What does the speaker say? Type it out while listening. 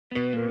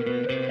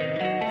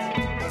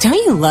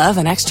Don't you love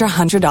an extra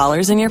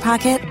 $100 in your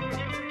pocket?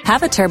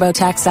 Have a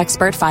TurboTax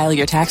expert file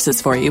your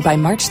taxes for you by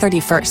March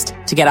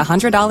 31st to get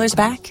 $100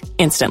 back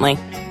instantly.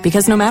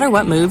 Because no matter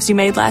what moves you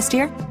made last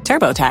year,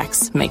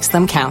 TurboTax makes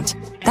them count.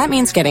 That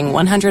means getting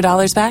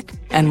 $100 back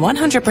and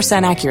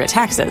 100% accurate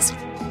taxes,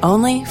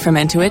 only from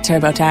Intuit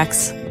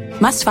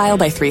TurboTax. Must file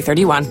by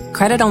 3/31.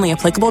 Credit only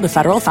applicable to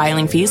federal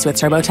filing fees with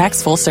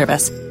TurboTax full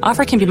service.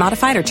 Offer can be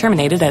modified or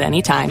terminated at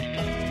any time.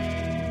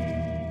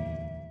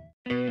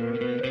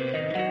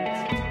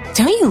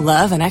 Don't you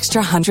love an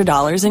extra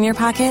 $100 in your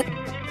pocket?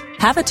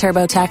 Have a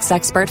TurboTax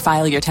expert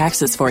file your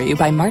taxes for you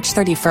by March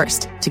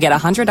 31st to get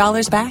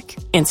 $100 back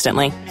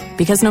instantly.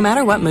 Because no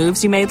matter what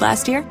moves you made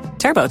last year,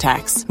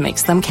 TurboTax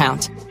makes them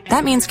count.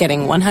 That means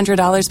getting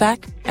 $100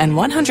 back and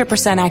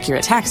 100%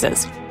 accurate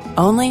taxes,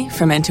 only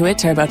from Intuit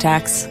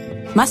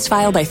TurboTax. Must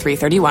file by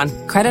 3/31.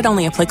 Credit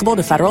only applicable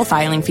to federal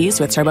filing fees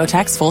with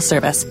TurboTax full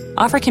service.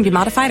 Offer can be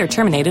modified or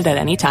terminated at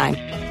any time.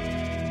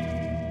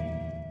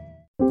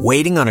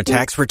 Waiting on a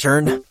tax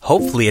return?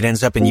 Hopefully it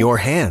ends up in your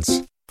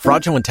hands.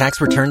 Fraudulent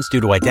tax returns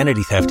due to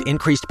identity theft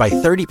increased by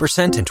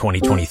 30% in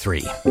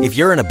 2023. If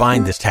you're in a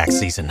bind this tax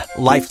season,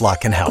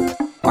 LifeLock can help.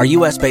 Our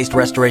U.S.-based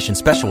restoration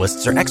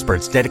specialists are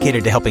experts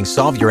dedicated to helping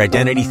solve your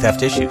identity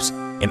theft issues.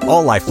 And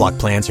all LifeLock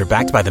plans are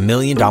backed by the $1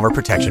 Million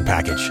Protection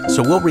Package.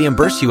 So we'll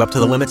reimburse you up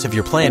to the limits of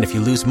your plan if you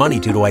lose money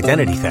due to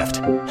identity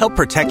theft. Help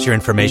protect your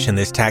information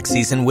this tax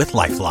season with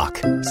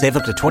LifeLock. Save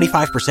up to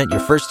 25% your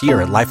first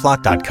year at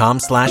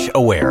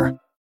LifeLock.com/aware.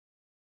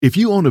 If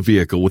you own a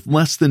vehicle with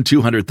less than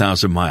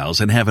 200,000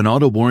 miles and have an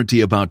auto warranty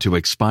about to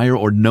expire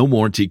or no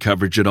warranty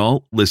coverage at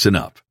all, listen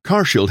up.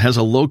 CarShield has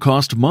a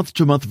low-cost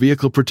month-to-month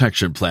vehicle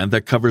protection plan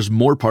that covers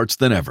more parts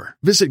than ever.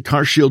 Visit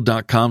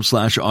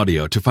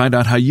carshield.com/audio to find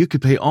out how you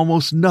could pay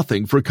almost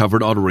nothing for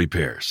covered auto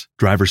repairs.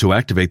 Drivers who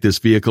activate this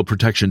vehicle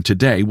protection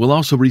today will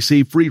also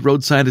receive free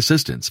roadside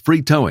assistance,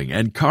 free towing,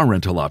 and car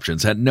rental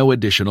options at no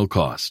additional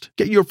cost.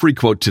 Get your free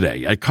quote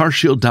today at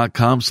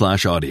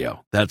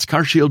carshield.com/audio. That's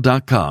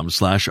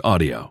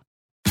carshield.com/audio.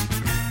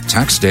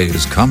 Tax day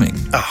is coming.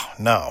 Oh,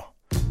 no.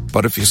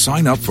 But if you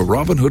sign up for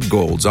Robinhood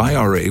Gold's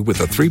IRA with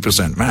a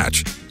 3%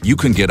 match, you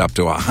can get up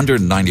to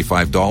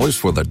 $195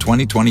 for the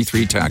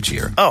 2023 tax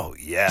year. Oh,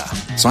 yeah.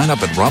 Sign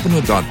up at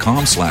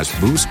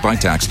Robinhood.com/boost by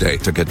tax day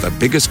to get the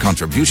biggest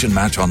contribution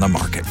match on the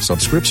market.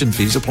 Subscription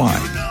fees apply.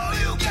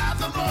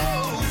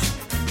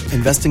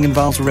 Investing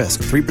involves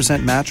risk.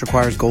 3% match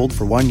requires gold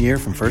for 1 year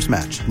from first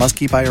match. Must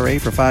keep IRA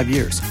for 5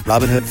 years.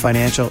 Robinhood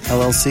Financial,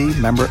 LLC,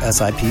 member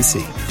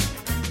SIPC.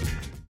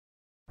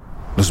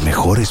 Los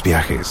mejores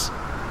viajes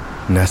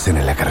nacen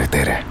en la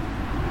carretera,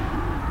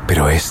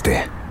 pero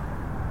este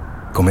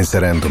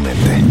comenzará en tu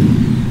mente.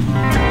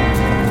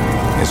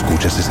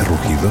 ¿Escuchas ese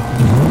rugido?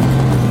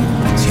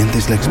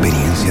 ¿Sientes la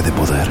experiencia de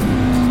poder?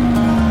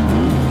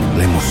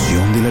 ¿La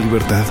emoción de la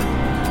libertad?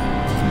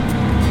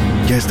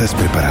 Ya estás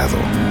preparado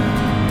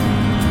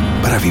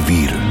para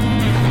vivir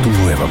tu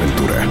nueva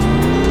aventura.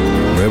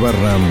 Nueva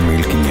Ram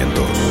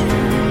 1500.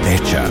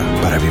 Hecha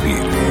para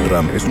vivir.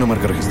 Ram es una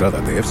marca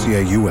registrada de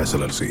FCA US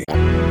LLC.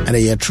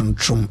 Areya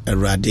trum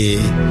erade,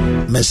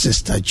 my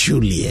sister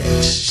Juliet.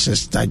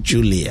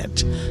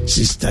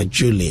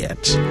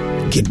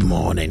 Good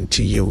morning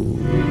to you.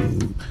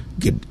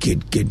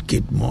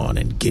 Good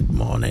morning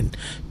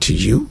to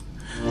you.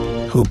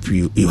 Hope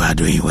you are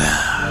doing well.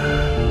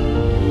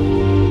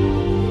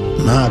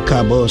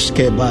 Makabos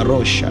ke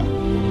barosha.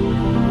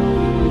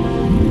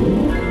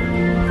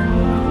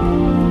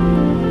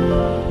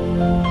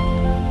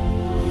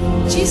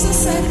 Jesus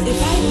said,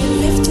 if I be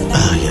lifted up,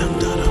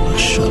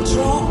 I will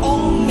draw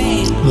all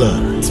men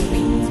to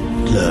me.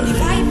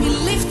 If I be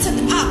lifted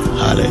up,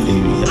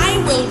 hallelujah, I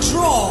will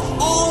draw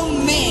all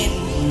men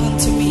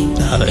unto me.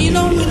 Hallelujah. You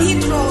know, when he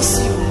draws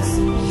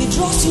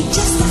you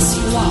just as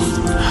you are.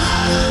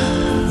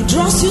 He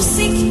draws you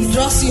sick, he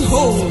draws you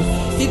whole.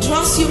 He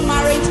draws you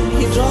married,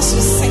 he draws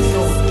you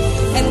single.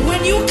 And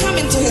when you come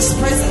into his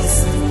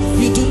presence,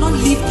 you do not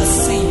live the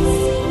same.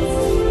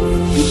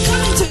 You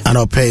come into and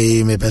I'll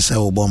pay me pesa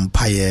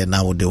obompaye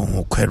na wo de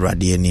ho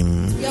kwerade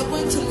anim. We are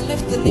going to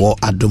lift the wo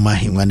adoma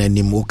himwana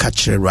anim wo ka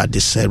kire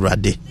rade se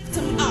rade.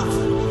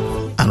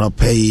 And I'll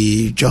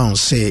pay John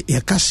say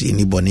ye kasi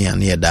ni boni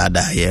an ye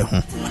dada ye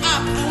ho.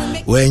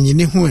 When you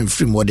ni ho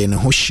enfiri mo de ne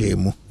ho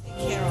hyemu.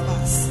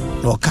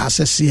 No ka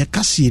se ye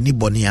kasi ni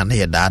boni an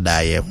ye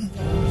dada ye ho.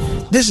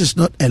 This is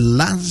not a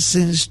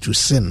license to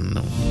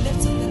sin,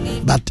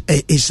 but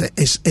it's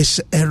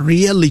a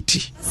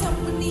reality.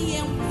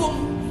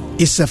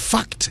 It's a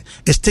fact,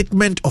 a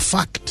statement of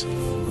fact.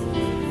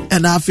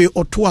 And afi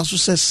otuasu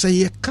say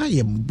ye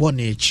kaye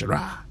mbone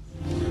chira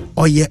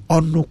oye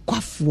onu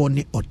kwafo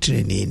ni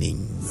otreneni.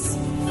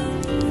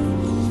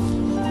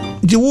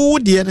 Di wo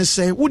de ne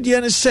say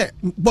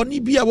boni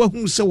bia wa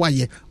hu se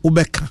waye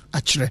ubeka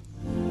akire.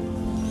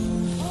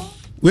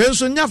 We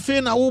so nya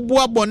fe na wo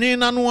boa boni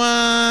na no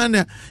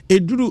na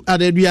eduru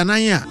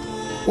adaduanan a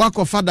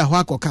wakofada ho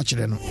akoka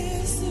kire no.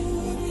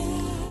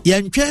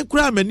 Yantwe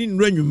kura mani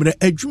nru anwumre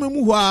adwuma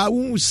mu ho a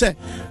wu se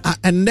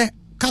enne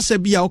kasa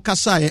bia wo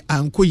kasa ye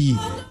ankoyi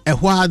A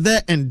while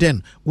there and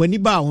then, when you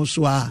bow,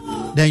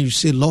 then you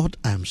say, Lord,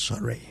 I'm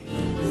sorry.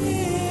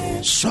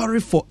 Sorry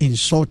for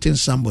insulting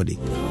somebody.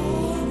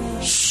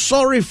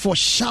 Sorry for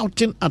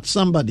shouting at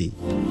somebody.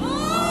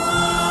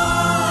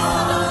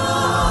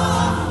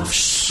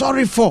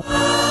 Sorry for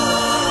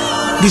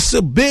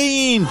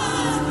disobeying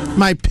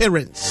my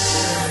parents.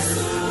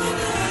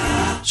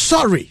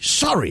 Sorry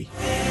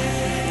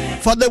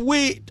for the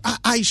way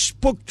I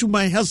spoke to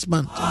my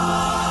husband.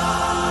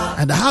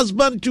 And the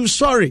husband too,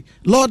 sorry.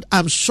 Lord,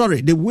 I'm sorry.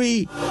 The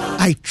way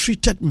I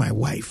treated my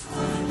wife,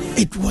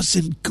 it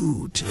wasn't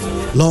good.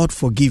 Lord,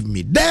 forgive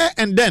me. There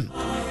and then,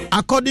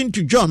 according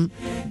to John,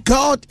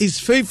 God is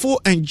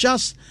faithful and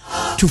just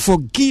to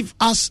forgive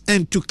us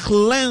and to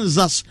cleanse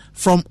us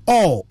from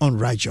all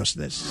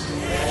unrighteousness.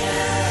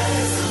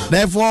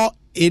 Therefore,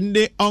 in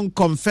the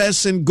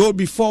unconfessing, go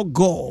before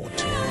God.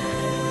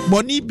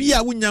 Boni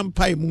bia wunyam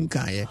pai mu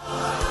nkae.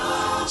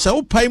 Sa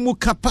wo pai mu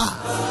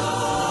kapa.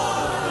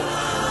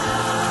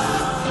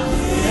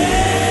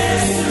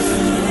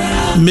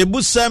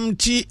 Mebusam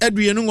ti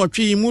aduenu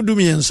nwotwe mu dum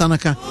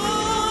yensanaka.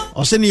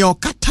 Ose ne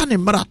okata ne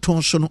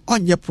maraton so no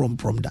onye prom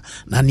da.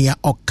 Na ne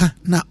oka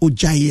na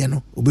ojaye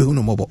no obehu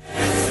no mobo.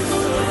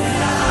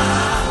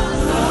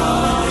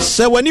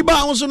 Se wani ba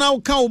ho so na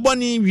oka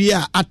oboni wi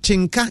a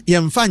atenka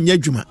yemfa nya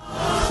adwuma.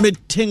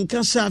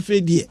 Metenka sa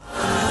afedie.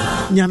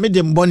 Nyame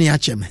de mboni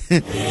achem.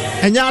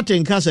 Enya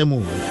atenka se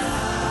mu.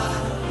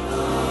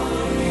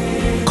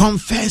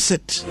 Confess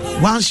it.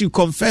 Once you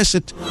confess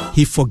it,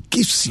 he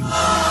forgives you.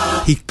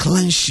 He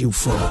cleanses you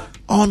from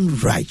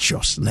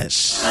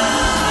unrighteousness.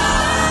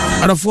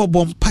 And of all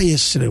bompaye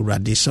sre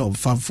rade se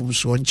omfamfum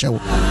so nche wo.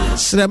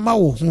 Srema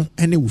wo ho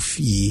ene wo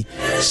fie.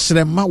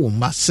 Srema wo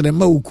ma,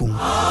 srema wo kun.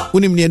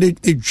 Unim ne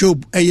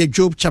Job,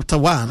 Job chapter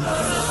 1.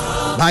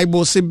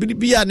 Bible say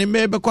bibia ne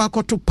mebe kwa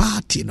akoto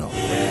party no.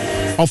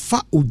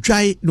 Ofa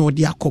udwai no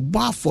de akobo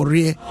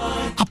afore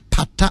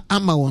apata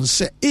ama won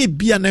se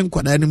ebia na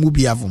nkwada ne mu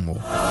bia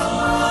vomo.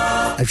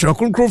 Ehwere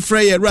konkro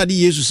frɛ yɛ Awurade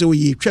Yesu sɛ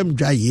oyi twam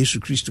dwa Yesu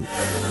Kristo.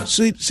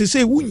 So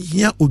se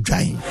wunhia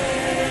odwan.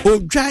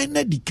 Odwan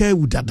na dika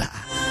udada.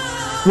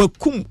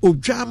 Wakum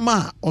odwan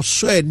ma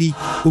osoani,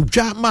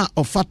 odwan ma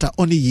ofata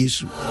oni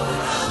Yesu.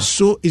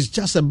 So it's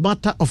just a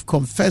matter of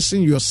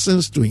confessing your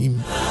sins to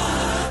him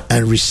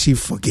and receive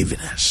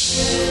forgiveness.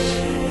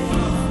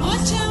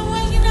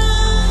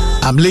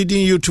 I'm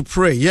leading you to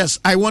pray. Yes,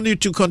 I want you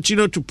to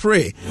continue to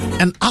pray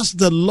and ask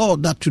the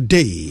Lord that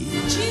today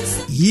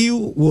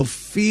you will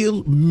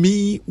fill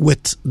me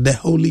with the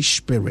Holy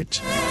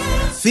Spirit.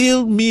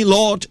 Fill me,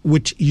 Lord,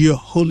 with your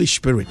Holy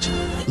Spirit.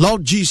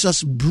 Lord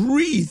Jesus,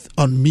 breathe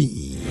on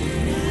me.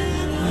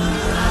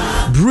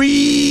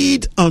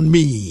 Breathe on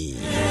me.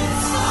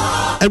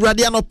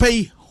 Awurade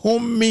anɔpɛ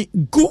home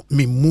gu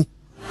me mu.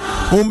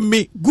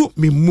 Home gu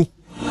me mu.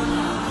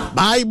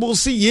 Bible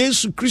say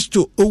Yesu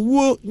Kristo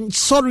owo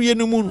sorry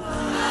no mu.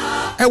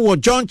 Ewo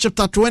John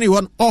chapter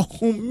 21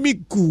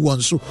 ohumi gu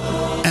won so.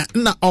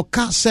 Na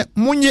oka se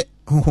munye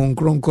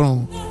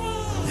honkronkron.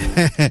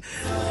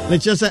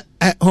 Let's just say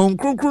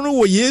honkronkron no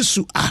wo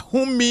Yesu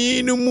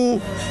ahumi no mu.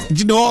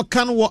 Gina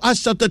oka no wo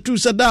Acts chapter 2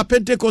 said that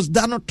Pentecost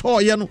da no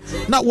toye no.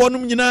 Na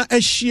wonum nyina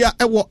ahia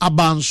ewo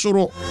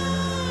abansoro.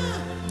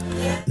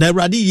 Na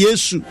Awurade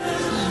Yesu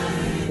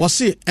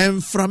was it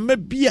and from a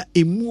beer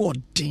a more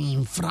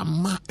ding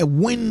from a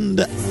wind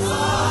a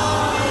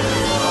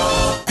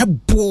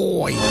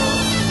boy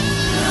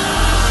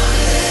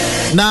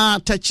na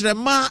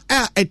tachrema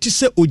a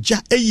etise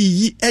oja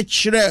eyiyi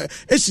echre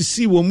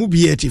esisi wo mu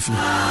bia tifi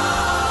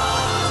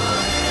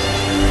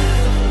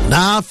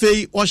na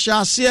fei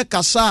ohyase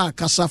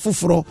kasa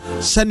foforo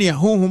sane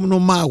honhom no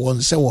ma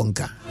won se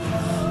wonka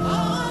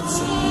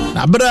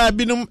na bra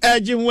binum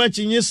eji ho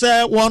achinyi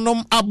se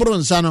wonom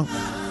abronsa no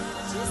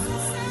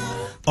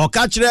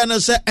Okachre na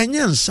say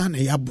enyensa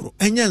ne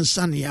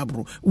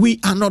yabro. We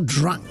are not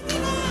drunk.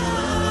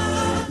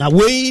 Na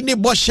we ni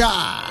bosha.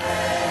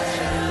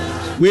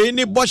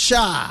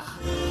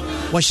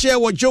 Washe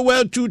wa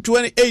Joel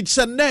 2:28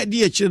 say na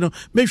di echi no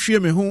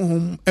mehwie me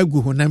honhom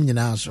agu honam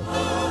nyina so.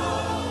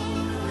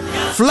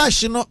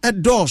 Flesh no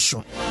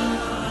edorso.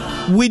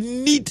 We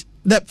need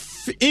the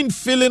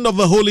infilling of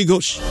the Holy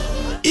Ghost.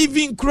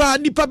 Even cry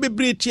nipa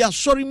bebreti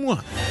asori mu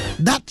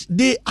that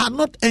they are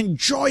not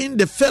enjoying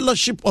the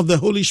fellowship of the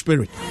Holy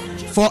Spirit.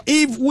 For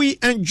if we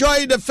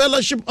enjoy the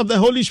fellowship of the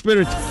Holy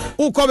Spirit,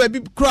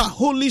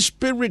 Holy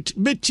Spirit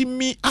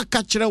betimi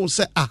akachire wo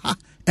say aha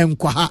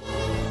enkwaha.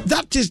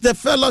 That is the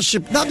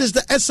fellowship. That is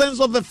the essence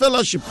of the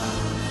fellowship.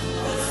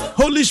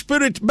 Holy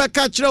Spirit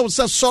bekachire wo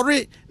say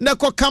sorry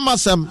neko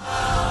kamasem.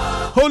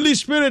 Holy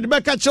Spirit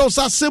bekachire wo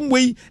say same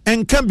way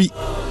and can be.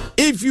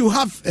 If you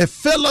have a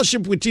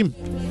fellowship with him,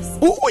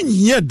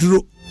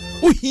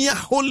 Uhia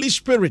Holy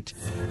Spirit.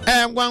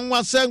 And one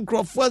was sent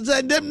for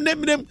them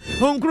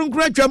Honkrum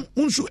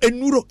unsu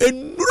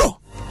enuro.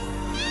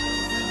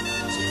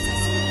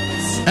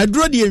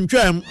 Adrodi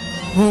entwam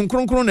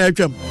Honkrum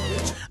etwam.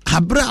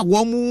 Abra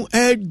womu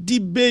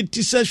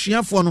debate session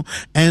no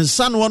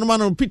ensa no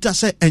man Peter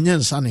say enye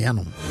ensa ne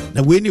yanom.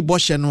 Na we ni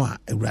boshe no a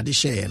Awurade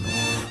hye no.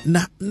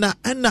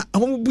 na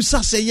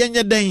homubusa se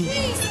yenye den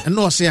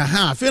no se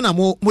ha fe na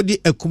mo di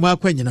akuma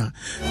kwanyina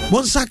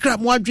mo nsakra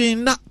mo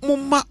adwen na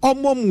momma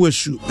omom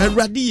wasu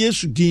Awurade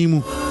Yesu din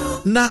mu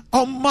na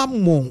omma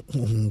mo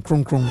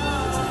kronkron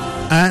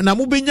na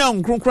mo benya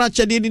nkronkron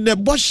akyade ni na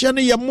bohye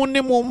no ye mo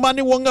ne mo ma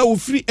ne won a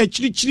ofiri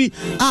akirikyiri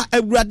a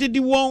Awurade di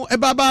won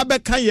ebaba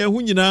beka ye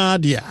hu nyina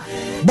dia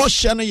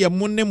bohye no ye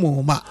mo ne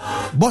mo ma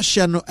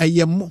bohye no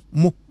eye mo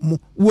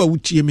wo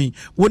awutie mi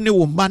wo ne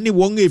wo ma ne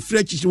won efiri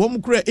akirikyiri wo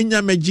mkura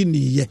enyamagi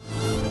ni ye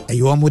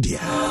ayo mo dia.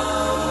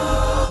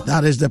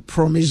 That is the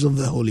promise of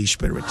the Holy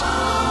Spirit.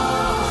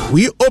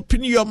 We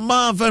open your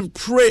mouth and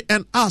pray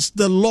and ask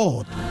the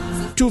Lord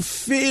to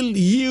fill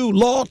you.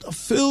 Lord,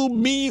 fill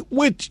me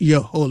with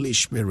your Holy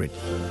Spirit.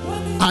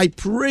 I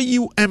pray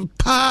you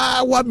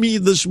empower me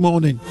this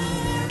morning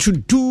to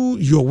do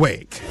your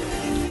work,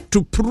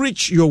 to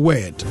preach your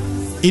word.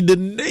 In the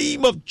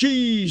name of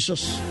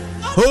Jesus,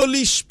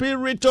 Holy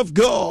Spirit of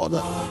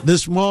God,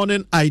 this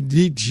morning I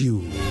need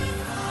you.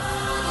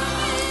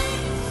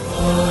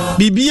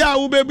 Bibia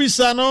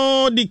ubebisa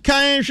no di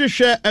kan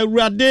hwehwe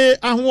Awurade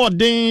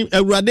ahoden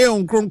Awurade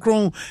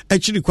onkronkron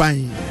akiri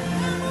kwan.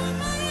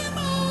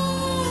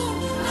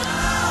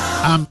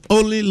 I'm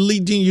only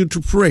leading you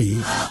to pray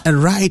a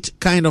right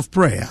kind of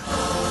prayer.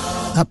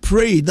 I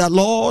pray that,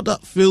 Lord,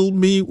 fill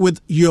me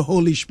with your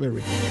Holy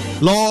Spirit.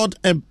 Lord,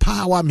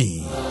 empower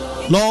me.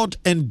 Lord,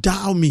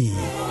 endow me.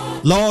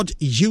 Lord,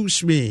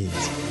 use me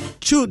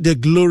to the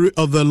glory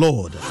of the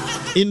Lord.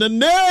 In the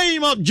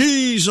name of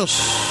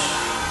Jesus.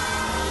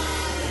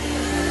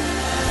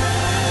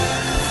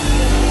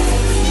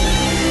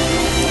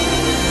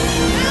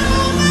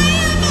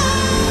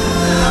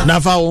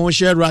 Nafa won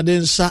share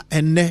radensa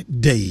ene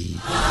day.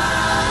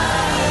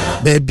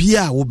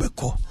 Bebia wo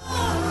beko.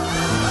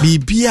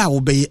 Bibia wo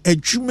be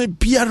adwuma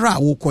biara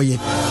wo koye.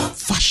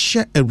 Fa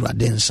share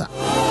radensa.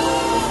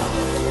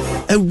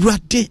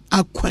 Ewrade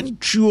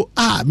akwantuo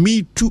a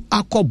me tu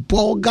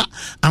akoboga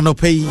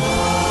anopai.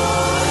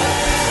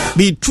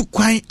 Me tu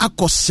kwan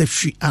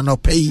akosefwi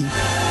anopai.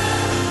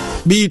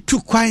 Me tu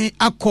kwan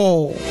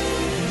ako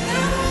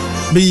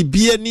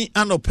bibiani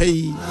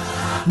anopai.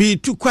 Me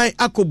tu kwan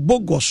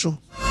akobogoso.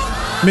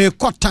 Me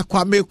kota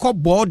kwa me ko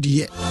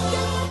body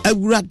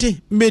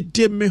Awurade me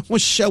de me ho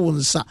hye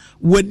wonsa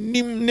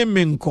wanim ne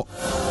menko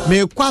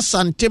me kwa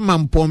sante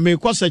mampo me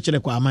kwa sekere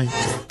kwa aman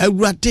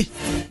Awurade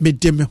me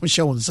de me ho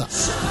hye wonsa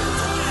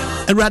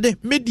Awurade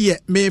me de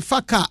me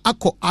faka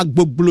akọ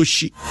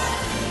agbobloshi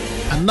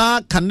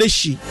ana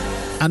kaneshi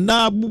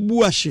ana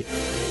bubuashe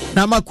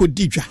na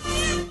makodidwa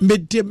me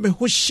de me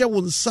ho hye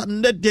wonsa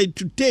na day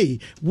today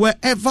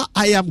wherever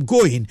I am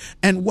going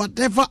and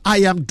whatever I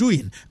am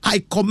doing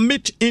I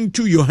commit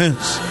into your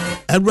hands.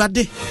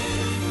 Awurade,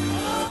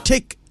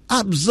 take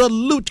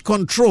absolute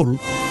control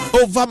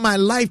over my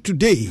life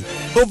today,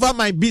 over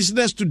my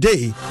business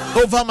today,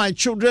 over my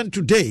children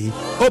today.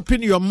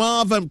 Open your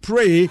mouth and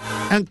pray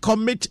and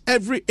commit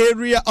every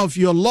area of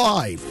your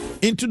life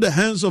into the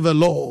hands of the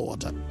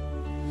Lord.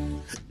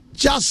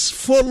 Just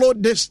follow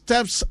the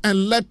steps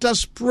and let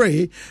us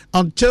pray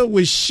until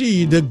we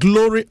see the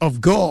glory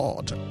of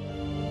God.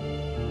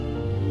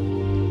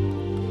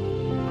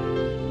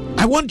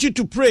 I want you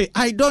to pray.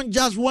 I don't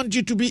just want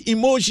you to be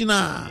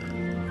emotional.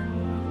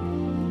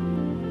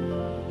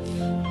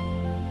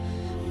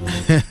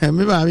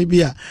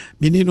 Maybe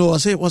Minino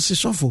was a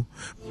sofu.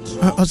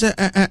 I said,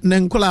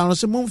 Nenkola, I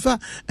said, Monfa,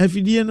 if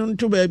you didn't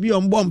to baby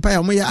on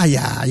Bompire,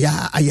 aya,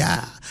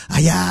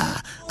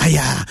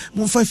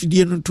 Monfa, if you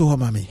didn't to her,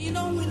 mammy. You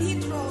know, when he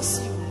draws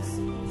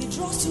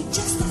you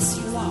just as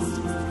you are.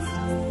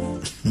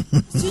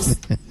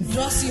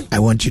 I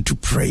want you to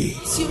pray.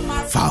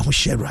 Father,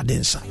 share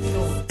Radensa.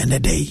 And the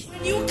day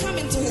you come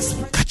into his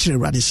catch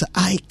Radensa,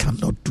 I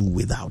cannot do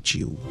without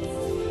you.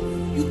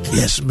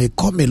 Yes, may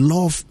call me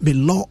law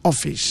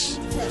office,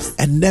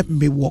 and then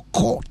me walk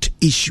court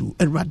issue.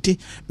 And Rade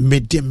me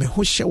de me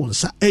hosha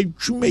wonsa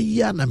edwuma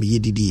ya na me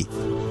yedidi.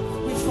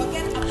 We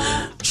forget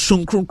about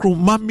Sonkronkron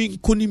mami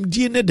konim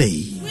die ne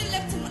day.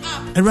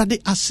 And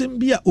Rade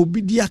asembia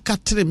obidia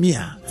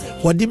katremia.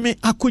 Wade me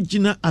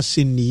akogina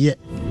aseniye.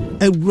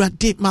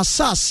 Ewurade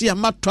masasi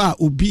amato a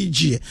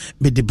obijie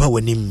me de ba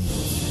wanim.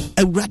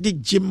 Ewurade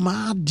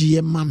jema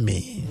de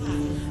mame.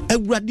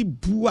 Ewurade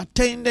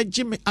buaten na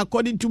jime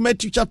according to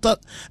Matthew chapter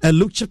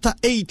Luke chapter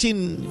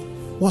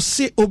 18. Was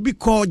say obi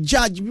call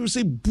judge you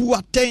say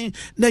buaten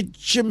na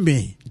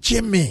jime.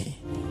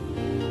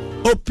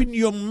 Open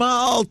your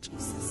mouth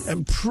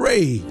and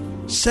pray.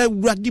 Say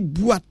Ewurade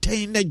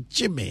buaten na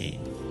jime.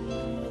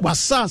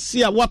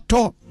 Wasasi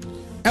awato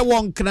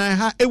ewon kran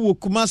ha ewo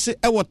kumase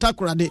ewo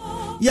takorade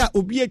ya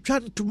obi atwa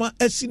ntoma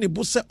asi ne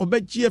bo se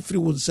obagie afiri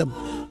wonsam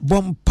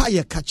bompa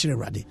ye ka kire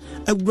rade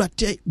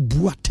Ewurade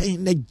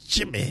buaten na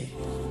jime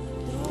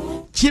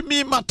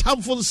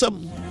matamfo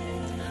nsam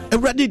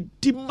Ewurade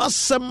di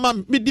masama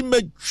medi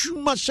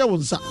madwuma hye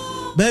wonsa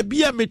ba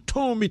bia me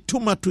ton me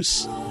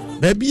tomatoes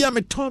ba bia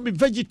me ton me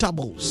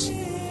vegetables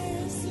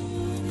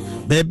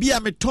ba bia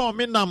me ton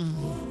me nam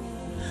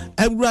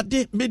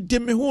Ewurade me de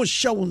me ho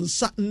hye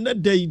wonsa na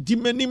dai di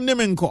manim ne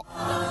menko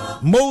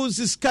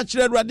Moses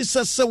kachire Awurade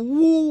sɛ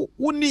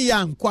wo ni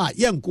yankwa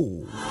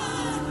yanko.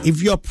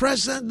 If your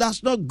presence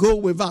does not go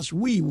with us,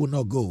 we will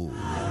not go.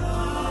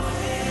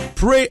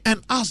 Pray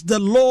and ask the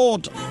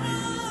Lord.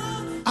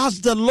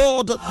 Ask the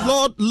Lord,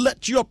 Lord,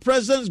 let your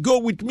presence go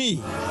with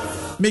me.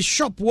 Me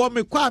shop wo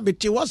me kwa me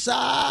te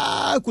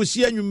wasa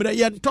kusi anwumre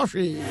ye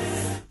ntɔhwe.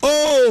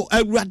 Oh,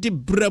 Awurade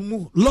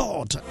bremu,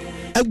 Lord.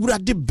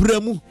 Awurade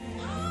bremu.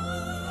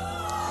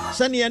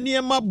 Sani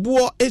aniema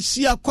bo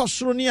esi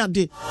akosoro ni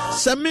ade.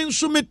 Se me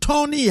nso me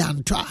ton ni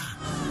yantwa.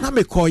 Na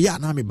me koya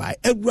na me bai.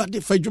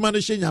 Awurade fa dwuma no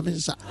hye nyame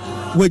nsa.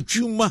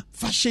 Wadwuma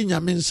fa hye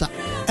nyame nsa.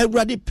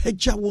 Awurade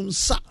pagya wo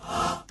nsa.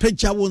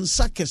 Pagya wo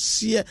nsa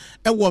kɛseɛ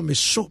ɛwɔ me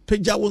so.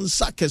 Pagya wo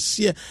nsa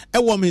kɛseɛ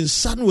ɛwɔ me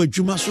nsa no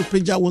wadwuma so.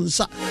 Pagya wo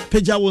nsa.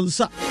 Pagya wo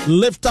nsa.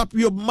 Lift up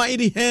your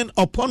mighty hand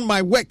upon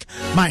my work,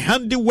 my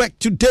handiwork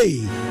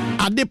today.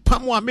 Ade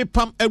pam wa me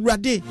pam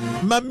Awurade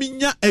ma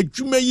minya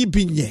adwuma yi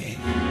binye.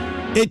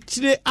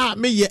 Etire a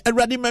me ye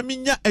Awurade ma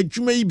minya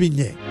adwuma yi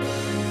binye.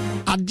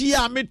 Ade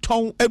a me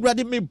ton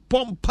Awurade me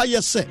pompa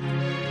yese.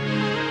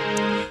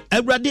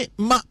 Awurade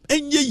ma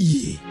enye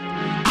yi.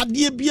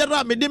 Ade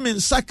biara me de me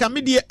nsaka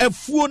me de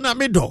afuo na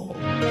me do.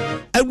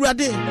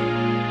 Awurade,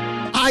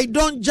 I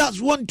don't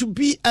just want to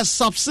be a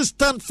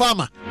subsistent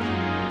farmer.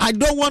 I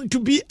don't want to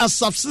be a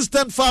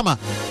subsistent farmer.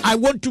 I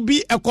want to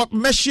be a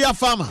commercial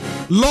farmer.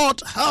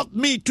 Lord, help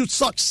me to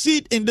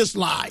succeed in this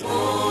life.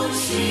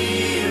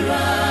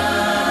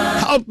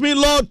 Help me,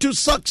 Lord, to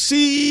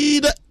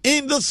succeed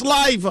in this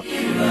life.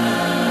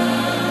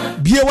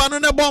 Biewano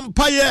ne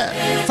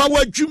bompaye fa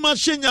wadwuma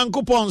hye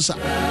Nyankopɔn sa.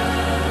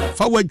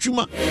 Fa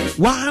wadwuma.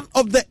 One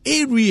of the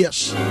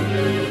areas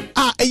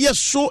is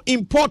so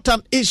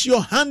important is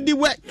your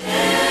handiwork.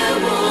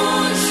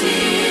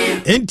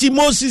 Enti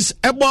Moses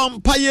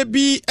bompaye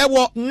bi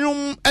ewo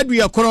nwum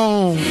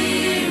aduakron.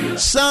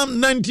 Psalm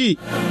 90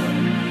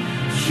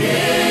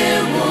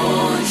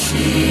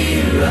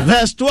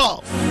 verse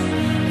 12.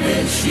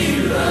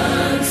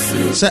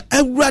 Sɛ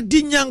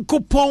Awurade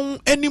Nyankopɔn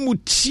animu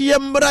tie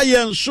mmra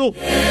yɛn so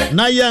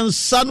na yɛn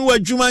nsa no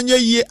adwuma nyɛ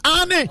yie.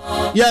 Ane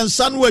yɛn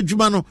nsa no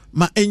adwuma no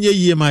ma ɛnyɛ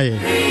yie ma yɛn.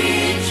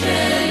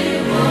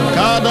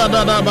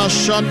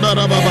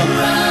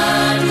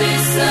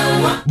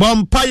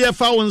 Bompa yɛ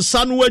fa wo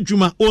nsa no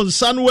adwuma, wo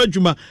nsa no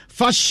adwuma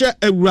fa hyɛ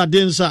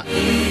Awurade nsa.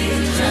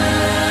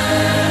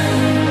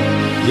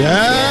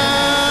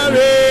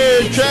 Yɛre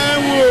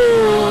twɛn wo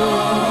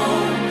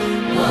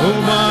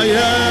o ma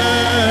yɛ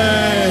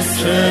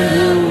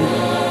twɛn wo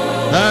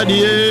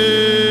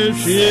adie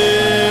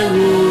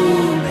fieru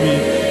bi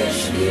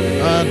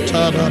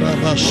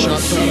ataraba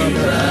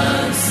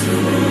shataraba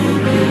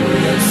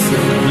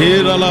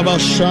yiralaba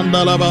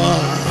shandalaba.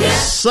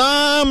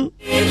 Psalm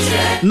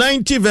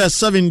 90 verse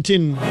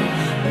 17.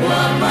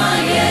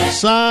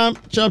 Psalm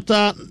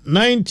chapter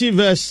 90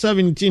 verse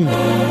 17.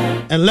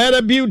 And let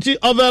the beauty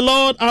of the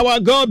Lord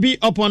our God be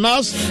upon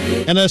us,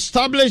 and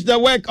establish the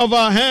work of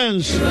our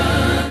hands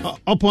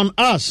upon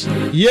us.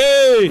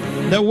 Yea,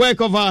 the work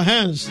of our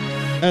hands,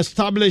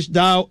 establish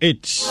thou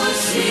it.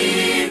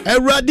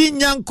 Awurade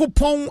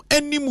Nyankopɔn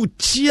animu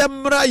tie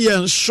mmra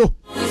yɛn so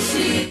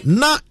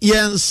na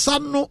yɛn nsa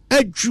no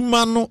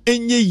adwuma no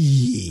enye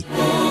yie.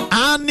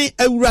 Ani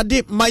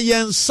Awurade ma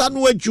yɛn nsa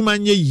no adwuma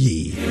nye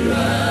yie.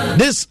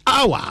 This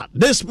hour,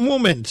 this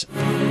moment,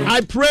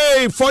 I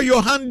pray for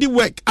your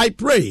handiwork. I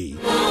pray.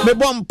 Me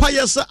bom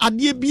paye se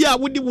adie bia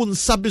wodi wo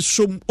nsa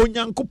besom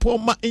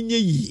Onyankopɔn ma enye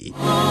yie.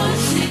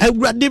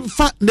 Awurade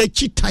mfa na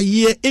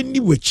chitaye eni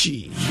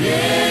wachi.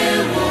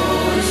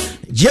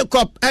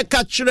 Jacob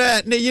eka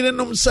kyerɛ ne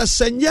yerenom sɛ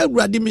sɛnyɛ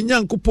Awurade me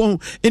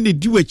Nyankopɔn ene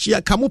di wachi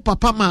aka mo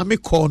papa ma me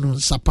kɔ no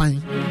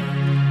nsapan.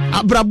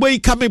 Abrabo yi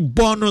ka me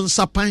bɔ no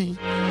nsapan.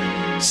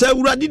 Sɛ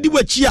Awurade di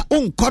wachi a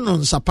onkɔ no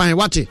nsapan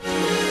wate.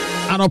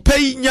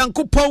 Anɔpɛ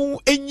Nyankopɔn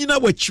enyina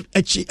wachi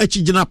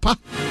gyina pa.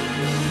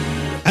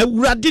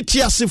 Awurade te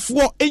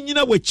asefoɔ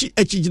enyina wachi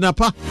gyina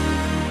pa.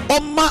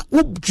 Oma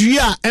wo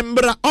dua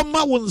embra,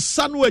 oma wo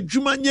nsa no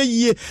adwuma nya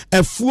yie.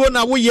 Afuo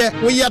na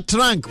woyɛ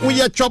trunk,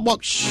 woyɛ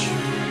chobox,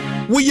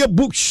 woyɛ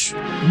books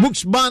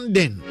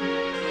banding,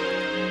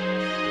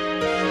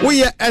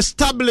 woyɛ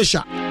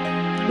establisher,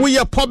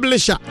 woyɛ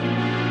publisher.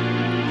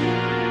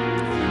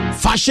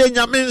 Fashe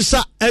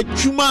nyamensa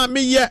adwuma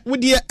meyɛ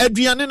wode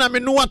aduane na me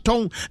no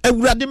atɔn.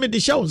 Awurade me de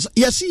hyɛ wo nsa.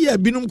 Yɛse yɛ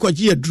binum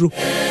kwagye aduro.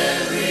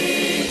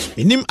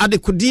 Enim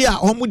adekodi a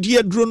ɔmo di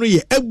aduro no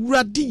yɛ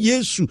Awurade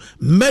Yesu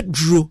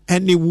meduro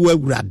ene wo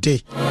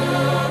Awurade.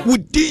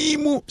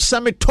 Wudimu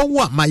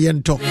sametɔwo a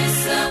mayɛntɔ.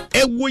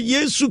 Ewo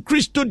Yesu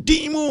Kristo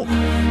dimu.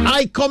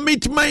 I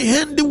commit my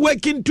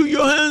handiwork into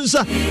your hands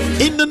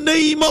in the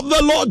name of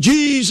the Lord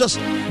Jesus.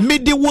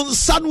 Mede wo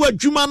nsa no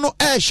adwuma no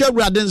ɛhyɛ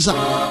Awurade nsa.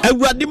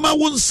 Awurade ma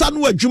wo nsa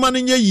no adwuma no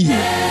nyɛ yie.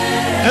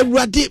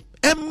 Awurade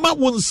Emma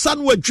won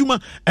san wa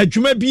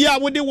adwuma bia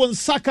wode won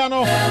saka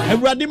no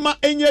Awurade ma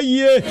enya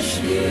yie.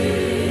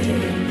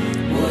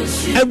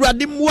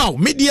 Awurade wow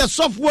media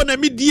software na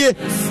medie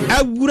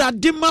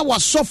Awurade ma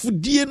wasofo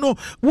die no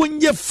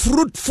wonye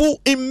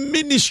fruitful in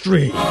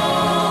ministry.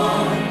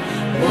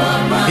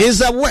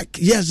 It's a work.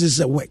 Yes, it's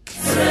a work.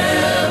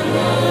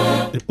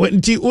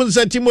 When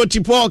Timothy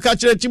Paul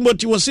catch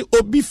Timothy was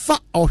obifa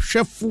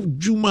ohwefu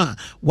juma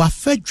wa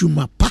fa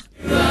juma pa.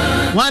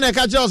 One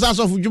catch us as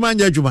of juma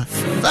juma.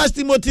 1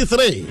 Timothy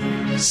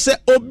 3 say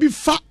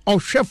obifa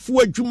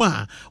ohwefu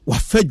juma wa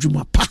fa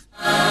juma pa.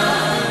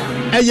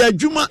 Eya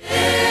juma.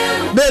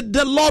 May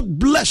the Lord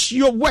bless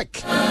your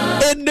work.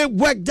 Any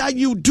work that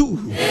you do,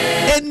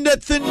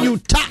 anything you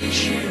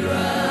touch.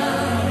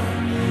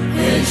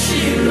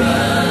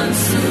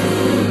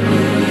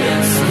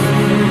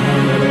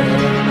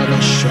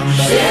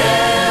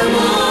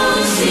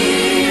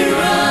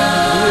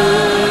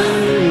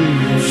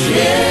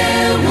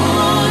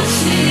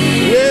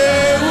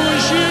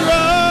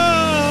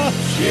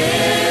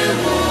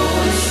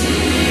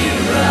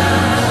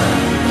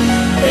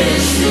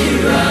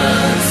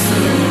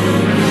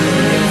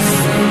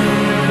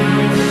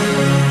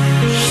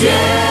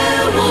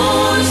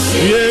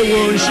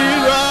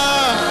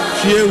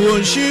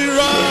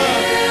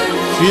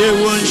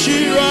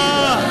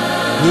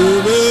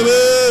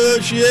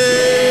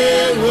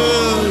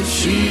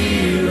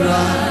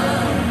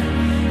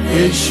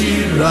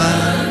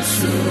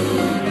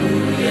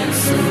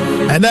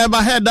 And then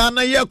my head down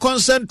here,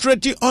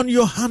 concentrating on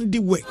your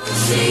handiwork.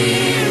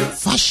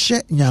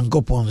 Fashe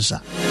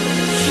nyangoponsa.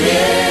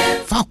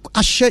 Fa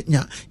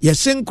ashenya.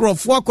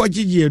 Yesenkrofo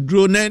kwajiji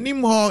edro na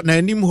enim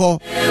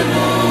ho.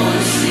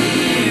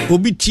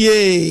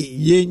 Obitie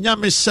ye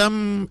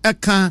nyamesam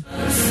eka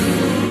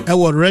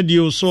ewo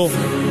radio so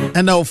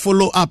and I'll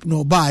follow up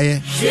no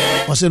buy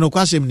o se no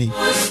kwasem ni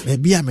e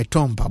bia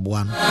meton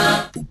paboa no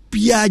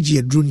obia je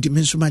edro ndi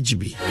menso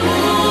magibi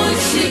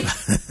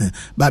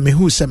ba me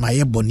hu se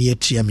maye boni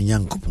atia me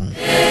nyankopon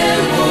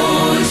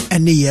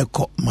ene ye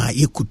ko ma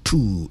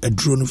yekutu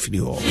edro no firi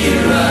ho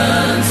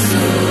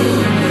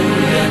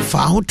fa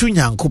hotu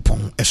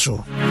nyankopon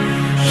eso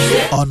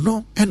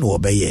ono ene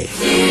obeye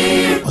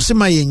o se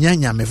ma ye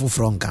nyanya me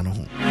foforo nka no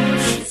ho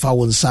fa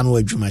won sanu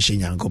adwuma hye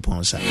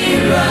nyankopon sa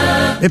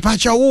me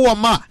pacha wo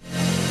ma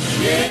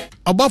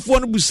obafo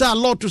no busa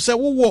lot to say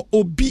wo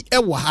obi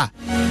ewo ha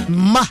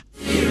ma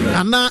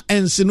ana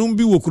ensinum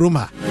bi wo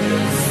kroma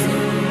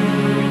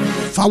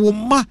fa wo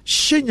ma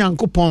hye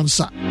nyankopon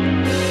sa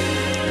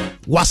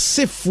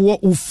wasefo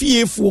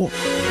ufiefo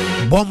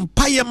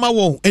bompaye ma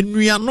wo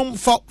enuanom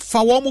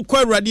fa wo mo kwa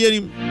awurade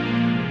anim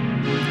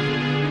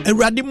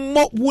awurade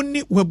mo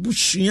woni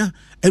wabusua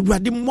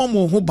awurade mo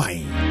mo ho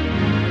ban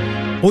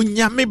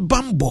onyame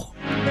bambo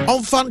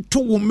onfanto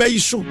wo mai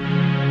so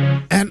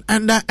and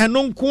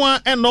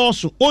enonkoa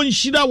enoso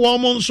onhira wo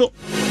mo nso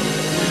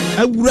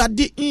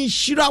awurade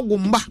nhira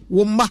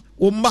wo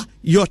ma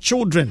your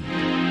children.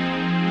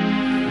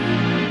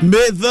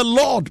 May the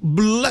Lord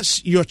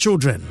bless your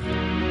children.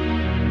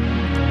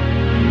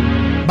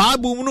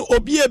 Bible no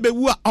obi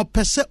ebewu a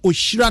opese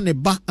ohira ne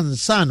ba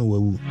ansa na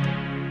wawu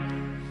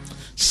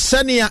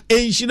sania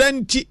enhira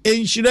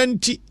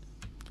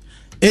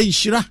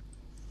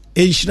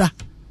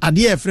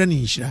ade e friend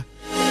enhira.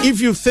 If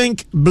you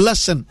think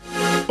blessing,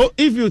 or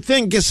if you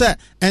think say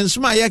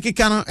ensma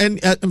yakika no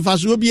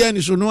mfaso obi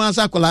ani so no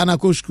asa kola na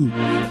ko school,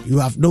 you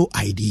have no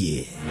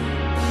idea.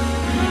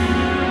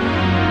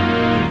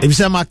 If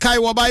say makai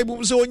wa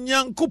Bible say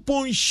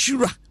onyankopon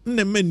hira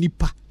na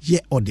manipa ye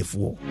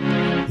odefo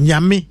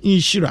nyame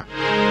inshira,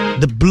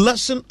 the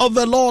blessing of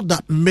the Lord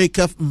that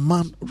maketh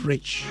man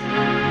rich.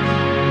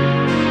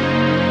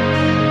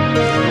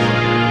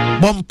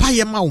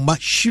 Bompaye ma uma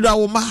shira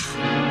uma.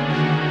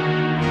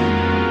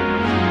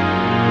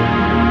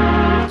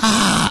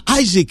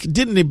 Isaac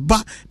didn't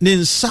ba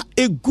nensa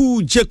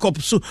egu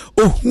Jacob so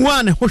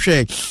ohuane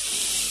hwehwe.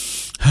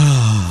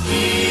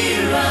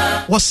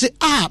 Wose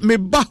me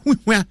ba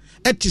hwehwe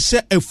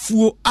etise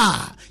afuo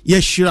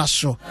ye shira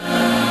so.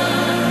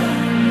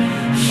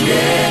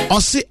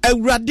 Ose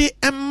awurade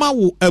emma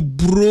wo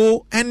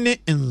aburo ene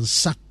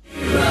nsa.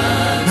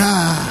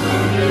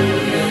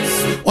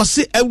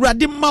 Ose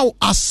awurade ma wo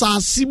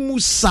asase mu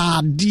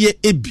saade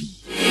ebi.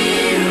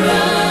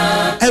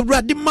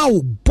 Awurade ma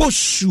wo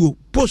bosuo.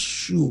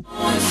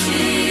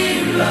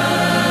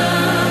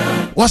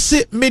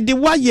 Wose mede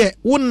waye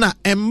wona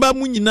emba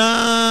mu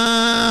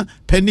nyina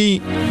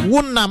pani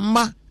wona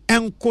ma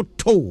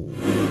enkoto.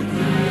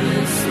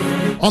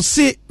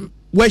 Ose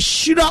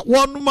washira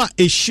wonuma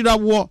eshira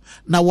wo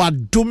na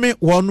wadome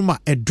wonuma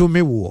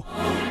edome wo.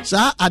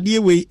 Sa adie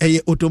we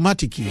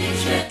automatic.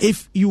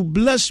 If you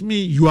bless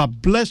me, you are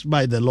blessed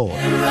by the Lord.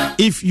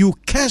 If you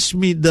curse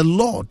me, the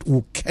Lord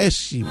will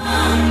curse you.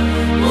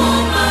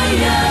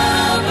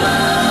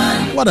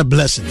 What a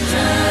blessing.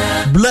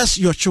 Bless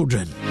your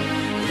children.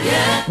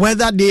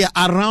 Whether they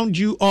are around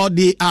you or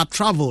they are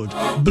traveled,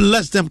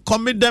 bless them,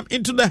 commit them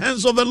into the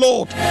hands of the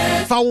Lord.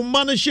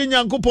 Faumana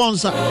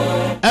shenyankoponsa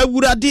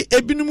awurade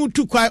ebinumu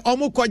tukwai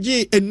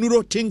omokwaje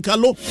enuro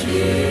tinkalo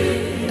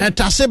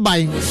etase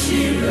bai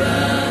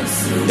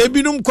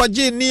ebinum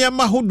kwaje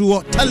niyama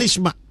hoduo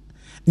talisma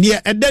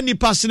niye edani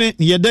pasne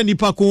niye edani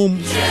pakom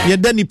niye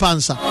edani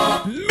pansa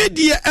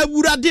media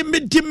awurade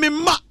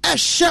medimema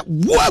ehye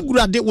wo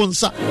awurade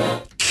wonsa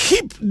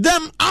keep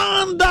them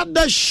under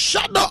the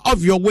shadow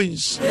of your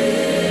wings.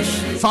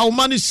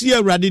 Faumani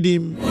siya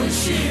radidim.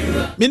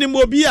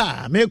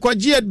 Minimobia me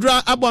kwaji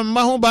edra abon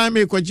mahoba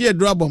me kwaji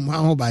edra abon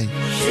mahoba.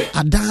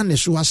 Adane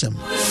suasem.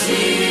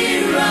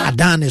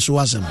 Adane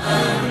suasem.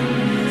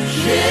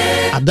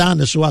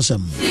 Adane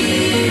suasem.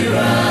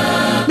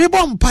 Me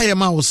bom paye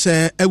ma wo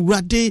se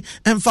Awurade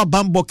emfa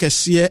bambo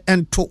kese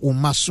ento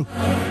umaso.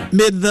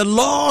 May the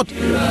Lord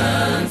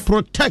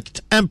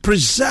protect and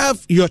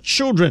preserve your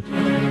children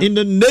in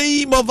the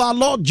name of our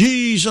Lord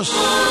Jesus.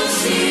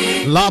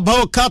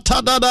 Labo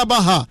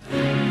katadadabaha.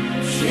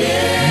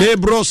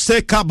 Nebro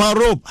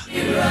sekabarob.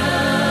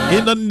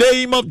 In the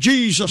name of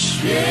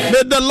Jesus.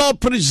 May the Lord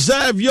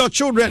preserve your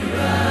children.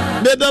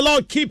 May the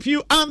Lord keep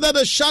you under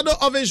the shadow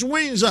of his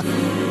wings.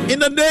 In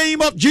the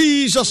name of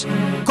Jesus.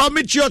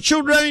 Commit your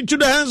children into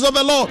the hands of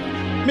the Lord.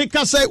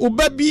 Mika say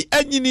ubebi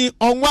enyini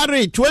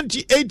onware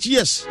 28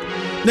 years.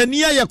 Na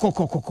niya ya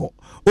kokokoko.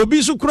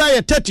 Obi su kura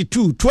ya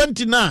 32,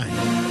 29.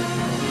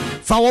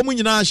 Fa wo mu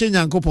nyina ahye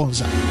Nyankopɔn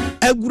sa.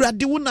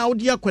 Awurade wo na wo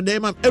dia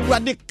kwadema,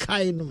 Awurade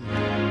kae no.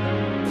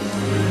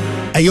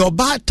 Your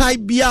bad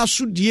type bia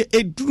so die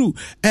eduru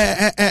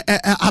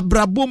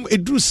abrabom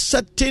eduru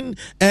certain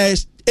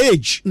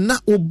age na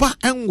oba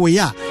enwo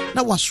ya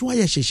na wasoa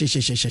ye hye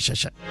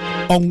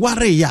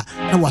onware ya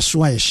na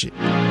wasoa ye hye.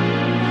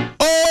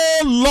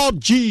 Oh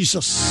Lord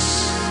Jesus,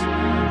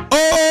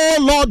 oh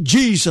Lord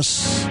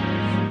Jesus,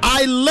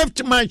 I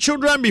lift my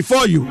children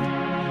before you.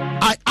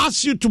 I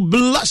ask you to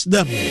bless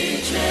them.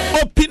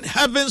 Open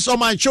heavens on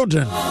my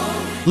children.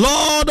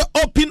 Lord,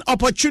 open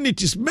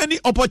opportunities, many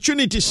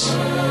opportunities.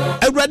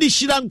 Everybody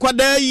shira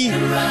nkwadai,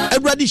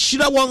 everybody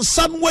shira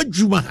wansan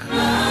wajuma.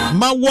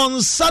 Ma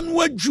wansan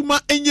wajuma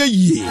enye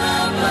ye.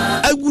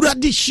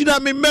 Everybody shira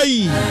me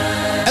mei.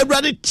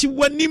 Everybody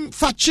tiwanim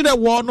fachire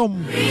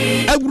wonom.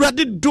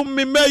 Everybody dum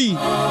me mei.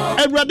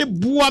 Everybody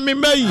bua me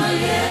mei.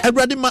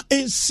 Everybody ma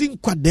ensin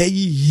kwadai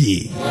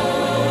ye.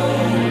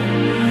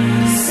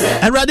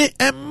 Everybody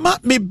emma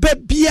me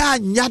bebia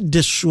nya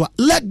deswa.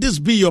 Let this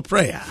be your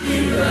prayer.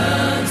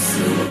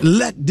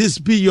 Let this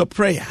be your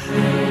prayer.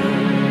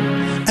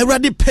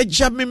 Everybody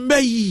peja me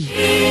mei.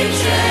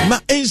 Ma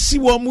ensi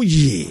wo mu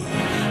ye.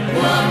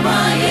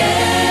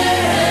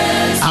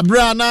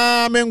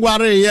 Abrana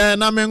mengware ye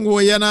na mengo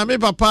ye na me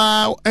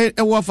papa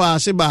ewo fa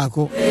ase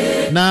baako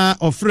na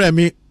ofre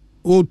me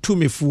o tu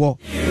me fuo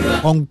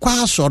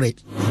onkwa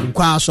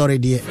sorry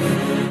de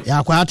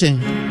ya kwa aten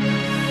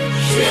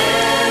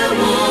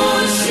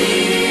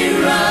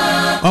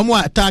omo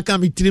ataka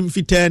mitirim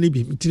fita ni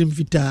bi mitirim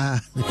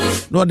fita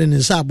no de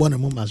nsa abona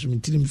mo maso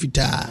mitirim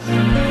fita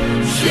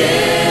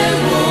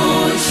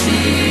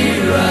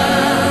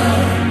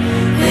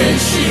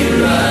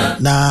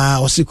na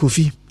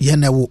osikofi ye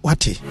na wo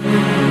wate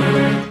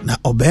na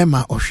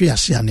obema ohwe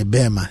ase ane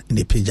bema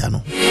ne peja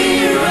no.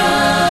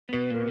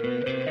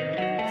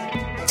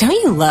 Don't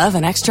you love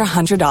an extra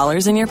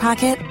 $100 in your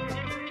pocket?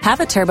 Have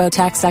a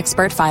TurboTax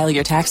expert file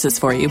your taxes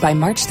for you by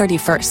March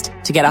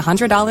 31st to get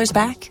 $100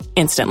 back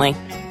instantly.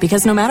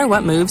 Because no matter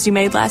what moves you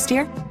made last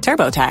year,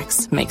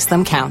 TurboTax makes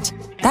them count.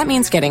 That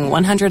means getting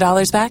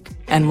 $100 back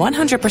and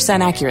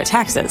 100% accurate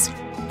taxes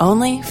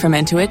only from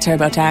Intuit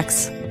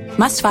TurboTax.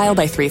 Must file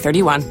by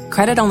 3/31.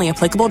 Credit only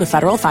applicable to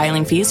federal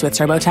filing fees with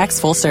TurboTax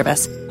full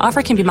service.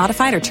 Offer can be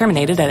modified or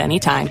terminated at any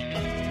time.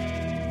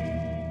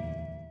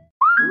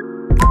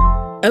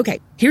 Okay,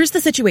 here's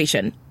the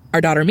situation. Our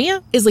daughter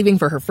Mia is leaving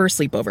for her first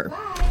sleepover.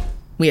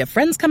 We have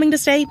friends coming to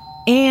stay,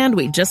 and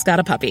we just got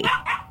a puppy.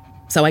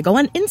 So I go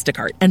on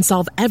Instacart and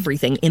solve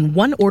everything in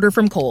one order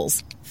from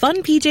Kohl's.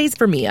 Fun PJs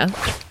for Mia.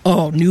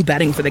 Oh, new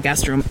bedding for the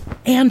guest room.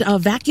 And a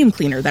vacuum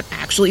cleaner that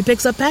actually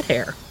picks up pet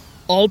hair.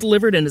 All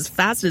delivered in as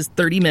fast as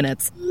 30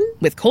 minutes.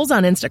 With Kohl's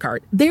on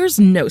Instacart, there's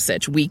no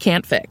such we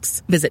can't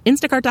fix. Visit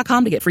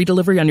instacart.com to get free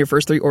delivery on your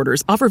first 3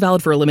 orders. Offer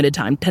valid for a limited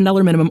time.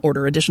 $10 minimum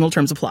order. Additional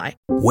terms apply.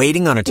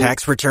 Waiting on a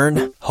tax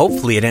return?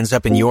 Hopefully it ends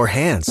up in your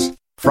hands.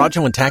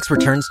 Fraudulent tax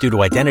returns due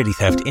to identity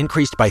theft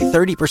increased by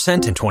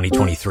 30% in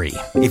 2023.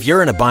 If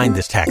you're in a bind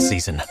this tax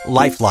season,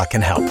 LifeLock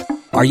can help.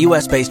 Our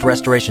U.S.-based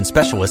restoration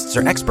specialists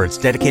are experts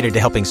dedicated to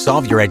helping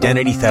solve your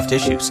identity theft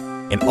issues.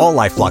 And all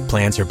LifeLock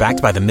plans are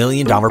backed by the $1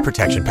 Million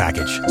Protection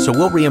Package. So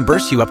we'll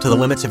reimburse you up to the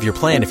limits of your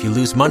plan if you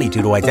lose money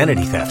due to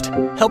identity theft.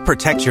 Help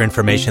protect your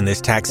information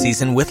this tax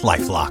season with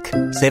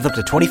LifeLock. Save up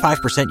to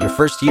 25% your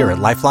first year at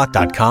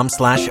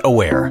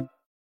LifeLock.com/aware.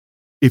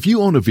 If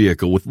you own a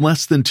vehicle with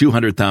less than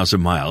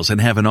 200,000 miles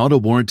and have an auto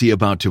warranty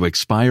about to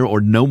expire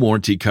or no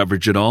warranty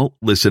coverage at all,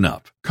 listen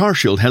up.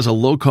 CarShield has a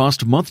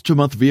low-cost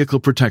month-to-month vehicle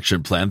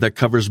protection plan that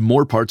covers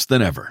more parts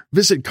than ever.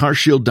 Visit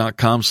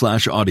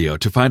carshield.com/audio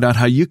to find out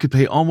how you could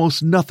pay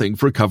almost nothing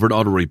for covered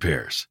auto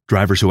repairs.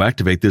 Drivers who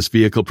activate this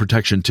vehicle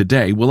protection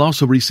today will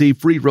also receive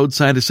free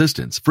roadside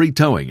assistance, free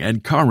towing,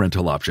 and car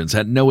rental options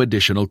at no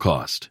additional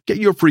cost. Get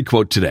your free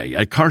quote today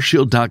at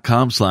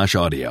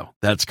carshield.com/audio.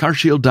 That's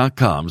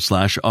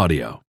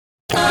carshield.com/audio.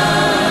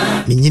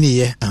 Minyini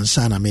ye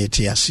ansana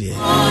meti asiye.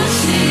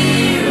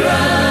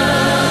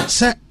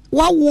 Se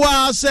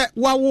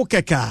wawu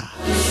keka.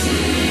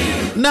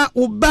 na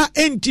uba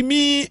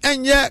entimi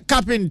enye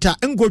carpenter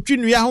nkotwi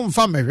nua ho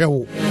mfa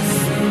mehwe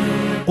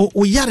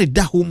o yare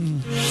da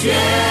hom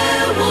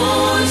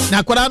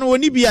na kwara no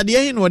oni bia de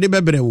hin no de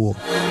bebre wo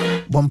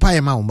bompa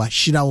ye ma wo ba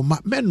shira wo ma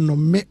menno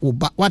me wo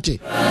ba wate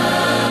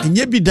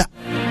enye bida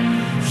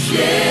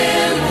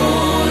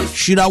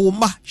shira wo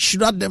ma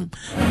shira dem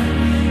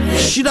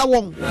shira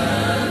won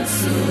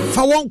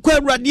fa won kwa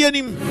awurade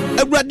anim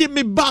awurade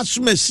me ba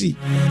sumasi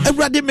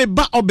awurade me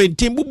ba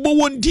obentin bubo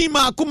won din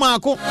ma akoma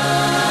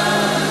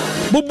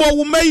bubo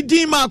wo mai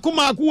din ma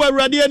akoma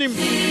awurade anim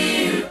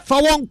fa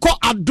won ko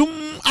adum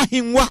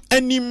ahinwa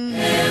anim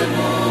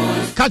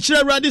ka kire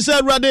awurade se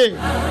awurade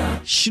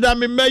shira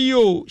me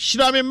mayo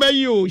shira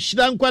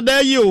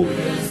nkwada yo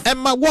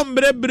emma won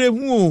brebre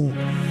hu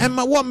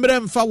emma won bre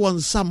mfa won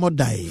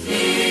samodai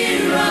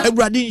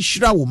awurade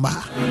shira wo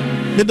ma.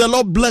 May the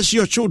Lord bless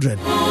your children.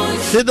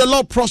 May the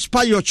Lord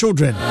prosper your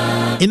children.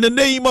 In the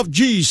name of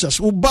Jesus.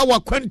 Ubawa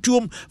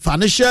kwentum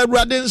fanisha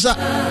radensa.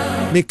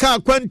 Meka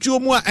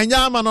kwentum wa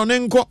enyama no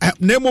nenko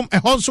nemum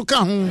ehonso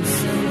ka ho.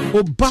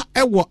 Oba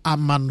ewo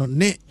amano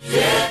ne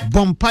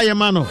bompa ye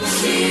mano.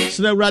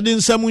 Sira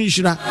radensa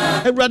munhira.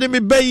 Ewrade me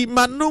bai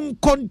manon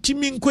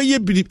kontimi nkoye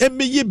biri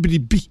emeye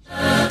biribi.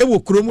 Ewo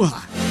kromu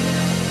ha.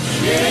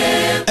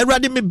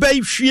 Eradi me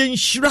bay hwie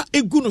nhyira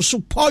egu no so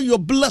pour your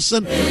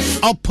blessing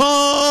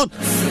upon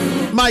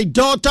my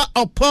daughter,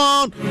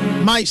 upon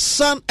my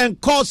son, and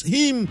cause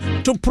him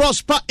to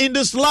prosper in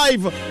this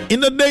life in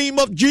the name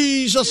of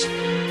Jesus.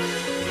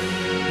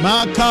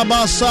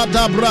 Makabasa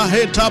dabra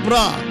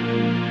hetabra.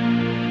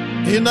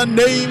 In the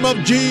name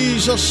of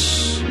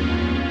Jesus.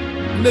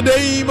 In the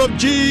name of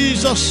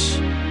Jesus.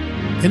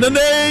 In the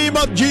name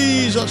of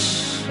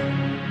Jesus.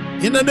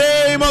 In the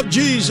name of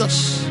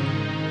Jesus.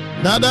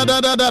 Da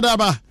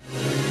ba.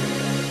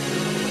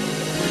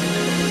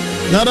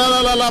 Da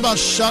la ba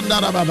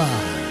shanda da ba.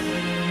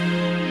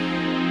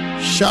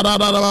 Shada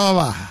da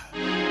ba.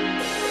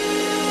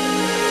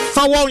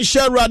 Fa won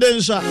share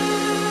radensa.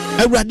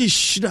 Ewrade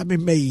shira me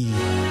mai.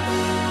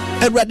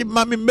 Ewrade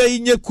ma me mai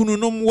nye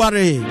kununum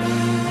ware.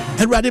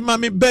 Ewrade ma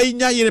me bai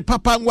nya yire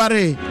papa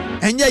nware.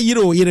 Enya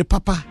yire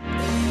papa.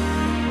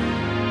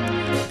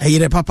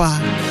 Yire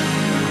papa.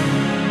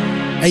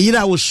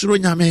 Yira osuro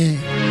nyame.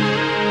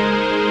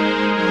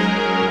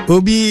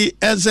 Obi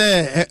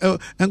eze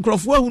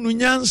enkrofo ahunu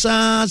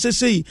nyansa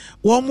sesei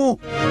wo mo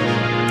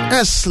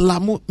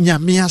eslamu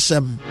nyame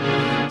asem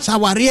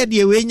saware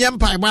de we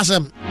nyampa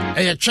basem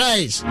a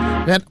choice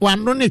that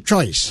one no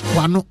choice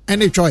one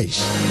any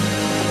choice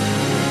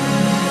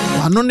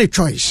one no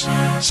choice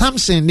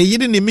something ne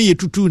yiri ne me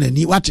yetutu na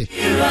ni wate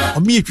o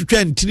me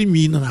yetutwa ntiri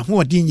mi na ho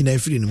ode nyina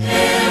afiri ne mu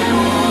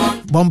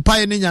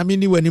bompa ne nyame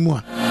ni wani mu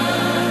a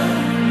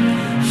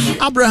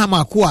Abraham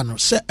akwa no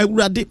se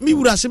awurade mi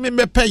wura se me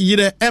mepa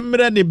yire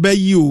emre ne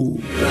bayi o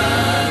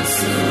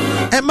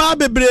ema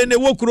bebre ne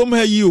wokurom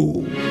ha yi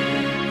o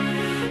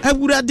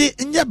awurade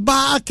nye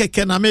ba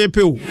keke na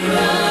mepe o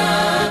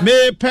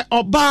mepe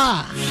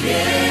oba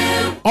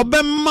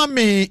obemma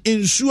me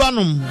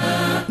ensuanom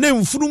na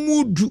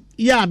mfurumu du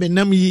ya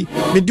benam yi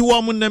medi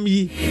wo mo nam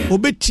yi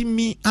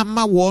obetimi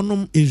ama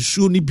wonom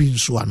ensuo ni bi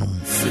ensuanom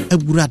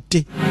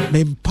awurade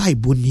me mpai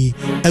boni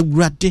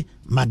awurade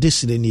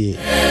madesire ni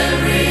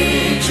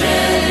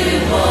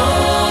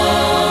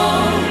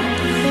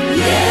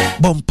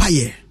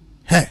bompaye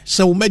he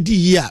se wo madi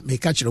yi a me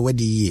ka kire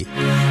wadi yi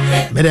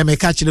me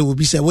ka kire wo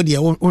bi se wo de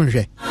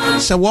wonhwe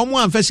se wo mo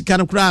amfa sika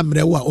no kura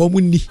amre wo a wo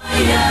munni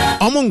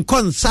omo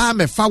nkon sa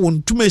me fa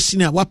won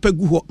tumasini a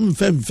wapagu ho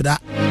mfa mfira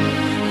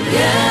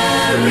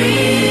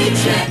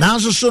na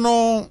so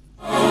no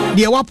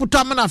de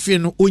waputa mana fe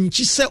no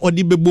onchi se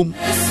odi bebom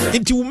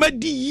enti wo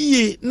madi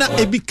yi na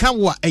ebi ka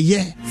wo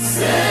eye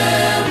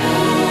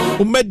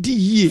umadi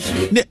yi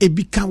na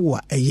ebi ka wo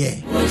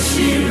eye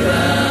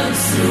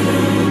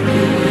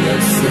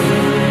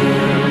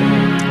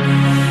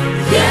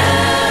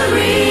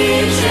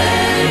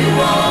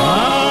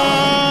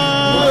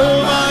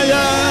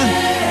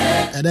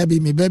ada bi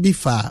me baby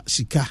fa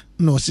sika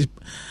no si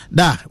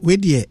da we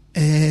de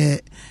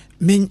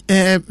me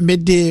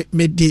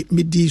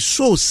de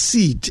sow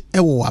seed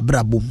ewo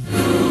abrabom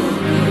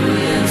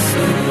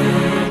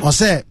o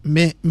se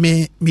me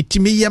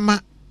timi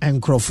yema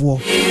enkrofo.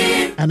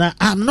 And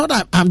I'm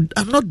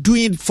not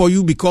doing it for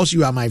you because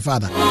you are my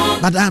father,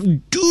 but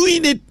I'm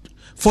doing it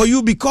for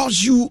you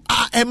because you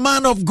are a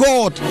man of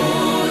God.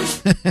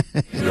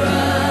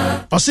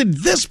 I said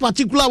this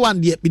particular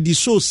one, the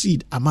sow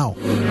seed amount.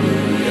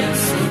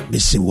 They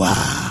say,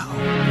 wow.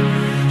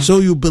 So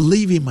you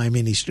believe in my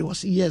ministry? I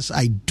say, yes,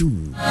 I do.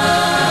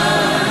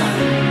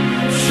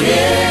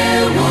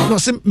 No,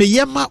 say me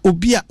yema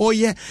obia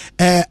oye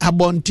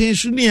abonten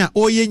sunia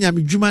oye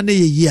nyame dwuma na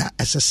ye yi a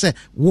ese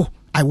wo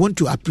I want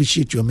to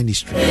appreciate your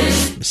ministry. I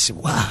say,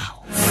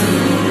 wow.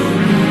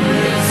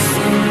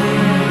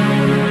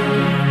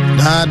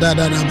 Da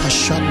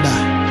bashanda.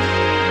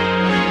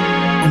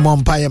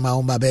 Umompaye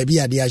maomba baby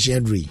adi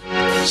Henry.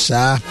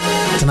 Sa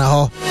tena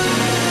ho.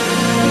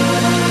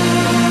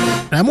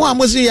 Na mo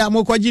amozi ya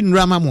mo kwaji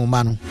nrama mo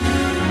ma no.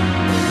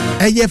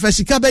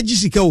 Fasika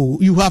Bajisika,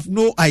 you have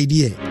no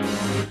idea.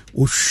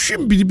 O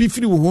shim be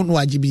free won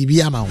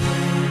wajibi ama.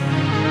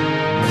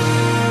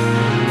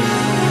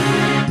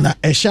 Na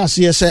esha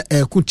se se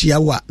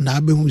kutiawa na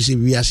abehu se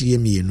wiase ye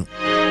mienu.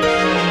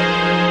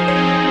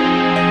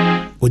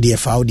 Odi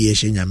efa odi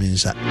ehye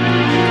nyamensa.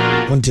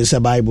 Wonte se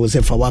Bible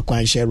se fa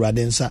wakwan hye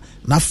radensa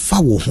na fa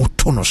wo ho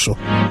to no so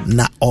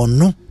na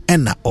ono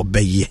na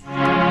obeye.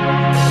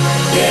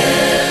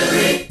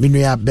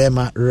 Minua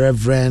Bema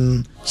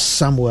Reverend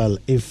Samuel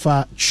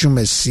Ifa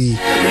Chumesi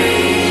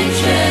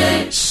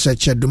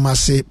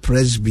Sechedumase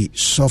Presby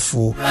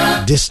Sofo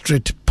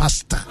District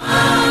Pastor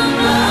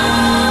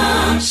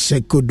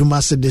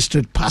Sekodumase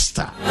District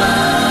Pastor.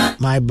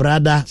 My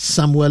brother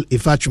Samuel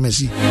Ifa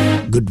Chumesi,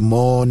 good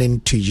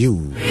morning to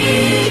you.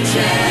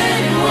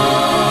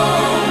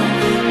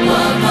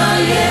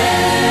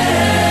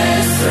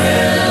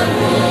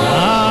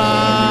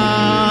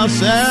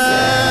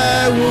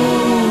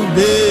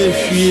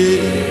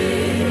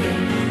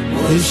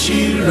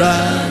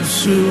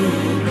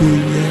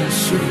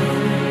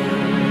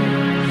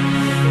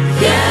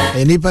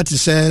 Anybody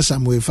says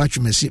I'm with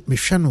Fachumesi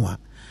Mishanoa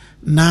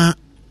na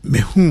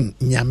mehu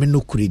nyame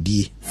no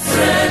kuredi.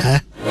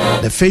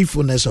 The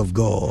faithfulness of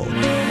God.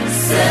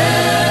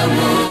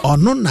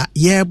 Ono na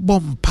yebo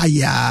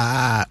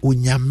mpaya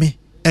unyame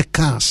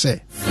eka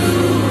se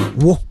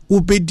wo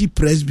ubedi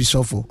presby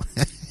sofo.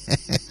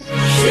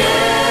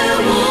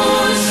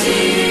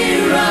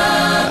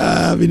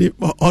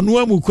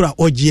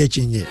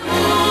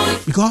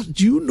 Because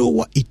do you know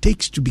what it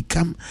takes to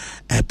become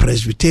a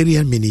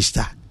Presbyterian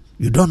minister?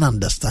 You don't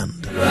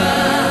understand.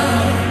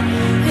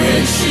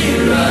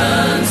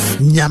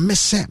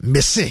 Nyamese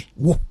mese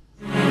wo.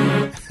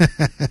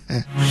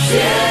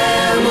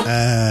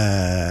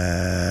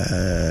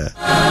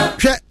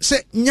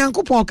 Se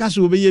nyankopon ka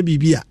so obeye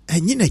bibia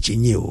enyi na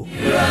chenye o.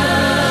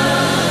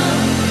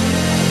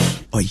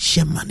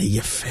 Oyema ne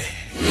yefe.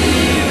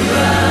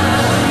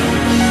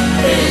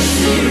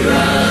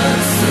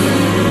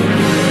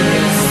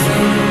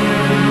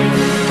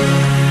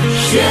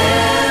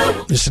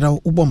 Misna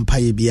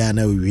ubompaye bia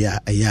na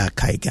wia ya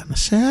kaigana.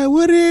 Se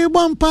were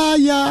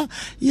bompaya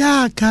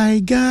ya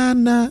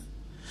kaigana.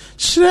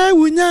 Sre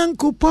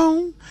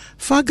unyankopon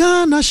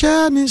fagana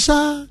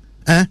shanisa.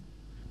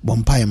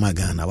 Bompaye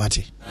magana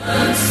wati.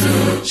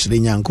 Sre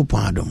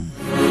nyankopon adom.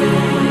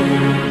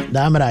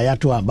 Damra ya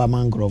to aba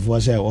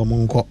mangrove se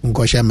omo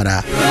nko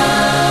shemra.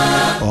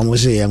 Omo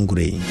se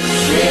yangure.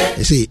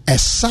 See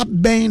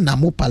esaben na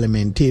mo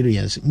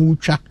parliamentarians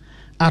mucha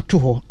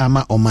atoho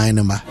ama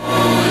omanema.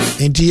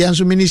 Enti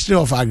yanso Ministry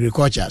of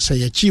Agriculture say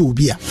ye chi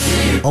obi a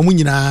omo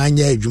nyina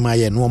anya adwuma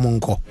ye no omo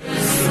nko.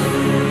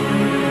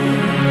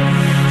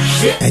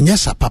 Enya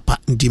sapapa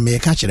ndi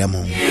meka kire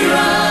mo.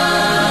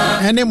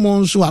 Ene mo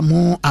nso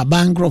amo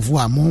abangrofo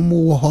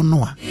amo wo ho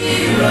no a.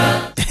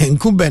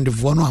 Incumbent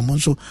fo no amo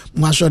nso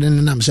mo asode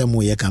ne nam se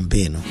mo ye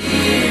campaign no.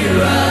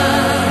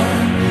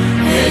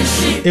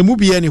 Emu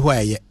bia ni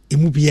hwa ye,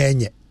 emu bia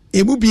nye.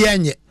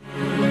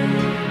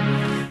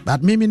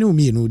 But me no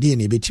me no dey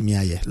na betimi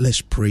aye.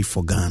 Let's pray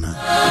for Ghana.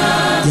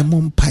 Ye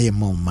mom pa ye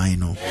mom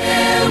mine.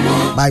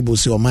 Bible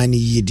say o man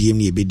yi die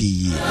na ebedi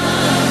yi.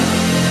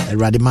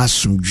 Radima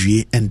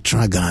sumdue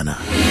entra Ghana.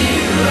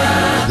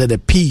 Let the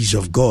peace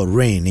of God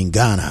reign in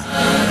Ghana.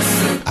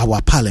 Our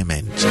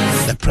parliament,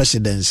 the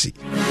presidency.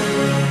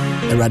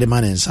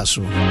 Radima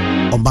ensaso.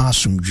 Oba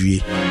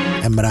sumdue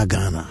emra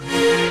Ghana.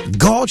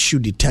 God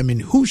should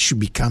determine who should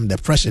become the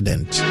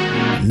president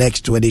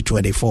next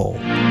 2024.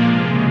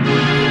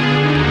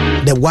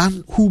 The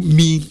one who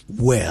mean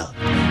well.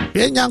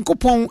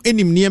 Nyankopon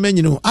enim niema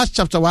nyino. Acts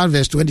chapter 1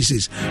 verse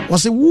 26.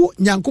 Was a wo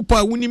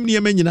nyankopon wonim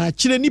niema nyina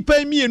kire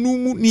nipa mienu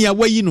mu ne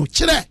awayi no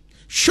kire.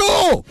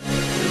 Show.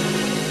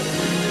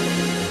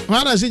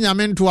 Wana si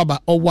nyame nto aba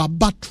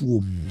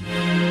owabatuom.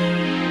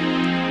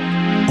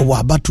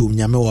 Owabatuom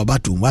nyame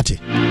owabatuom wate.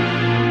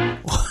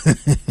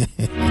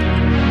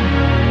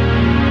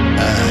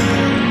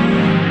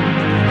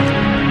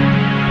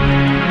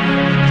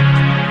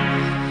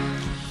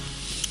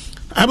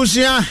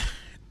 Abusia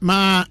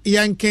ma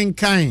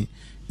yankenkan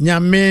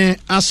nyame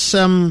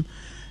asem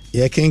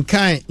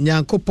yankenkan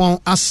nyankopon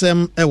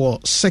asem ewo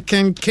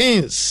 2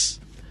 Kings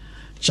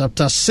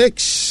chapter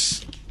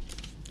 6.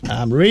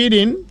 I'm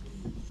reading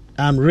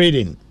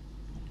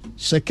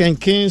 2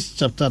 Kings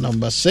chapter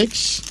number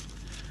 6.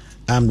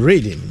 I'm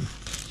reading.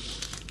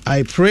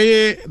 I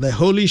pray the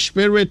Holy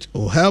Spirit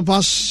will help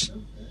us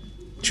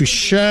to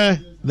share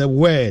the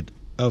word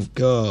of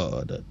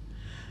God.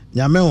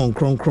 Nyame on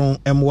kronkron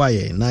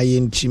MY na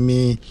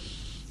yentimi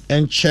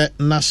enche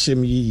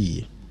nasem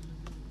yi.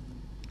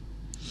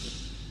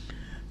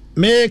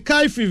 Me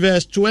kaifi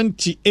verse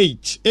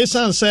 28.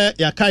 Esan se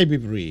ya kai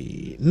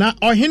bibri. Na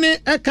ohene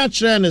eka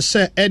kire ne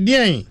se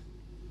edien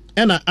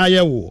ena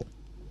ayewo.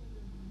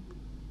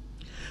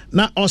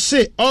 Na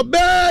ose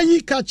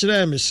obayi ka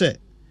kire me se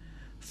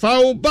fa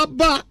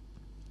obama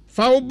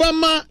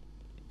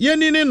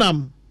yenini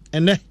nam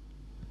ene.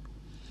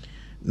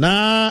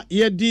 Na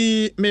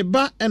yedi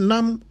meba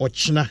enam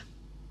ochina.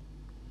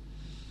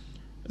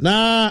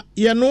 na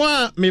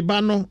yenoa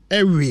meba no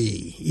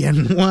ewe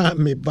yenoa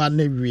meba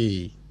ne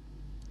we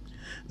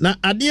na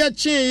ade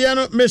achi ye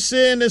no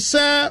mese ne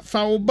se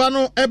fa oba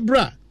no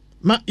ebra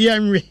ma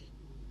yanwe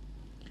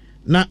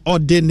na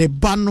ode ne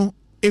ba no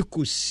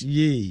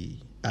ekosie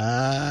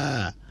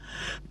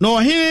no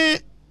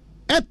he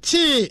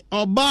eti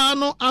oba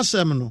no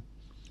asem no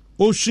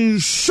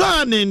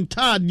osunsa ne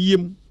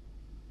ntadiem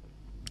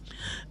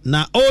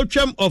na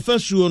otwam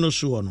ofasuo no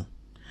so no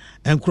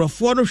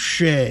enkrofo no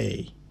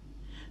hwe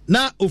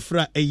na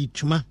ofra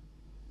ayituma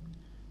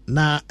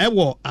na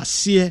ewo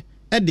ase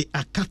e de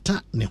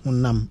akata ne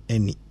honam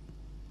ani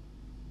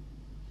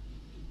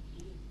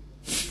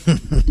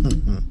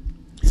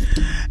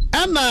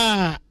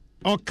ana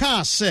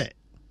oka se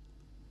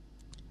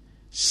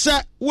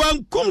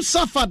wankum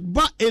Safat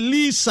ba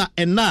Elisa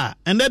ena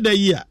da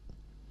yia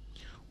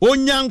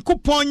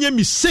onyankopon nya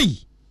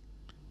misei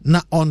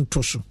na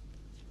onto so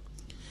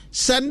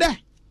sende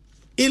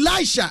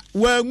Elisha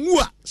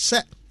wangua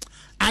se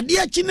ade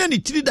achi na ne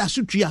tiri da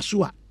so tua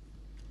so a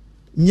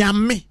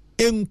nyame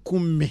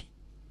enkume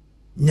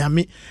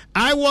nyame.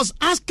 I was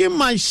asking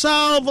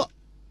myself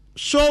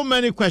so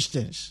many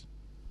questions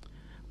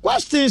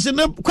in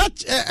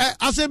the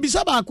as a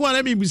bisaba ko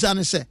na bi bisa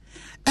ne se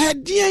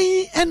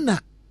edien ena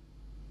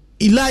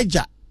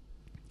Elijah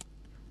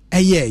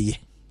eyeye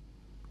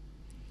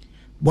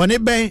bone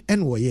ben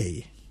en wo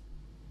yeye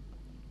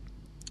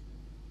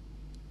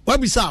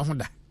wabisa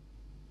ahoda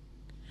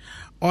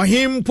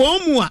ohim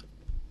pomu a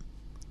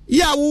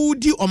ya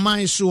wudi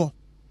oman so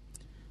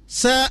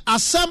se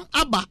asam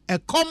aba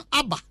ekom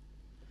aba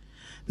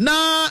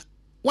na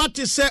what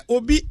is say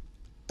obi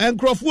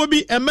enkrofo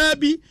bi ema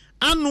bi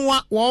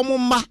anoa wo mo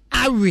ma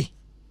awe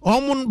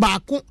omun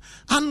baako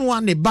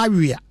anoa ne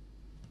bawia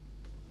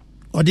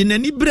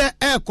ordinary bre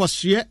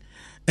ekosue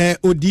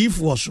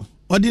odifo so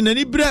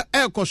ordinary bre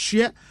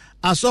ekosue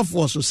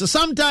asofo so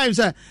sometimes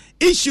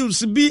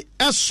issues be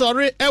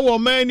sorry e wo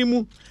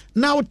manimu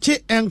na uti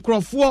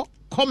enkrofo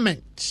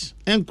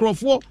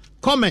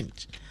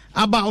comment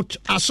about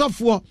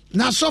asofo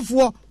na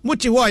asofo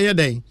muti ho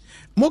yeden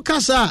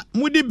mukasa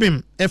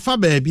mudibim efa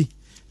baabi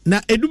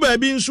na edu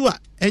baabi nso a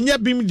enya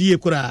bim die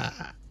kura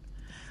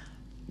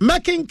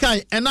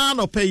makinkai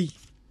enano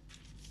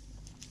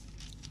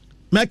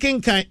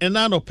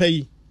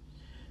pay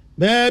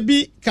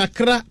baabi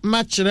kakra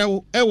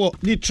machrew ewo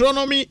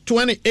Deuteronomy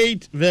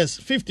 28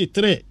 verse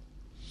 53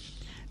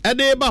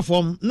 ede ba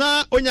fom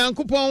na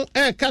onyankopon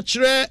ka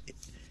kire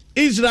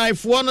Israel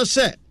fo no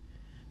se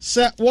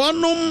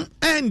wonum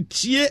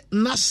antie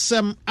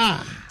nasem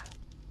a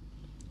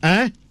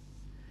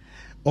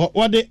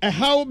wode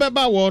how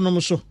beba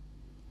wonum so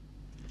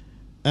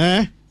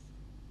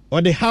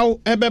wode how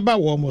ebeba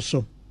wonum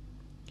so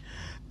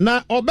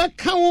na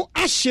obeka wo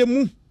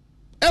ahyemu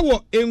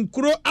ewo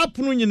enkuro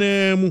apono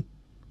nyinaa mu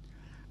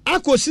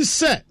akosi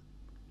se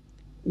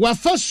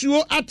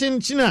wafasuo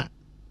atentina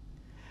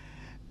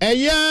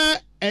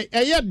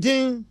eye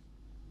din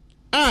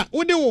a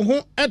wode wo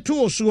ho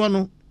eto so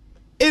no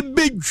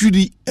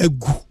ebedwiri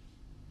agu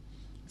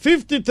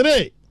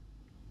 53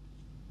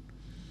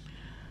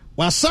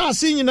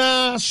 wasasi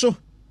nyinaa so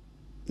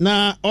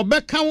na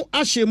obeka wo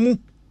ahyemu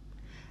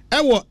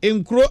ewo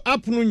enkuro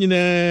apono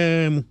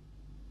nyinaa mu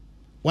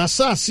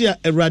wasasi a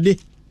Awurade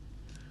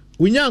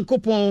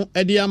Unyankopon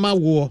ediama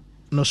wo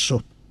no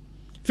so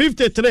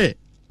 53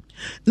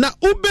 na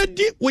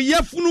ubedi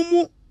uyafunu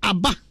mu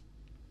aba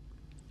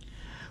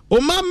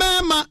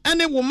omama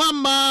ene wo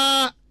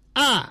mama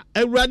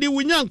Awurade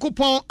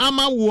Unyankopon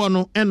ama wo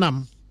no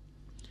enam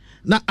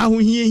na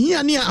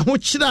ahohiehia ne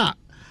ahokyira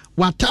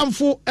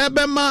watamfo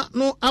ebema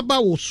no aba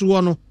wo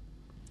so no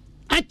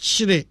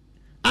akyire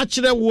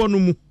wo no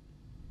mu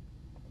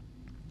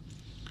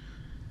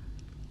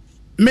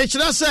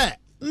mechira se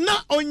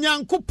na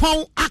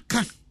Onyankopon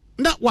aka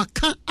na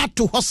waka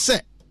ato ho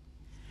se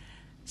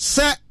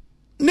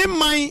ne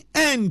man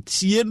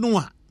entie no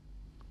a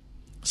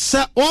se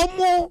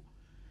omo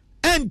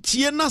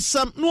entie na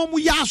sam no omo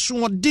ya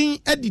asoden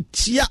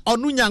editia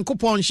ono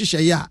Nyankopon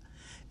hyehyɛ ya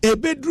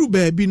ebedru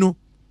baabi no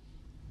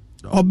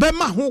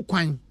obema ho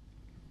kwan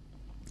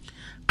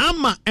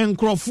ama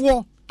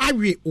enkrofo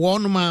awe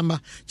wono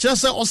mama kyerɛ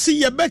sɛ ɔse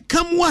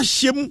yɛbɛka mu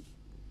ahyem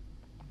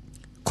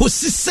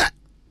kosise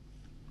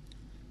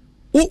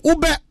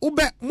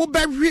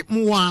mubɛhwe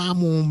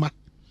muamuma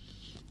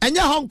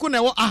enya honko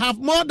na I have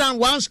more than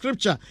one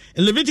scripture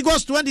in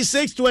Leviticus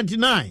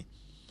 26:29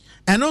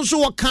 and also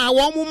waka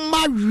wo mu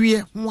mawie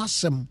ho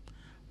asem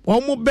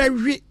wo mu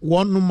bɛhwe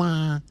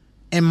wonoma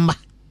emma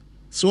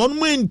so won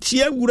mu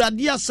entie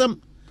Awurade asem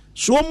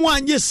so wo mu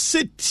anye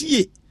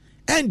setie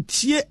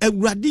entie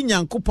Awurade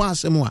Nyankopɔn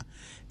asem a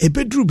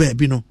ebeduru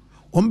baabi no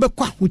wo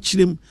mbɛkɔ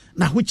ahokyirem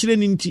na ahokyire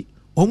ni nti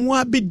wo mu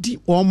abedi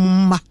wo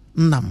mma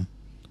nam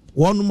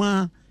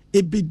wonuma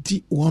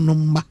ebedi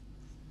wonuma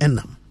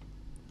enam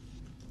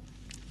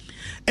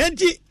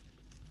enti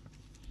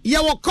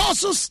your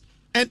causes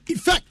and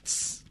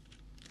effects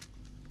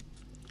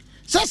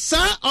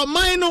sasa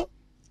omaino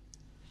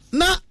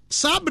na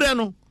sabre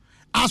no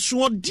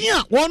asoɔden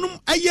a wɔnom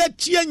ɛyɛ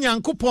tie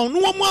Nyankopɔn no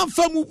wɔn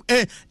amfa mu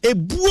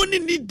ebuo ne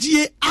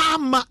nidie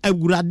ama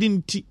awurade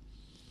nti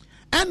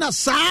ɛna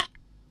saa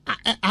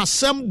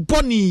asɛm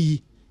bɔne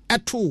yi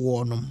ɛto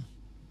wɔnom.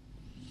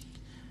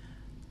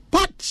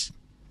 But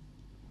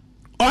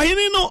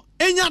ɔhene no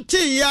enya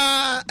te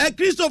ya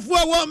Kristofo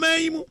a wɔ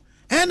man yi mu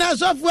ɛna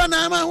asɔfo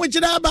na ama ho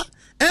kyerɛ aba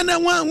ɛna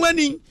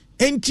wanwani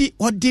enti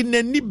ɔde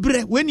n'ani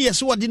brɛ wɛni yɛ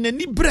so ɔde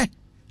n'ani brɛ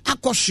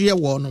akɔhyeɛ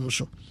wɔnom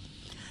so.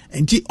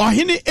 Enti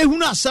ɔhene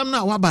ehunu asɛm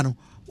na waba no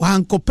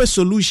wankɔpɛ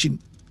solution.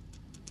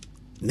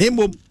 Na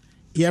mmom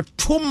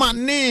yɛtoma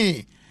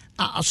ne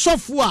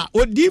asɔfo a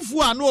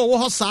odifo a no ɔwɔ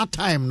hɔ saa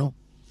time no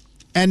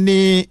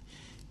ɛne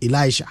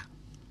Elisha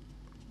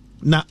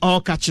na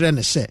ɔka kyerɛ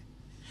ne sɛ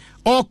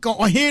ɔka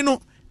ɔhene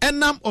no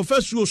ɛnam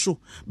ɔfasuo so.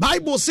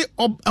 Bible say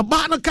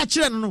ɔbaa no ka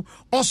kyerɛ no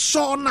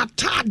ɔsɔɔ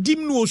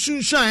n'ataadim no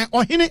osunsuan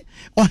ɔhene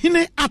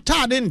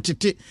ataade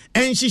ntete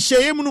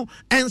ɛnhyehyɛeɛ mu no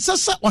ɛnsɛ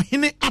sɛ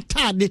ɔhene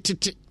ataade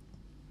tete.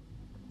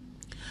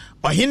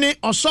 Ɔhene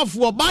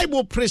ɔsɔfoɔ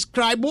Bible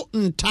prescribe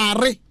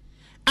ntare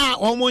a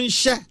ɔmo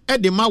nhyɛ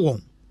ɛde ma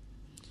wɔn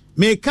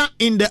meka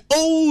in the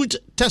Old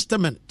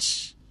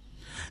Testament.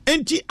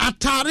 Enti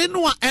atare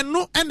no a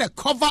ɛno ɛna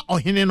cover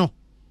ɔhene no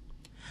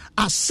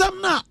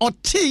asɛm na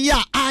ɔte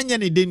ya anya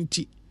ne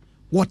denti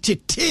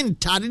wɔtete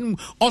ntare no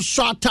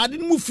ɔsɔ atare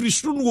no mu firi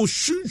soro no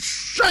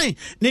osunsuan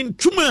ne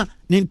ntuma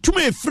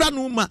efira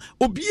no ma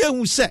obi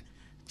ehu sɛ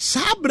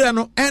sabre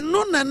no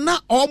ɛno na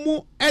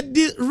ɔmo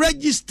ɛde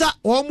register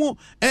ɔmo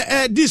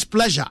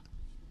displeasure.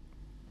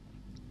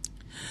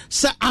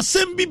 Sɛ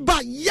asɛm bi ba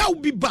yaw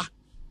bi ba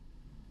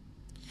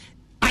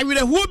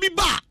awerɛhoɔ bi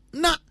ba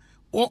na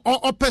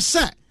ɔpɛ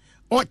sɛ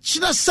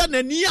ɔkyerɛ sɛ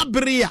n'ani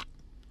abere a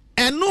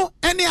ɛno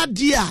ɛne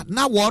adeɛ a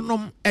na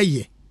wɔnom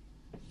ɛyɛ.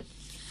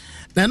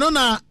 Na ɛno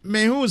na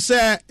mehu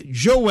sɛ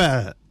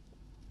Joel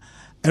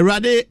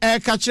Awurade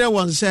ɛka kyerɛ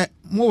wɔn sɛ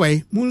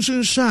mowɛi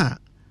monsunsu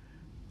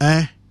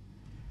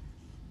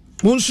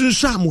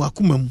a mo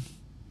akoma mu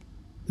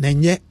na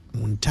nyɛ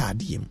mo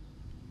ntaadeɛ mu.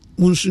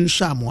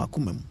 Monsunsu a mo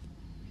akoma mu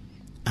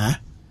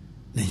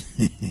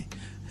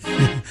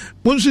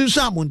monsunsu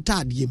a mo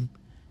ntaadeɛ mu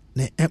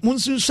na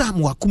monsunsu a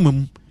mo akoma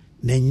mu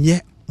na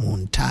nyɛ mo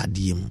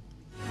ntaadeɛ mu.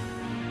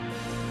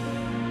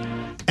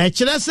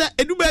 Ɛkyerɛ sɛ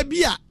eduba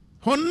bi a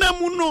honam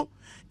no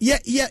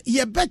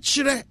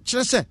yɛbɛkyerɛ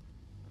kyerɛ sɛ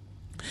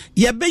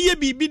yɛbɛyɛ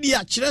biribi de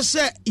akyerɛ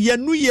sɛ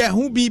yɛnu yɛ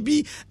ho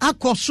biribi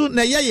akɔ so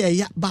na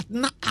yɛyɛ but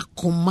na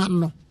akoma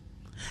no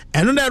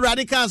ɛno na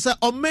Awurade ka sɛ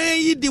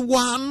ɔman yi de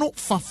wano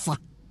fafa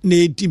na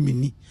edi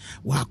mini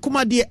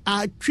wakoma de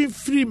atwe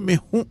firi me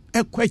ho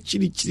ɛkɔ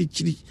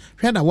kyirikyirikyiri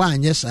hwɛ na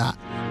waanyɛ saa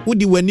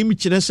wodi w'anim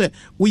kyerɛ sɛ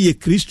woyɛ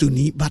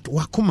Kristoni but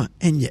wakoma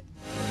nyɛ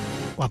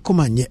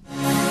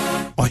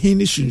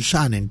ɔhene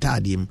sunsuan ne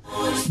ntaadeɛ mu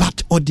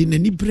but ɔde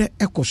n'ani berɛ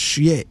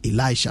ɛkɔhyeɛ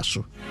Elisha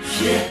so.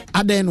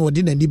 Adan na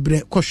ɔde n'ani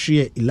berɛ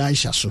kɔhyeɛ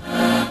Elisha so.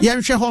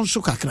 Yɛnhwɛ hɔ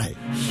nso kakra.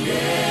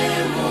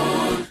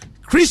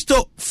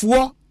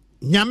 Kristofoɔ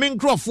nyame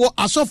nkurɔfoɔ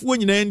asɔfoɔ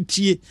nyinaa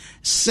ntie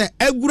sɛ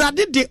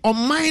Awurade de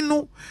ɔman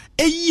no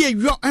ɛyie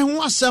yɔ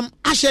ho asɛm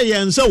ahyɛ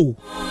yɛn nsa o.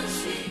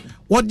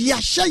 Wɔde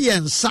ahyɛ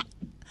yɛn nsa.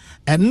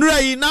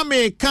 Ɛnura yi na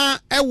meka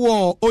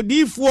ɛwɔ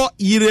odiifoɔ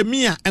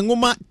Yeremia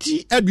nwoma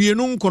ti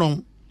aduonu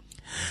nkron.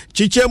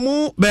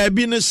 Chichemu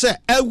baabi ne sɛ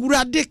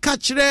Awurade ka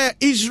kyerɛ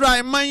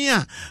Israel man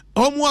a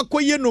ɔmo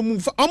akɔyɛ no mu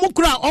ɔmo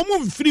kura ɔmo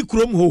mfiri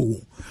kurom ho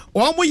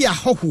ɔmo yɛ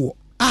ahɔhoɔ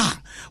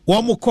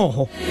ɔmo kɔ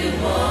hɔ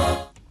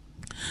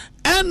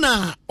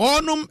ɛna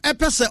ɔnom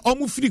ɛpɛ sɛ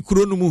ɔmo firi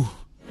kuro no mu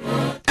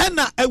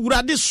ɛna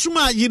Awurade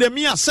soma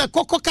Yeremia sɛ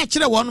kɔkɔ ka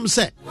kyerɛ wɔnom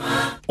sɛ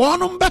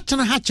ɔnom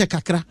bɛtena ha kyɛ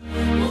kakra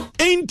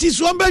enti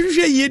so ɔmo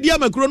bɛhwehwɛ yiedi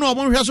ama kuro no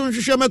ɔmo hwɛ so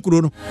nhwehwɛ ma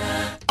kuro no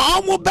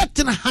ɔmo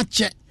bɛtena ha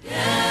kyɛ.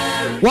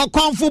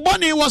 Wakɔnfo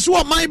bɔne wɔ so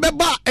ɔman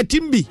bɛba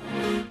atim bi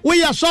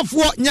woyɛ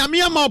sɔfoɔ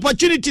nyame ama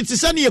opportunity te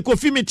sɛ ne yɛ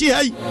Kofi Mete ha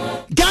yi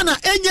Ghana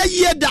ɛnyɛ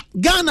yie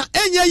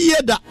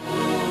da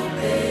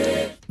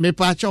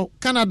mepaakyɛw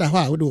Canada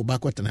hɔ a wode wo ba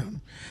kɔtena no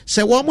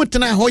sɛ wɔn mo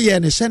tena hɔ yɛ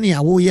ne sɛnea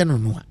woyɛ no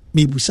no a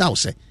mebusa wo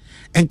sɛ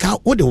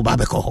ɛnka wode wo ba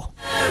bɛkɔ hɔ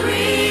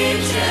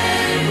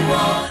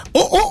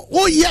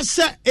yes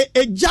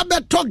ɛgya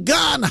bɛtɔ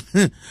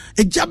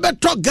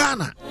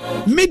Ghana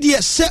medeɛ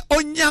sɛ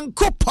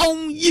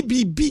Onyankopɔn yi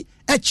biribi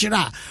ɛkyerɛ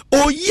a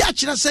oyi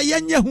akyerɛ sɛ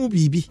yɛnyɛ ho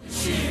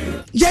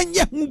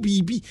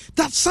biribi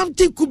that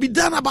something could be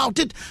done about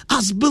it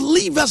as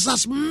believers,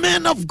 as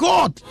men of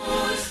God,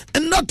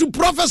 and not to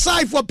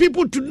prophesy for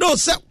people to know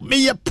say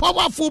me a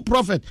powerful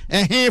prophet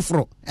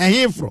ehefro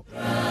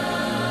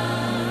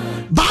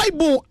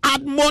Bible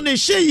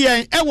admonish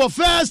yɛn ɛwɔ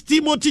 1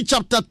 Timothy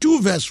chapter 2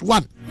 verse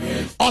 1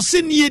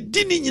 ɔse ne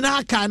yɛdini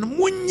nyinaa ka no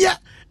munyɛ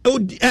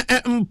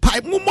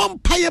mumɔ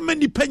ma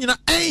nipa nyina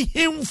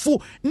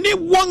ɛhemfo ne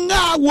wɔn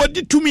a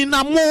wɔde tumi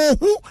na mo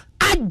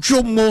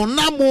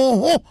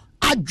ho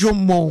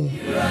adwomo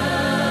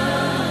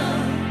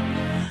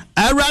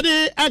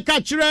Awurade ɛka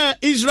kyerɛ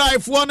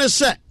Israelfoɔ no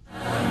sɛ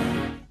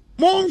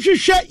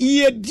monhwehwɛ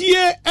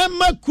yedie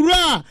ema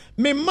kura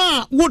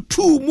mema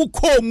wotu mu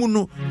komu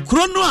no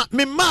kuro no a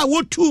mema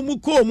wotu mu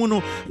komu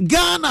no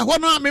Ghana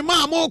hono a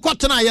mema mo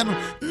kwotena ye no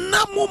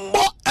na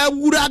mommo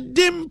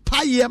awurade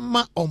mpaye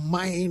ma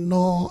oman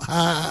no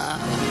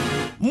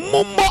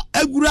mommo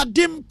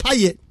awurade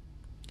mpaye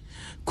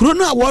kuro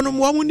no a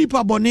wono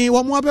nipa bone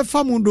womo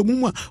abefa mu ndomu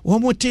mu a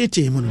womo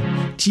tete mu no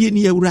tie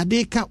ni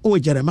awurade ka o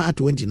Jeremiah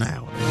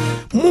 29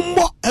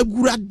 mommo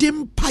awurade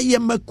mpaye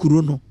ma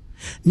kuro no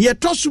ni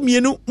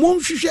etosumienu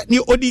monhwehwe ni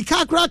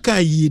odika kraka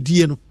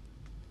yedie no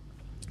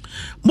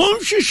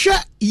monhwehwe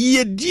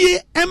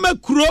yedie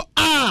emakuro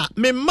a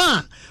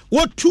mema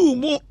wotu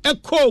mu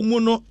ekọ mu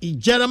no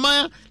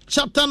Jeremiah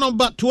chapter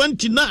number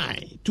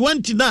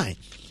 29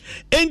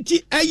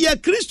 enti eye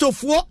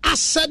Kristofo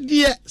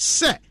asade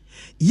se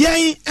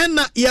yen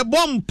ena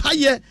yebom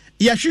paye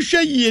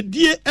yahwehwe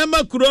yedie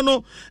emakuro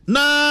no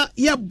na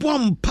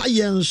yebom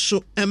paye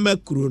nso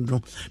emakuro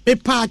no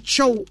mepa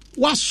achew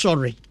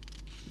wasori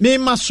me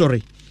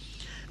sorry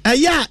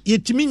aya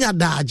yetimi nya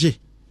daaje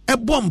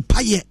ebo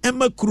mpaye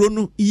emakuro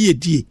no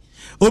yedie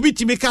obi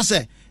timi ka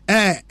se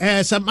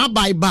se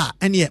mabai ba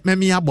ene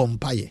meme abo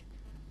mpaye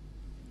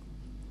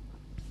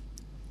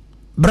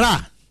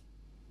bra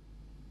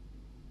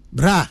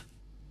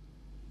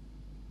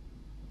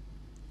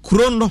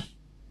krono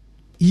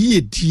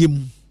yedie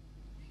mu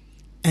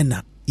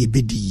ena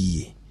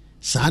yebedi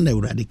saa na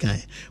urade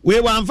kan we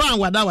wanfa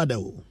wada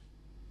o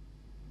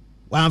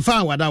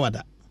wanfa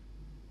wada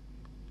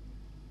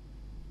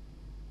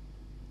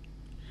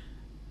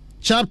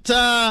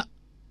Chapter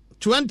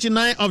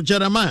 29 of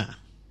Jeremiah,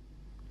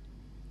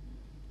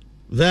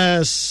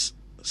 verse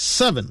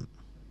 7.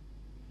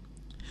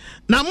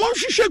 Na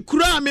monhwehwe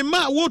kura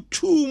mema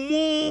wotu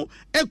mu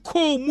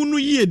ekọ mu no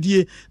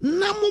yedie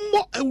na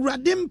mommo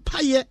awurade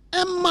mpaye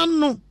ema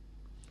no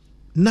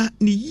na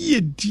ne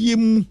yedie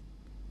mu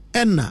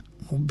ena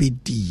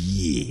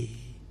mobedie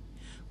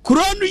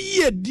kura no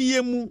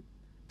yedie mu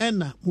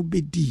ena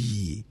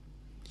mobedie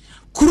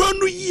kuro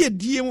no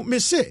yedie mu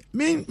mese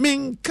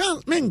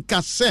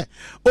menka se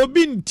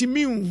obi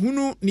ntimi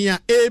hunu nia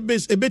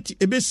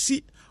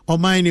ebesi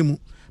oman ne mu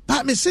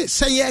ba mese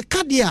se ye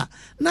kadea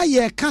na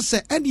ye ka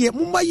se ene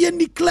mumma ye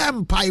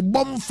niklam pai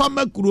bom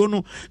fama kuro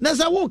no na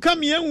sa wo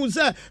kam ye hu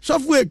se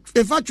sofu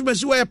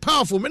efatwumesi we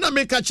powerful me na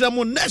meka kira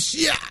mu next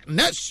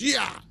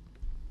year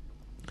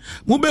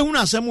mu be hunu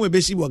asem we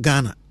besi wo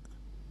Ghana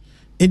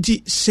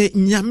enti se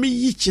nyame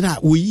yi kira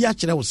wo yi a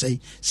kira wo se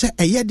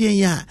eye den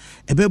ya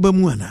ebeba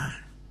mu ana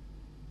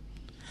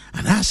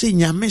se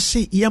nyame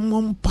se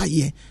yemo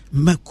mpaye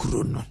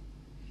makuro no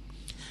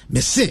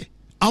me se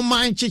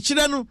oman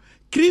chichire no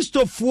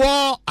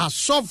Kristofo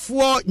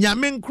asofo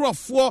nyame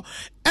nkrofo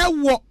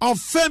ewo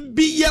ofan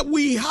bi ye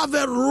we have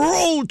a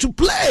role to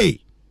play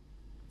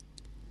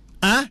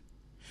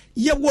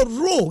yewo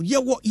role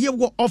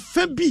yewo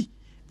ofan bi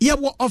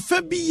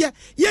ye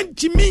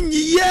yentimi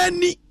nyiye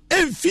ni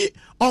emfi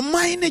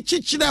oman ne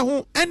chichire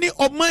ho ene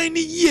oman ne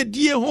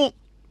yedie ho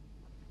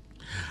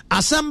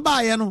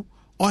asamba ye no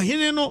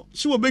ohene no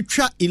si wo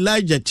betwa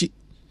Elijah ti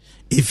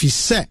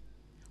efise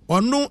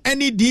ono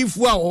eni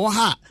difu a wo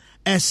ha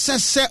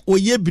esese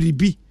oye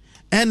biribi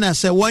ena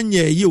se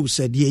wonye ye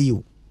usade ye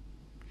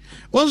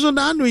wonso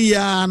na anu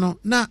ya no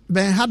na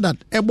Ben Hadad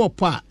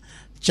ebopo a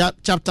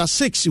chapter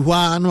 6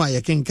 hwa no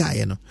ayekenka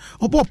ye no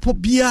obopo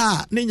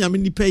bia ne nyame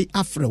nipa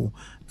afrewo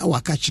na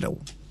waka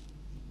kirewo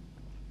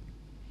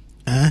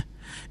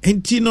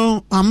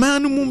entino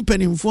amanu mu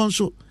mpanimfo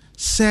nso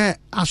se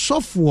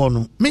asofo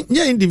no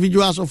nye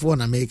individual asofo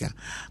na America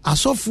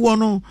asofo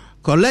no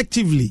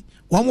collectively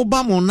womo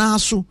ba mo na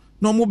so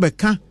no mo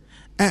beka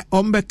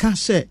ombeka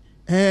se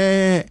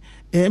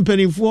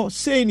empenifo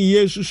se ni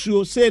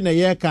Yesusuo se na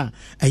yeka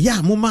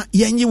ya moma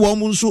yenyi wo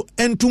mo nso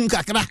entum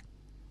kakra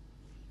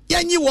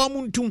yenyi wo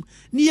mo ntum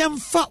ni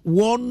yemfa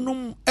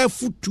wonum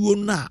afutuo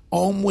na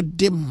omo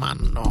de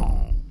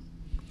mano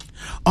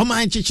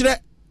oman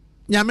chichire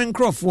nyame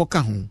nkrofo ka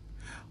ho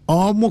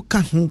omo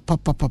ka ho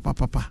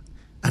papa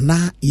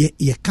ana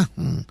ye ka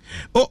ho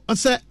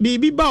se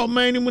bibi ba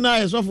oman ni mu na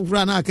yesofo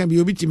fura na aka bi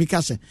obi timi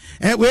ka se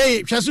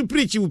we hwaso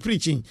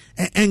preaching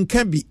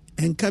enka bi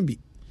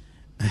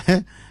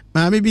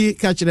ma me bi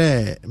ka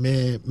kire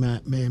me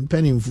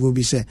mpanimfo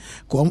bi se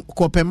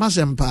ko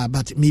pemasem pa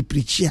but me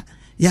preachia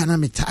ya na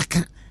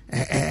metaka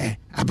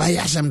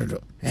abaya asem do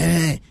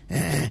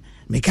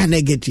me ka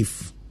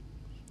negative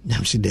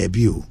nam si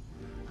debut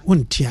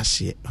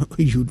untiase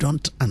you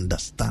don't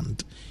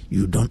understand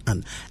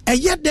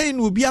den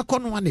obi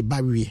akono ane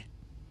bawie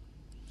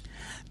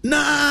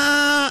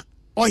na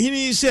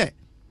ohini se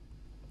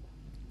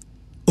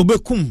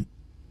obekum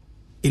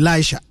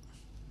Elisha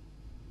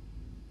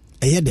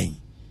den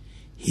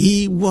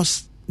he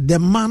was the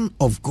man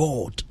of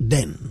God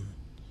then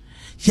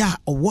ya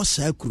was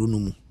a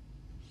kurunumu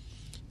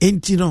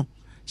entino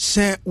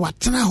se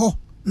watena ho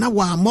na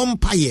wa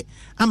mompaye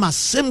ama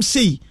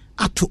semsei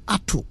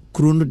ato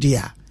kurunu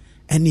dia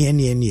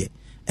ene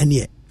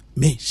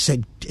me se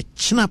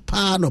china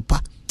pa no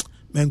pa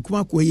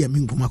menkuma ko ye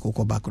menkuma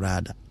kokko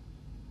bakrada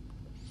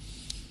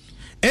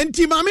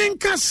enti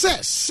mamenka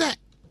se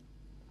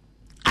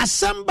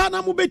asamba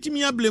na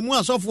mobetimi ablemu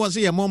asofo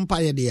se ye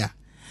mompa ye de a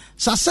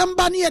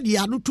sasamba ne ye de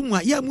adotum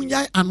a ya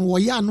munya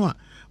anoye ano a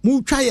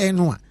mu twa ye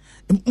no a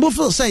mo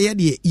feel say ye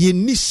de ye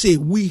ni say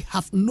we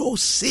have no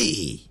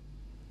say.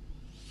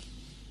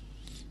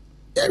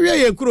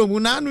 Ye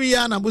kuromu na anu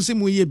ya na bosi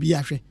mu ye bi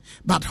ahwe,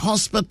 but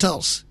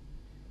hospitals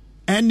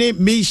and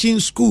mission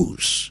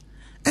schools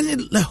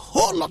and a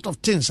whole lot of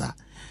things are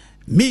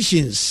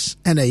missions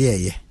and a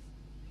yeah.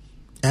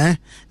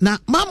 Na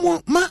ma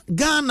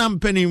Ghana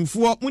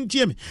mpanimfo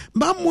muntie me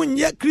ba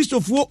munye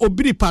Christopher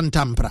obiri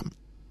pantampram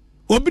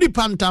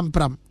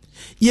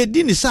ye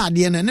di ni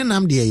saade na ne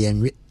nam de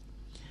yenwe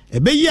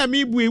ebeyi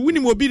amibu ewuni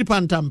mo obiri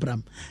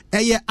pantampram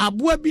eye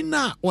aboa bi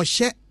na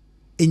ohye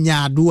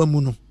enyaado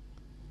amu no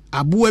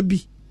aboa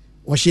bi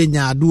ohye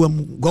enyaado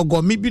amu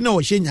gogomi bi na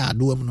ohye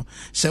enyaado amu no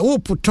se wo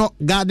poto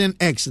garden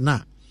eggs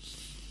na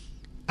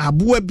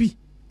aboa bi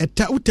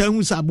eta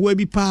utahu sa aboa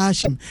bi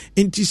paashim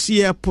enti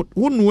si airport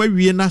wonu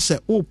awie na se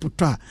wo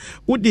poto a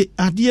wo de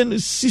ade no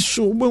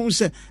siso wo hu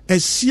se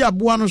asi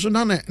aboa no so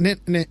na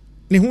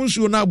ne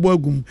hunsuo na aboa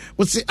gum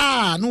wo se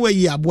no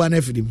wayi aboa na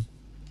afirim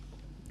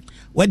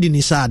wadi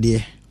ni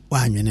saade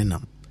wa anwene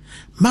nam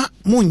ma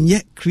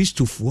munye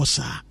Christopher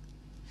sa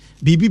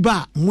bibi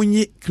ba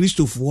munye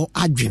Christopher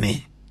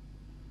adwene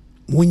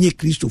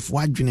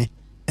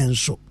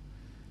enso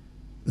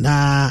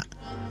na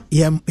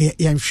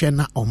yɛnhwɛ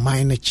na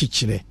ɔman no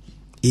kyikyerɛ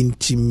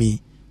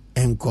intimi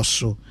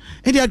enkoso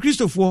and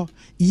Christopher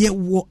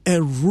yɛwɔ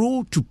a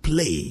role to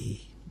play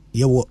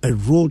ɛwɔ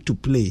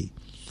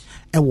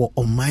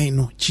ɔman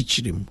no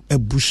kyikyerɛ mu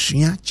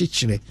abusua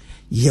kyikyerɛ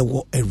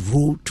yɛwɔ a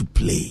role to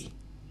play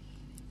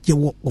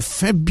yɛwɔ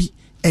ɔfa bi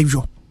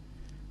ɛyɔ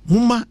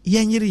muma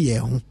yɛnyere yɛ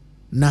ho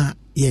na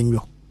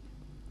yɛnyɔ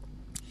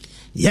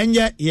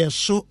yɛnyɛ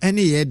yɛso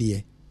ɛne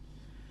yɛdeɛ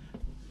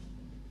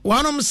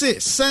wanom se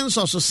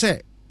census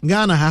sɛ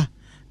Ghana ha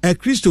a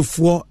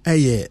Christopher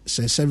say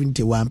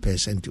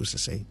 71% to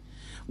say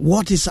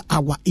what is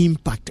our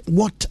impact?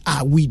 What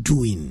are we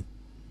doing?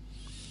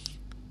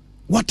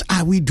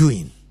 A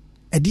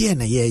dear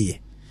na ye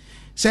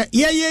say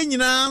ye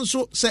nyina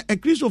so say a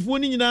Christopher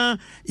ni nyina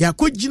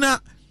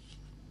yakogina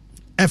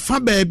a fa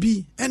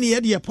baby and ye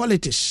de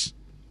politics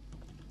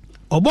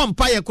obom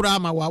pa ye kura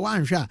ma wa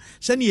wanhwa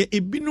se ne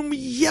ebinum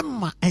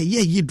yema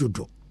eye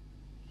yidodo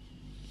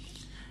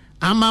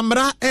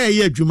amamra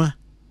eye adwuma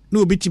na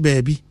obiti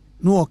baabi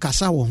na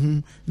okasa wo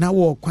hu na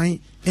wo kwan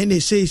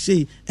ene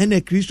sei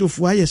ene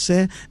Christopher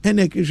ayese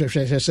ene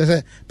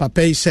Christopher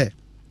papa ise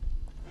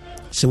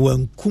se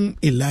wankum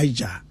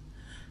Elijah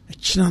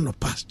china no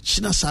pass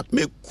china sat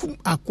mekum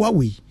akwa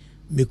we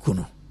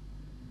mekuno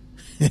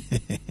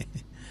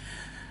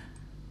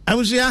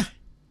awusia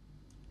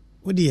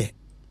wodie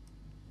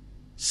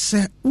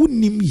se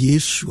unim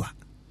Yesu a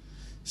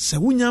se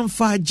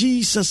wunyamfa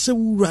Jesus se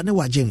wura ne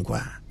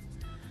wagenkwa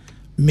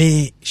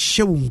me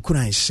shewum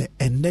kuran se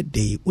enne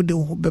day wode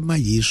ho bema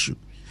Yesu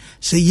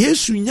se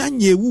Yesu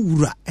nyanye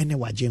wura ene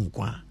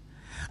wagenkwa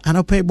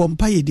anopa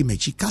bompa yedi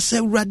machi ka se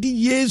wurade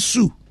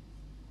Yesu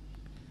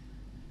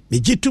me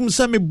jitum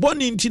sa me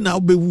boni nti na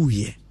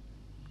obewuye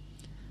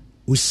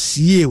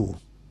osie o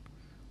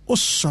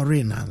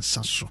sorry na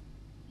nsa so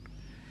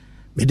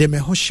me de me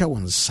ho hye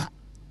wonsa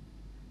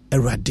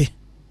awurade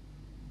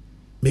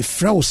me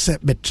fra wo se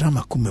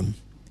betrama komam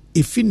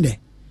efine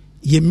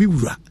ye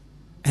miwura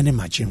ene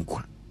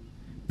magenkwa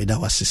me da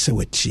wasese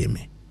watie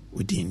me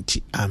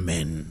udinti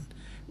amen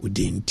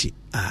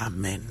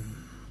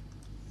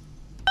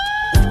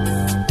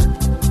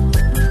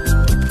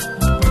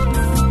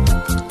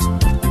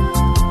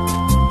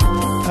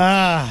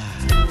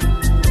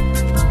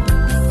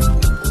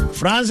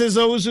Francis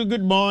Owusu,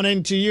 good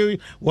morning to you.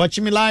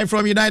 Watching me live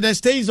from United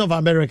States of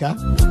America.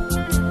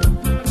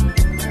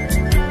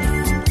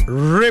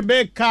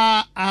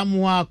 Rebecca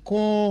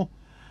Amwako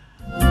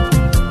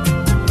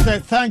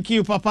said, thank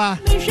you, Papa.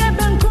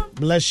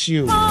 Bless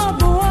you.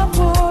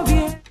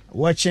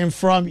 Watching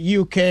from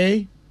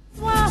UK.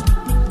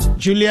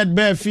 Juliet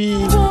Berfi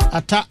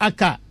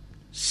Ata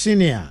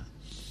Senior.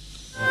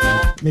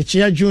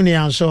 Mechia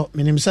Junior, so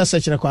minimsa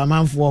sechire kwa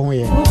manfo ho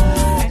ye.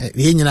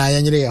 Ye nyina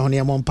yanyere ye ho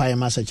ne mompa ye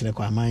masechire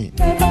kwa man.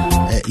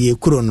 Ye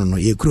kuro no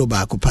ye kuro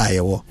ba akupa ye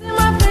wo.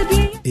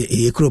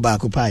 Ye kuro ba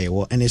akupa ye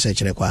wo ene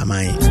sechire kwa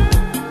man.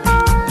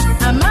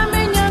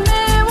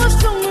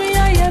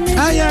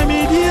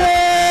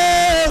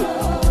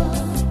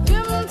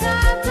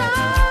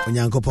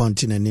 Onyankopɔn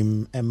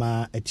tinanim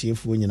ema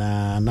atiefu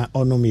nyina na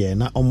onom ye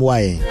na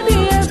omwaye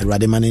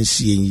Awurade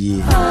manensie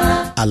yi.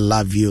 I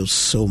love you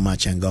so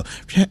much and God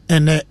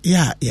and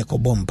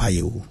yekobompa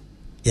ye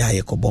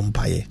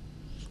yekobompa ye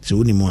so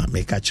uni mo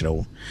make a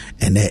chiro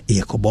and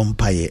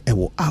yekobompa ye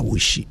ewo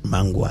awishi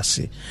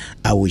mangwase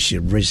awishi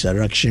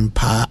Resurrection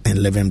Power and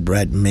Living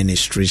Bread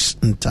Ministries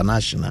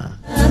International.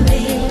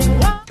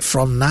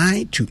 From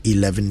 9 to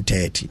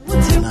 11:30.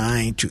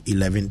 9 to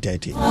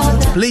 11:30.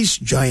 Please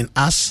join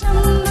us.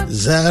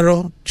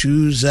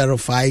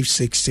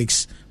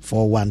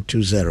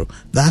 0205664120.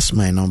 That's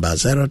my number.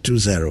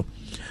 020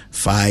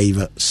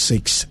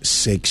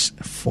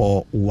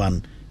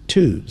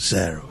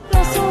 5664120.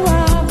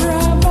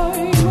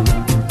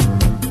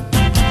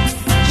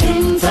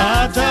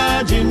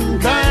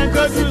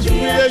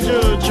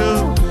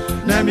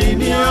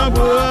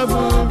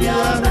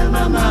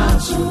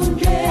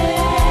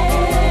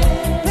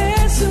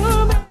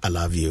 I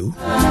love you.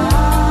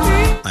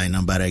 My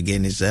number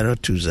again is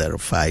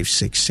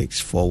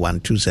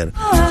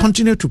 0205664120.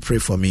 Continue to pray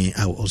for me.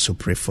 I will also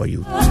pray for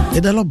you.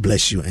 May the Lord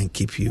bless you and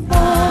keep you.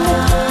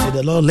 May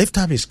the Lord lift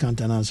up his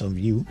countenance on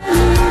you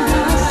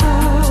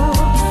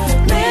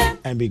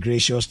and be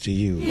gracious to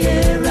you.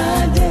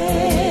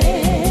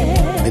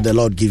 May the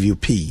Lord give you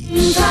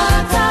peace.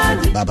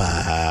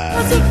 Bye-bye.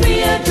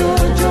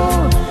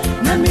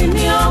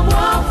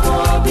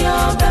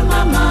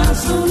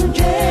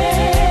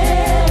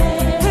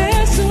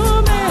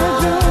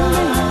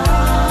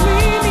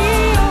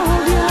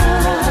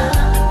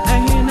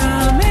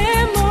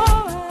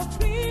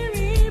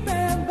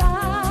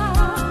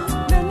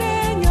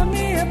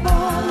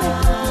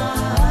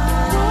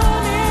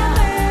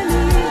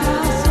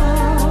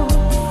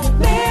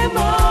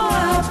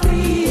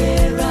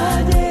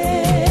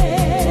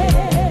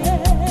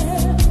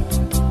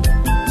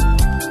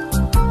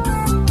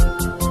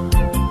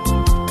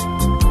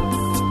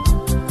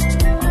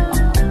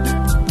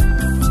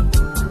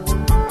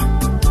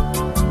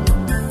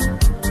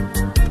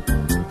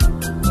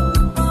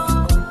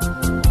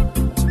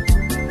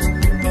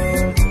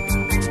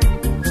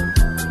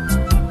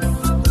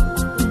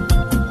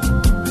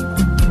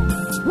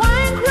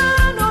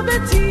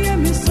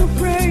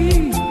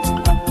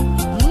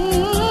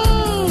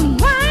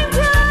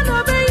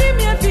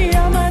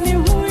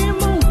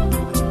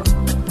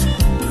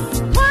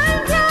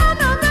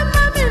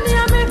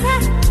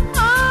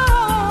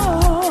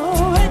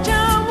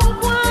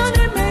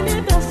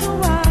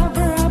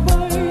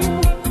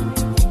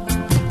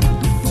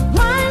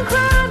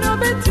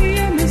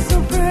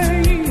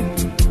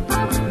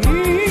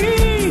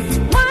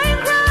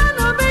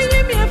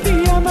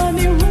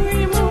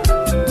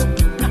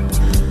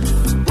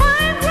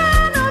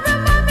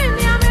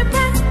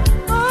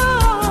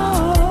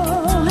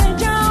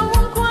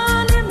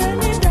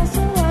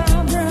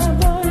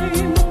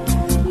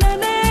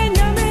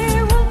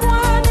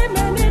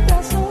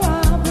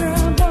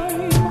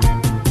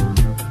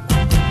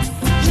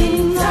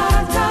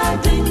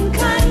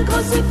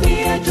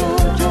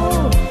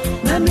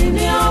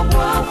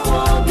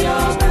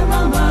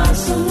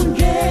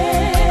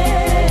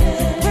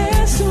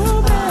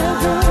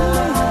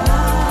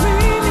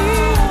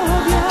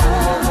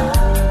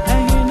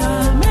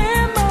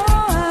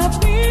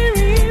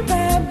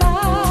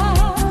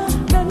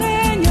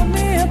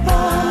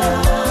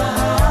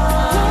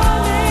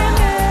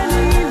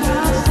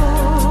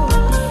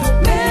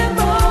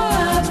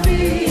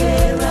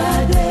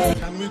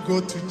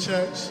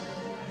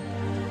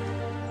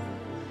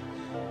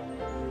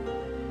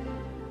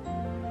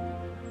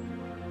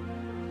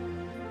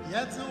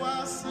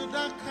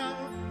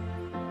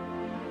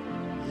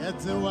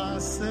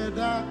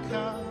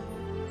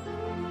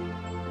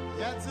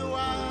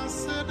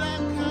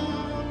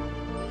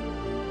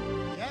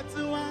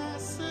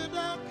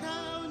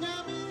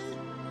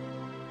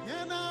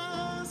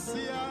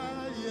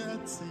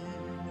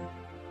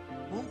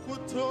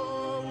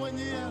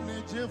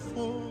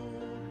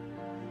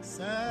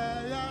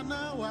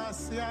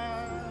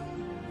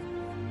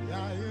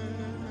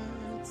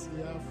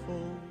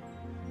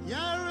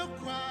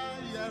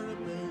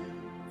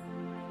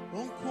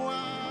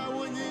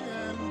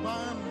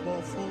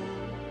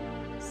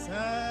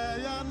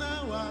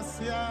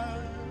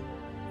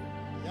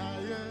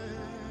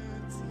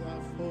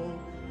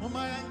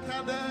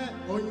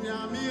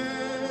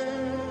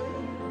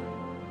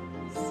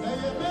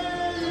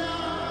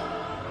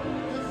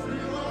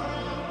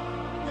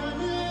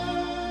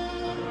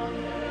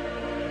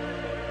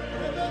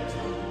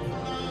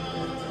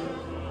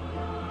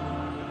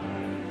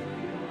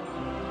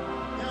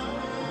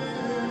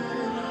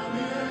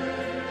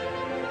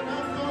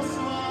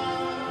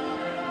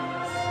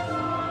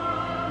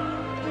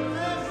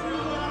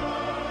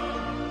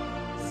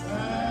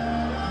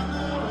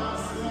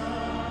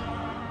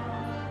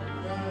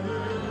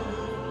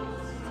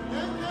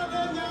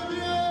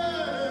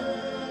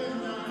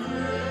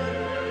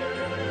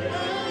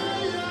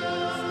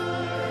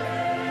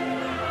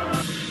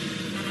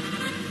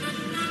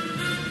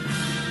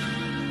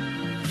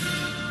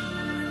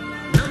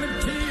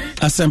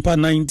 Asempa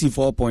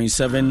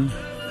 94.7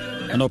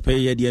 and ope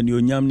ye de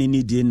nyam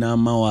ni die na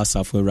ma wa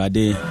asafo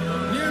awrade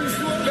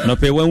no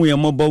pe wan we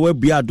mo bo we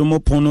bia domo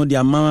pono de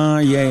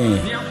ama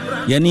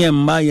ye ne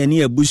emma ye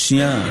ne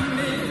abusua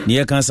ne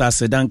ye kan sa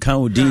sedan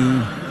kan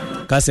odin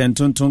ka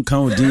sentonton kan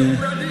odin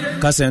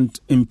ka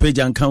sent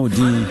impejan kan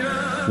odin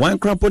wan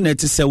crampo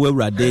net se we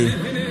awrade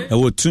e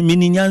wo tumi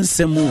ni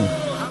nyansemu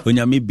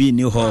onyame bi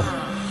ni ho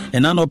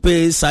ena no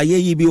pe sa ye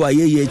yi bi wa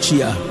ye ye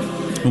chia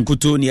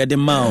nkuto ne de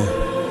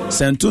mao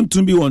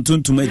sentuntum bi won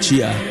tuntum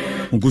achia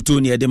nkuto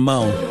ne de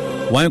mao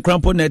wan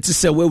crampo net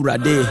se we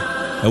awrade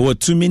e wo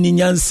tumi ni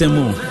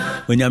nyansemu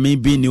onyame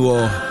bi ni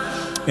wo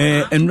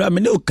And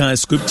Ramino can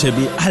scripture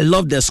be. I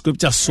love the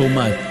scripture so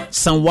much.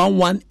 Psalm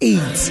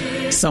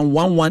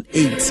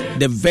 118,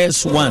 the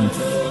verse 1.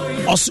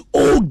 Also,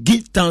 oh,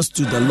 give thanks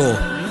to the Lord,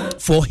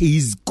 for he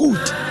is good.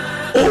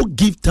 Oh,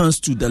 give thanks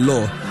to the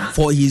Lord,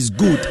 for he is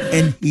good,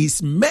 and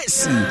his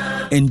mercy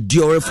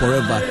endureth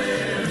forever.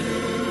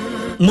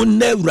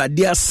 Munne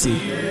radiasi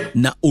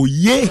na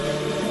oye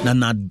na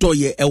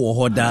nadoye ewo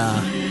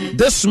hoda.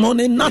 This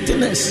morning,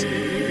 nothing else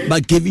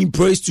but giving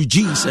praise to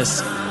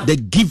Jesus, the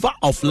giver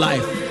of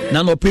life.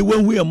 Nanope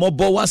when we are more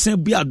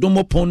bowasen be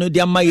adomo pono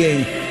dia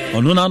maye.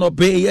 Ono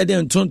nanope ye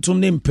den tuntum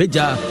ni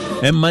mpeja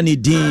emani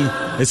din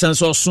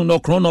esenso suno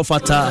krono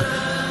fata.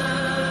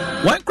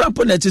 One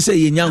crampo na to say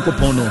ye nyanko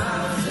pono.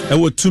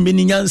 Ewo tumi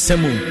ni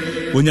nyansemu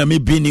onyame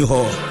bini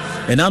ho.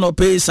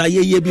 Enanope sa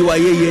ye bi wa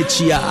ye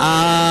chia.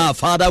 Ah,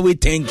 Father, we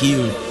thank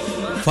you.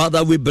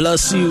 Father, we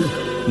bless you.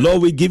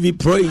 Lord, we give you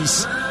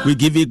praise. We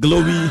give you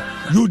glory.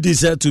 You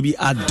deserve to be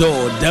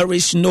adored. There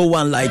is no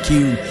one like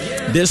you.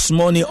 This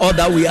morning, all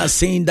that we are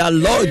saying that,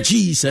 Lord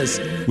Jesus,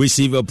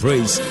 receive your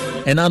praise.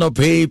 And I don't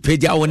pay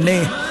one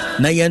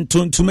na yen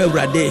tuntume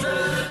rade.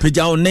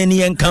 Peja one ni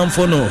yen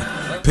kamfono.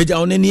 Peja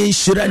one ni yen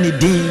shirani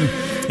din.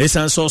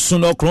 Esan so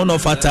suno krono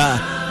fata.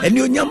 And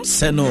you nyam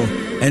seno.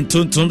 And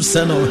tuntum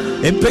seno.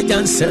 And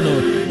pejan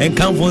seno. And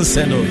kamfon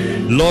seno.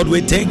 Lord,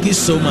 we thank you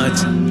so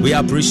much. We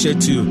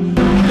appreciate you. Lift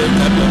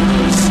up your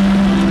voice.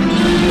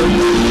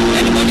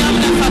 Anybody have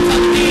that fata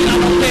din? I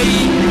don't pay.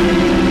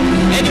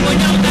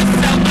 Anybody have that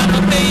self? I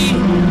don't pay.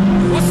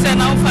 What's that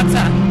now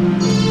fata?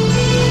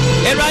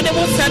 Erade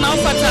what's that now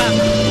fata?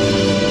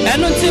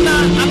 Enuntina I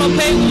don't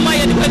pay.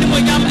 Umaya di kwani mo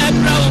yam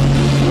ebro.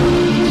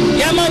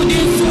 Yama udi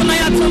suna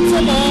ya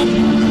tuntumo.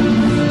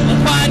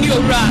 Mkwani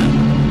ora.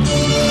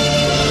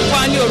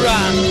 Mkwani ora.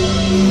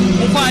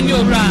 Mkwani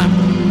ora.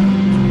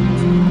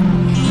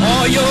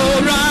 Oh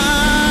yora.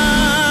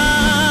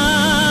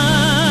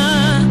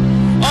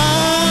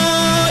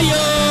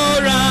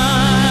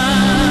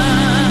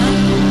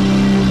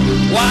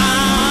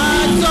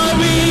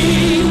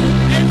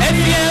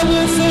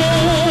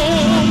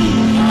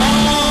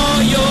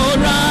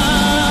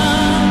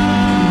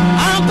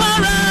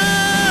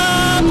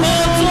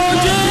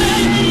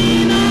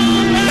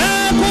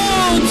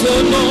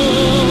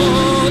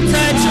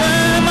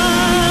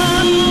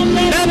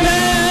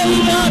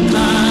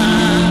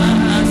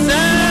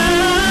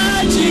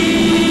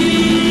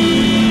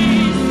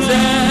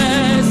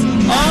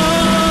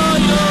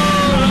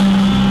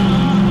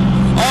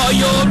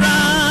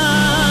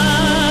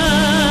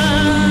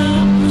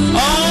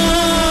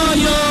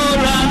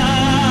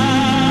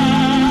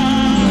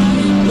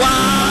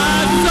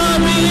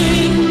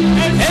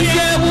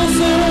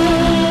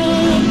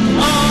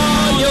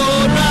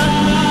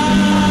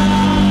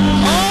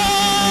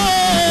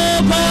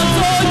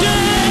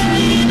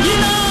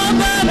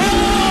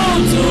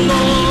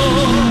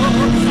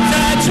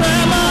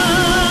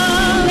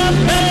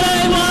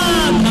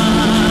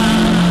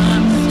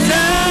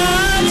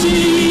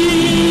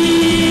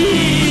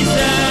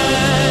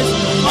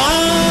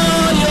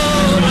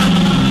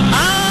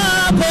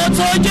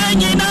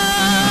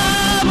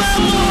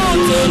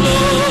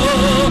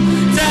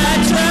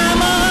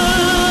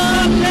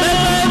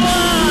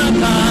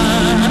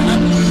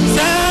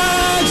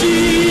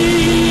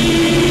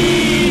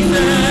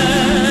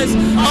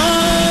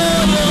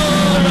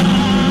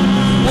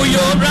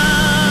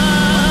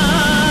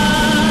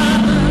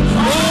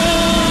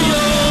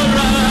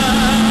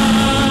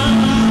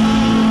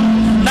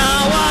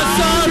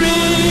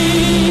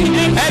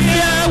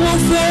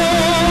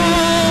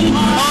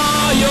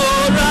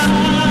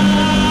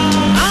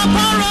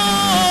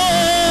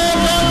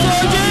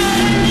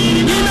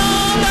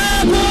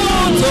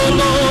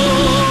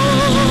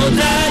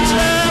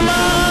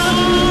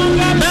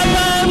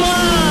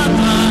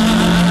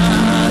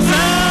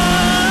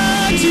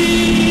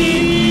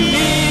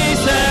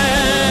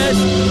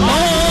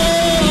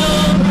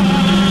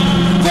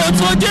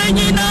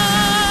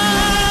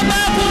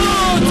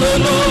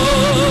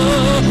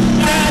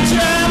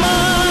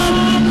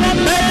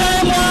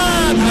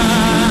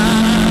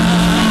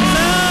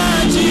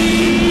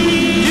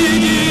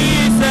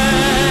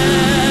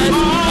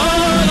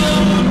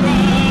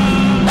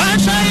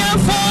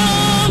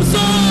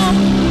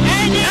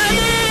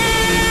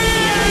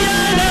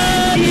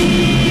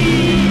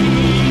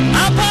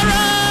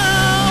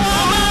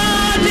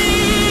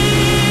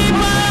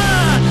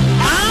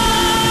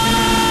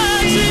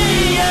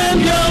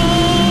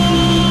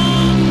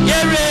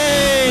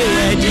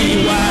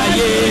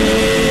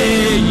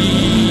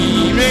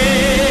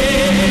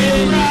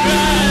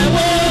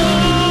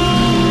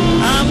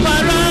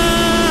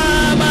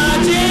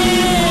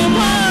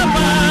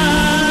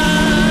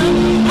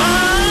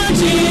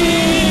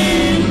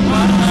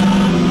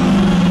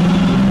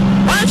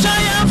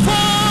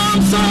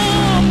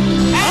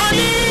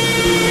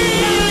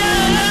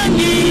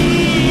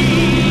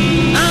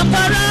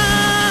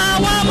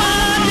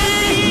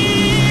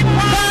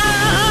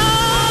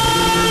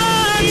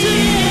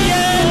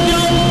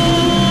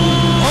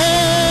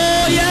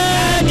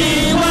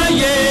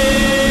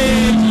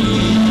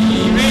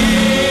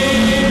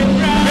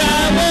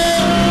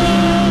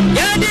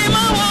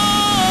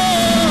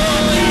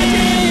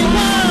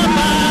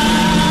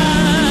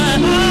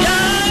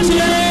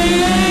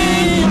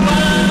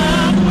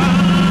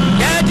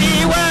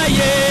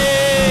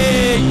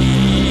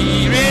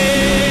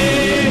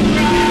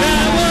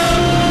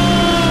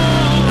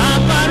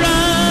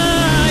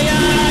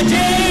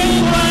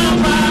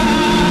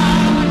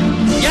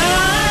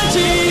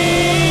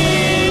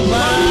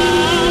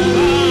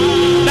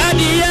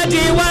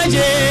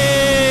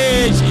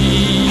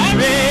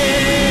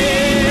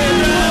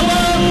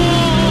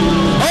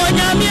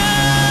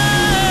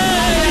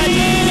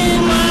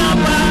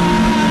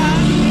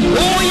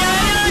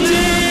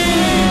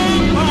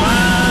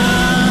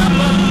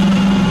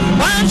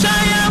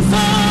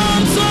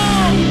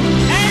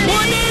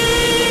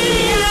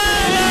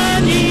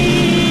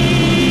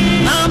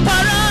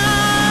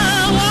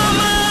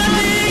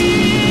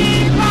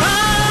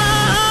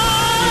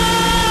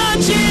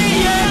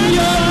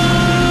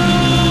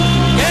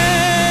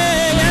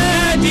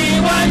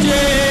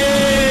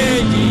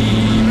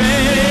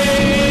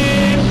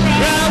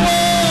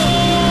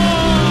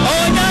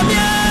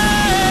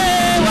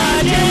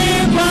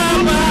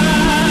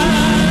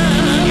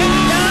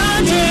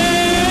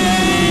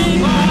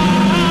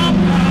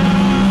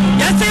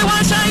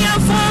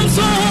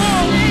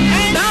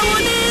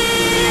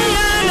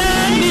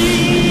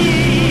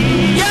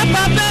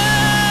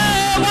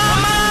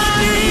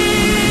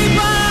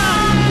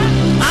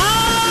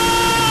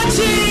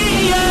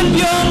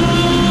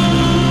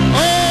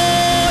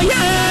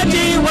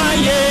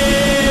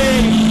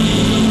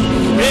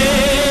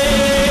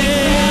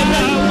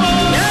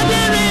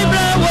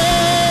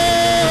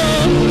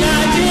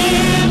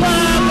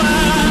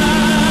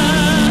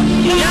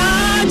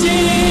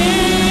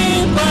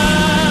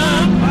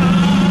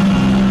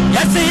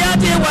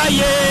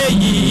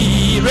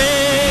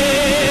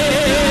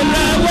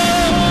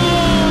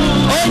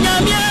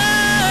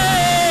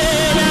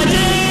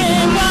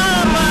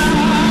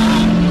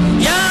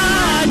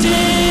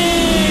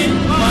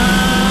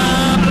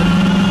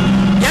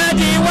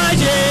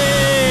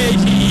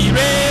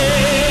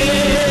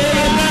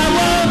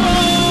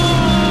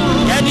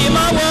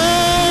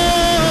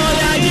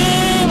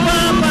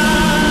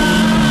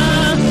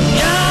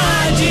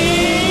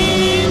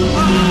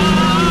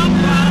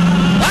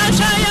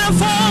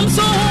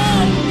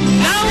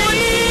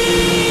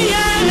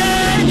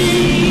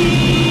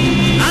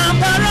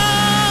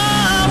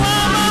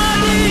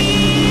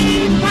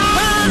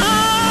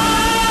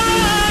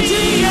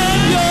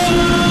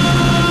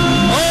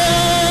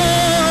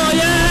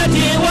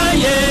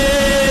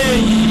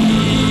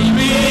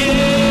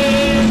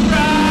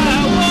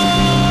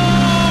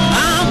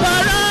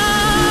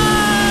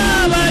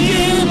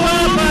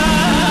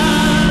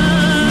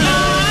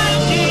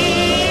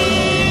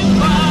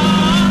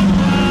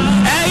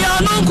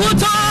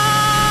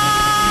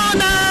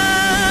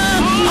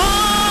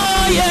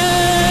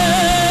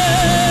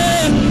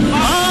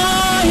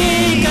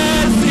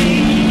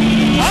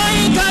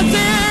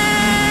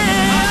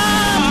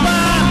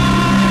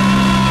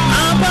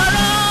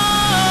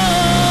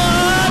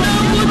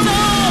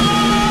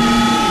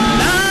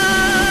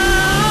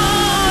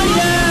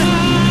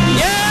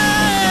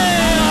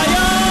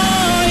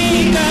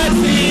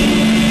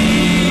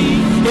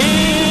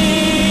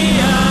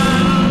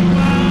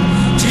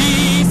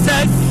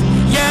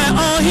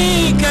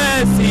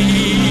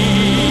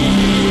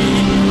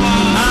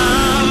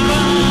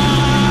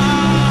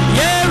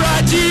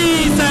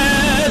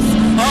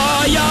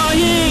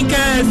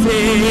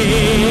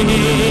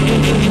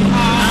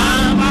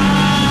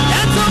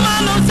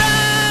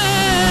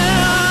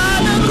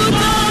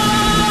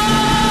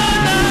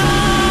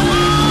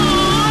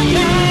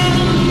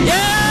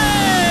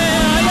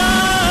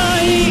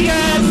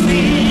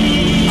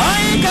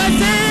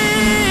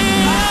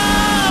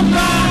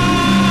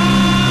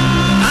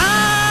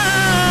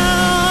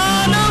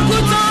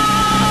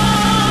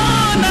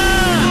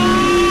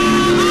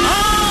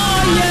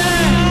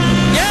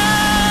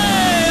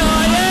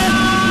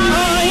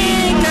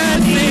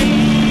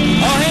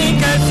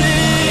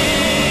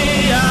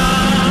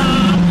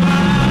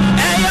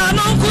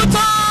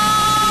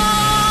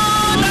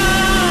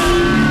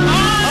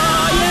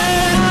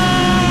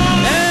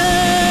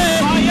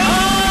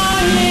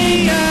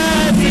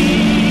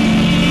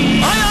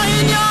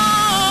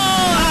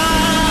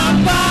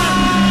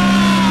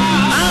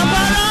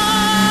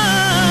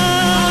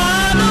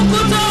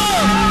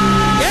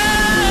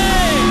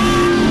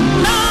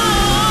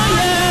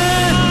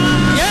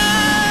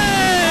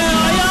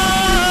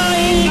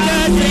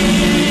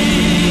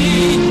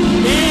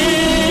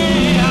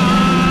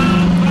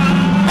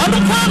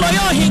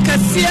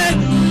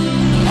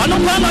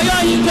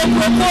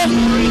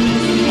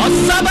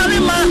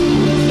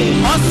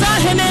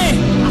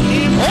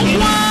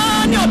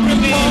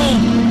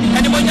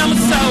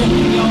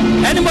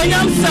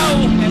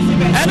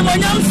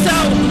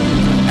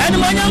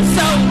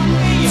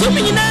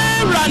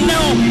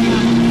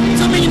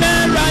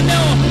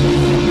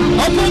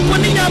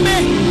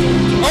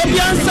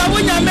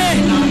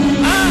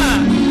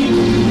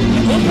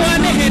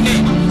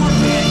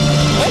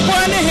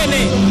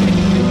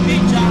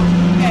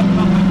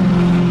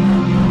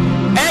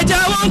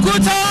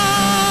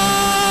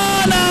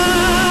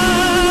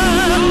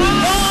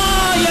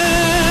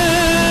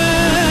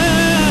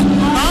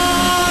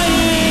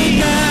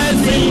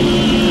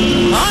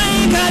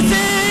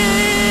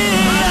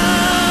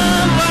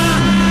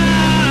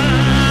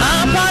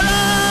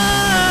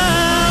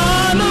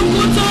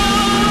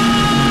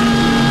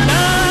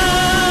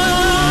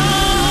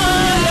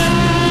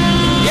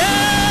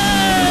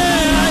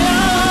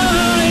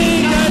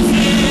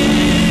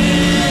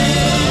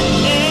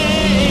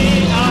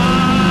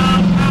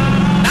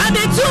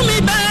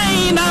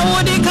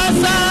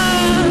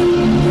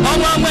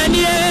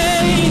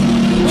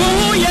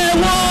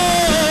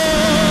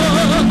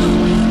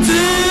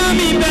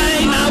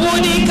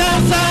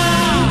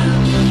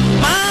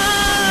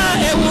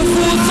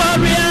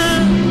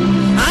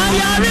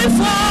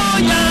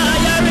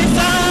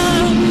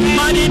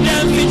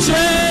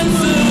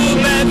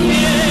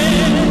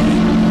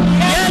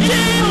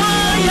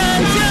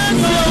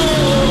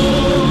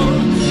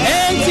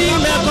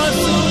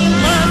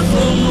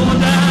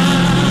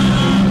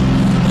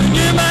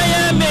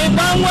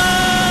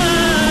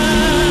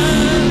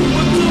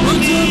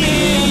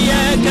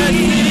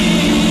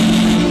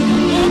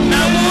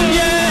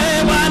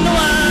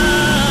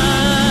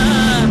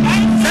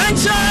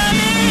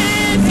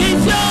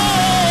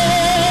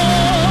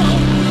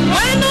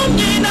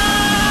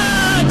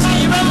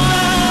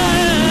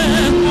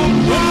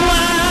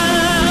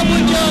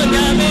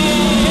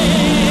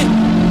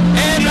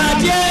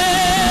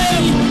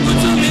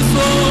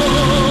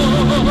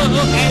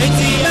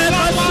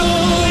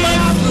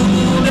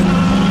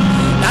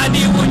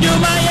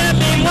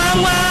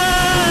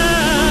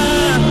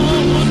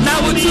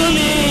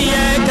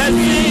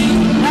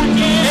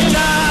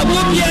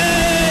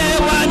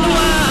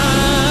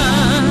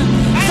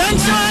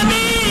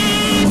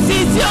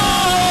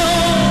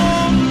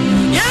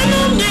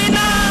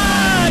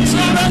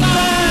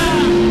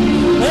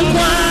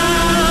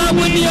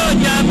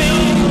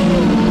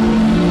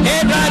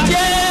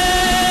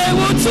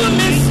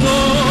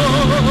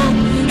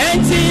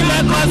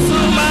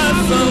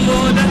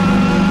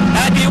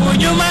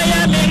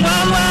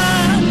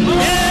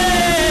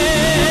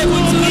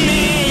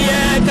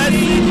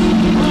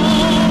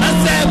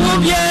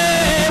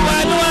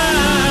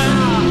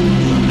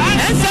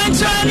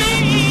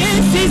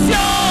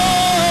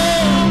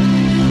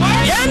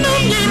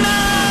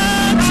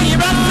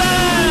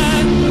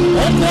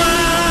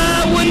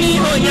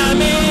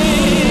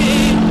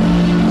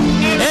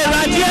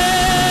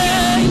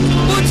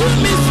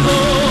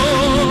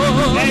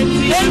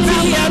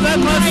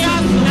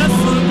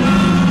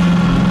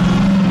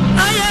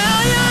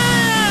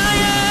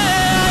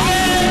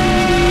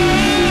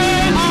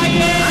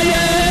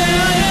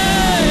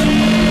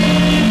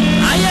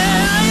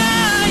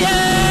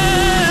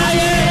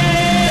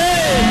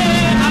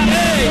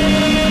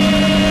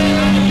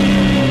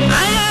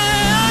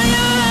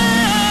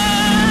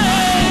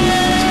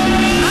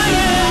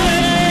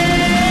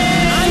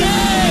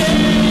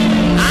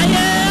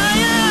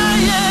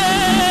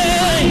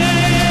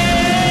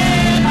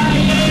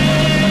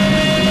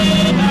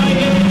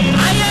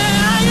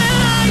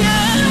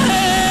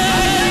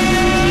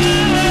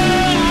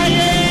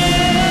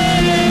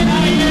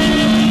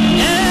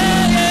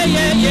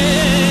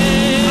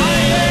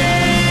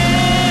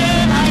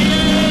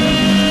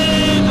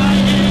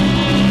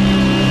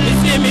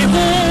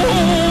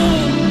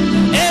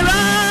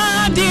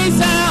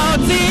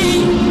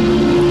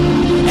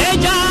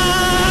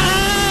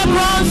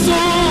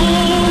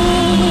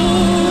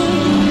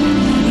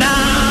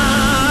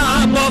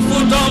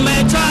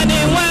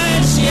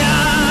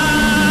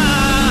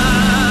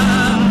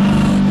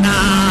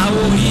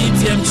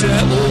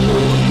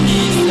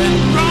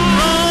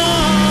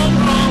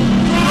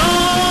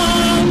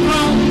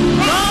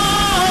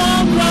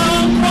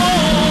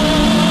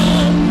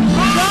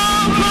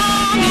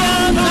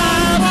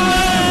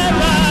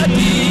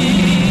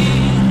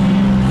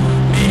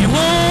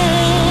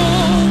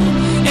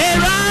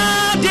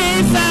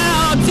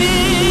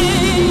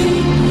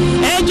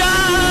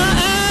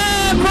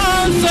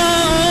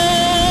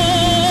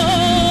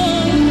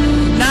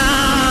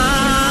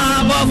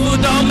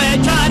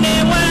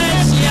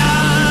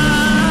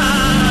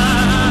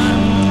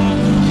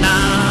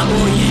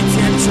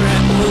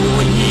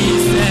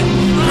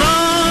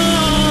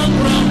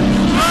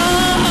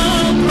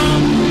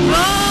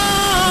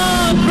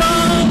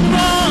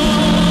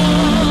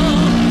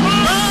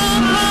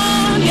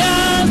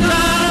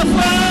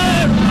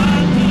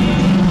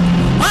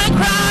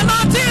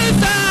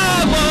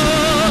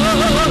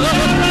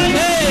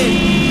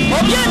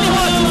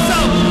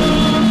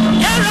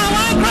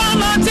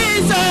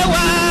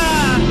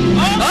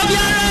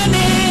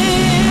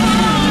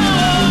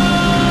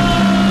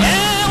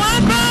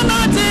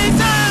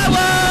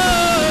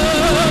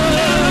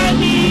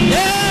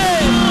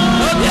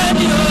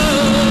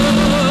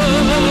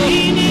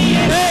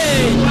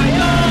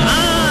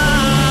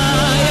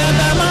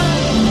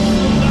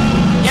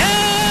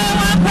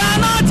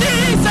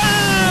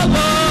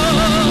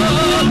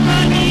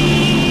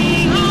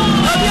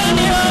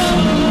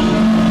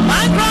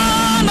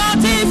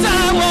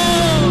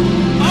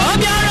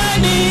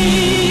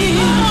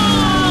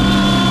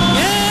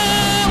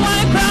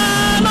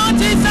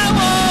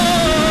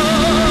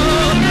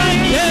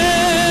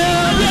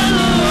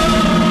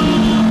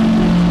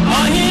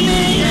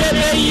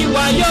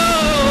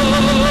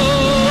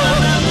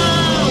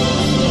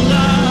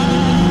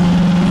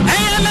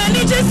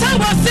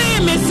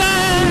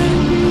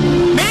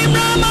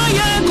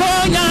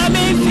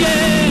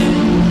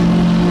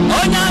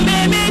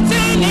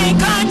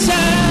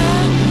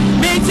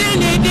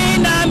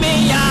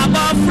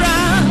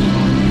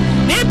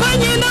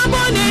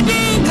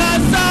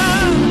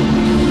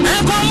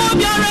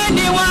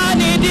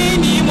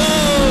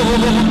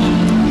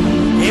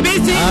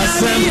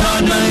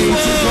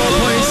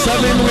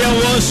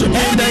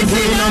 Supreme, the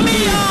King of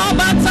Kings.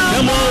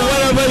 Come on,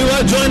 wherever you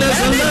are, join us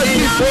and let's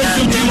be praised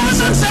to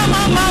Jesus.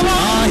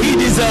 He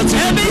deserves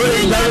to be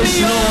praised. There is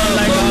no one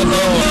like our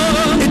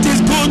God. It is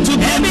good to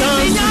give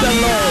thanks to the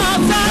Lord.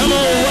 Come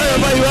on,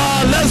 wherever you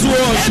are, let's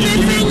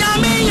worship Him.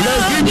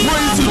 Let's give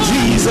praise to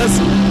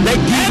Jesus, the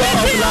giver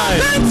of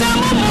life.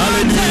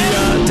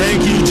 Hallelujah.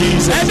 Thank you,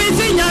 Jesus. Hey,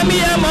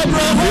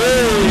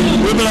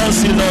 we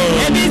bless you, Lord.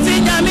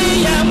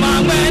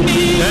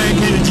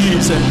 Thank you,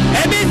 Jesus.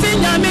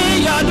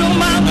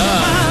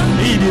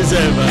 He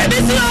deserves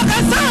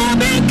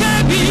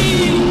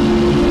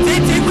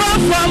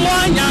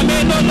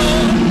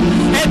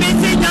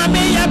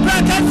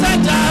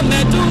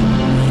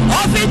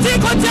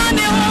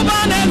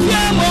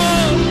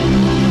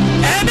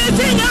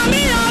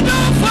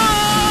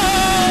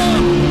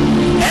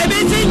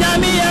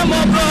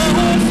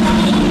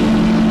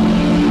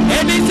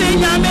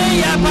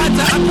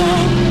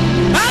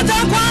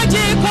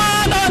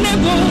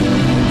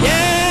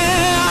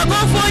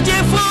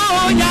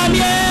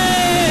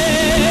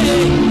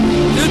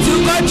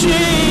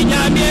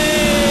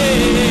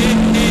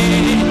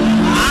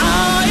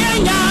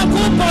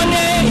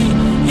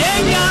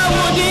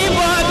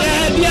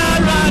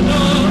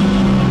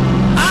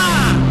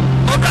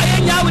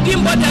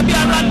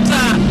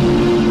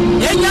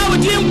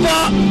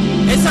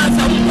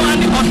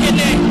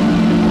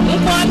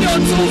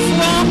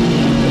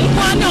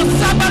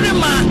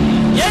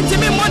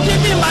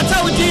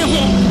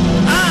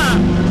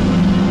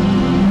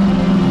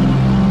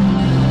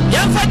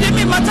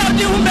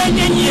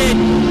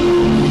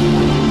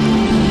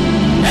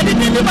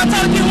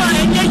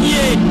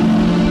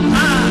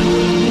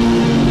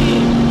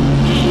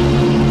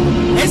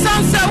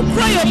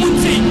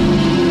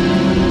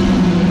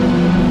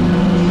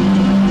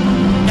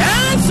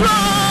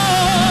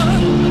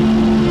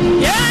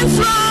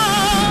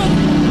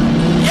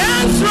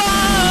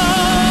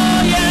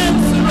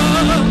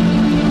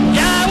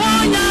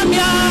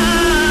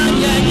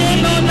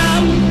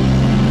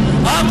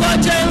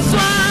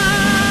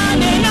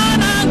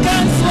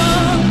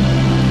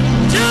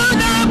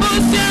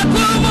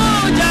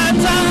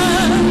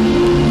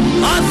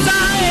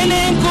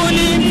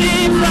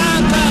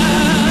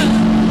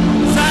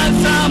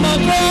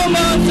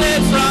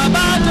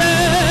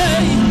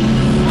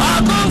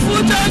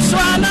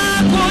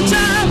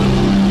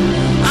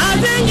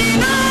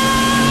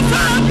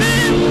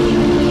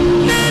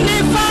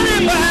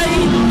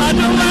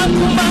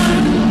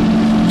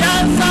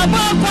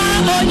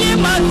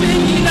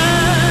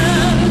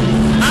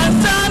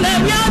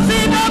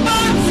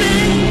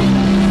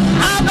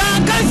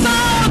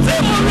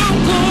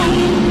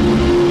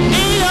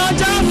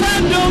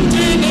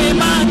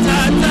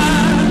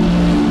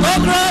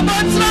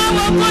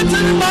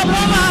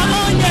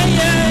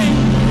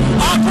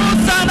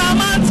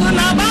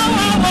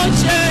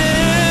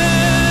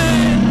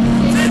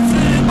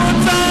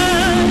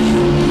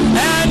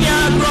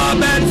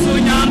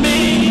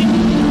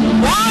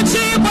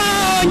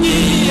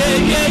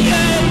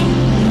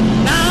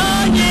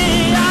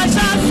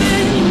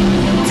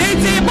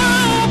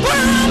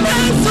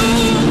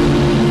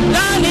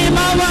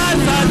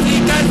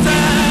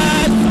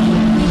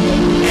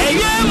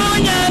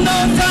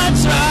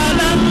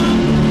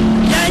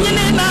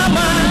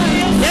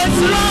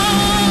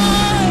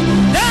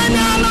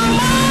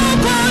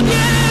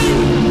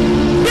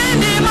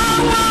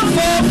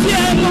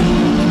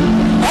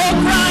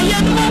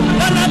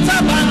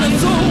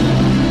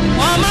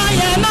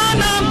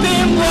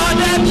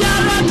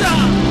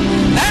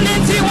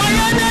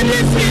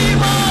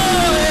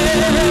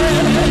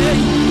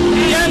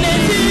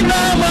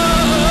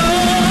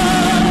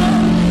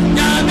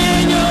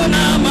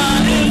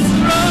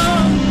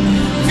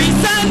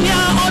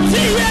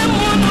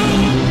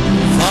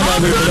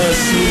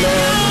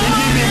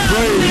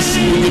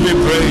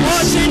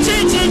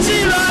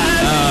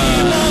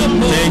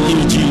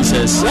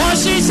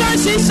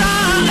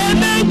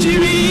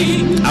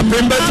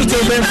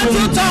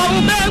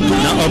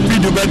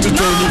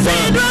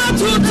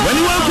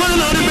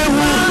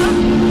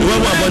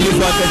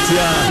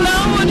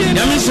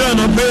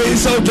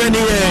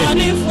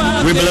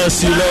we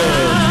bless you,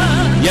 Lord.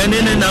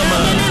 Yanene nama.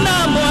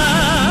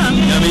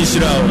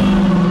 Yamishra.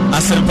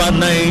 Asempa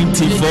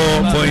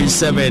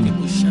 94.7.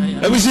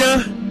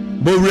 Abishia.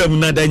 Bowrem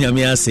nada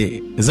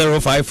nyamiase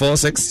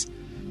 0546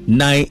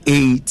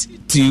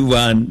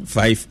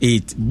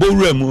 982158.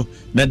 Bowrem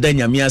nada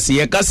nyamiase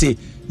yekase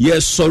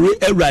ye sorry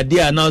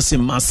Erade announce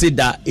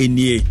masida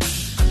enie.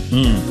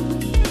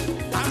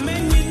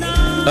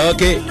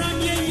 Okay.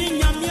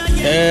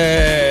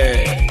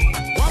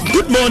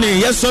 Good morning.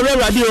 Yes, sorry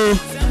radio.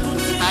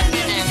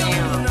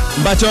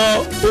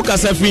 Bacho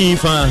ukasa fi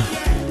fa.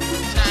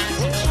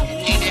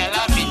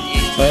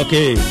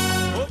 Okay.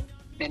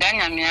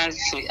 Medanya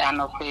miasi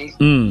anope.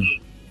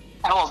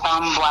 Awo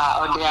bambwa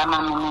ode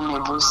ama me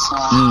mebusu.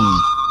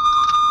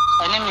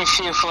 Ene me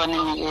fie for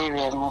ni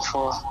area mo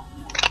for.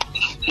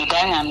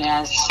 Medanya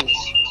miasi.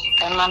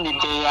 Ema me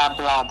be ya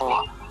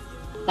blabo.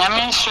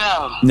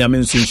 Nyame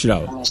nshira.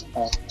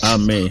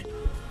 Amen.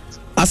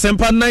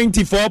 Asempa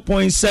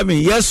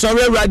 94.7. Yes,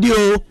 sorry, radio.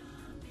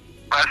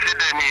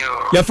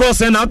 Your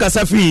first and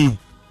Alcasafi.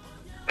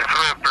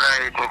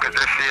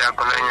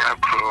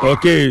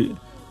 Okay,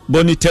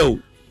 Bonito.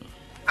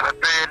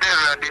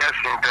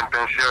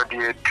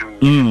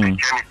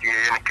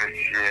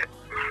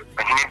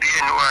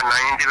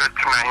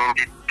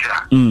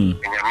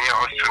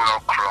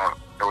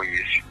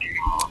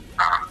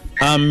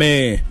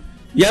 Amen.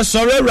 Yes,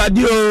 sorry,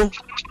 radio.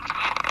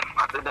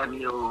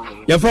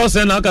 Your first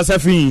and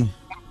Alcasafi.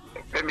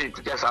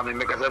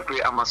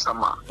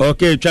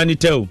 Okay,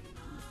 Chanito.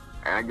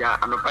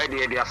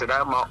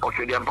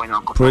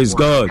 Praise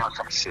God.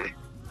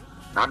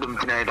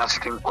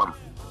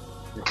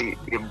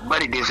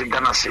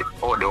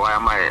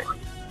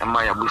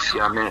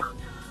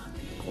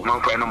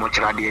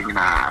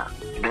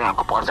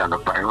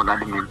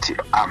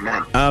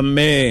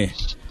 Amen.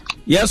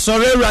 Yes,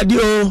 sorry,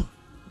 radio.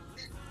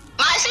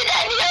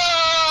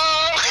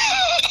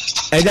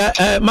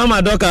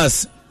 Mama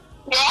Docas.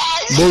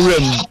 Yes.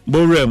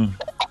 Borem.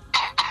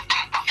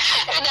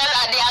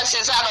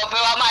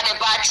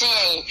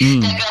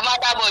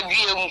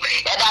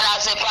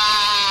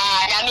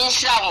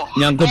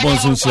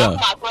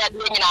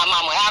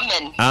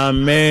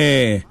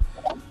 Amen.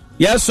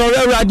 Yes,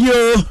 sorry,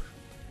 radio.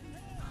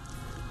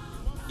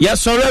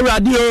 Yes, sorry,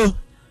 radio.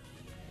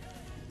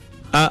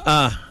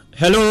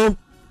 Hello.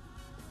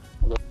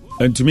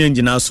 And to me,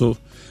 engineer, so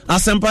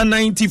Asempa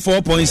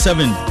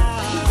 94.7.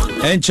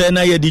 And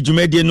China, ye di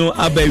Jumedi no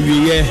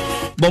abawiye.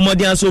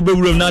 Bomodian so be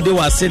room now. They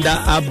was said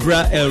that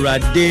Abra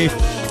Erade.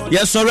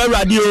 Yes, sorry,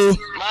 radio.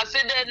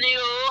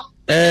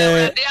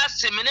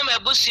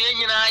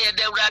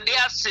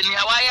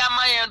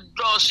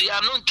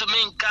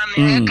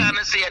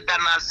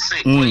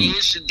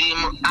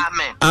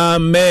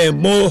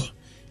 Amen. Mo.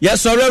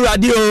 Yes, sorry,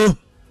 radio.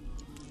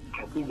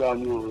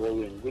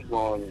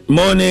 Good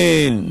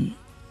morning.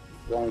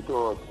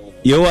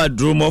 You are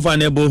drum of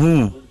an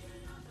ebo.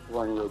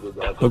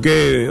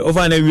 Okay, of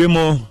an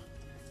ebo.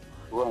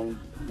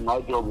 My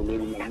job is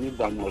in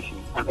the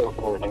machine. I don't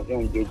know. I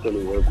can't get to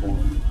work.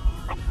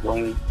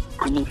 When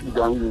you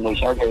don't know,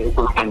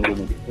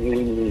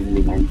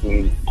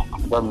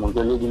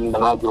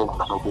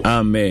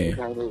 Amen.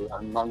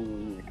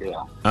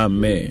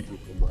 Amen.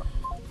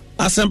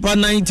 Asempa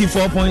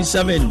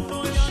 94.7.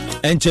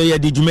 Enche ye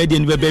di Jumedi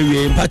in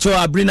Bebe. Pacho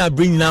Abrina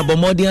bring na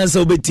bomodian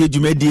so beti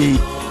Jumedi.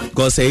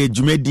 Because a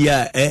Jumedi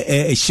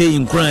a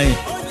shame crying.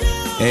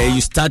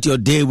 You start your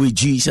day with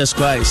Jesus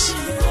Christ.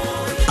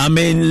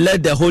 Amen.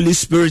 Let the Holy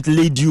Spirit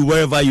lead you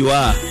wherever you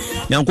are.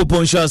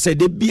 Yankopon shall say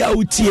de bia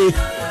utie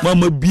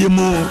mama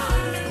biemu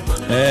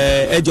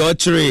ejo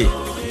tre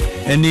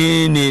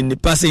any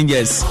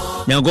passengers.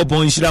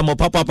 Yankopon shira mo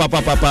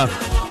papa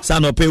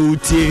sano pe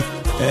utie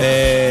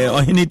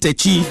ohini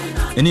techi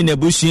eni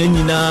nebushi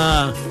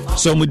nyina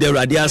so mu de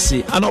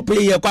radiasi anope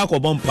ye kwa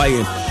akobon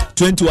paye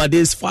 21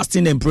 days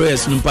fasting and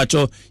prayers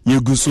mpacho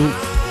yeguso.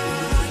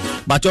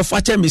 But your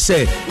father me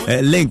say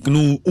link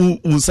no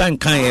unsan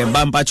kan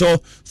bampacho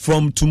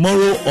from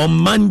tomorrow on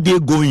Monday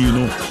going, you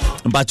know.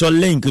 But your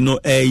link no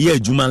year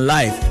juma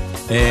live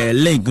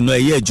link no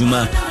year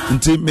juma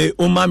until me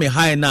umma me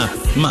high na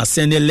ma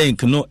send a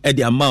link no e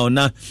the amount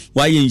na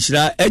why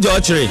inshira ejo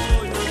chire.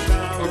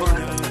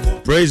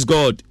 Praise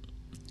God.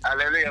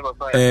 Hallelujah,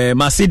 papa.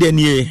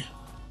 Masidenie.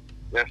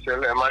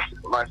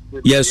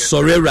 Yes,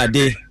 sorry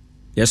rade.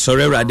 Yes,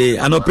 sorry rade.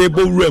 Ano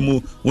people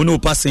remu unu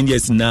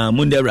passengers na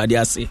munde rade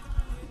ase.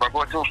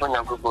 Papa too for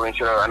Yankuko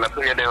insurance and I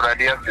pay the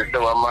radio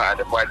system at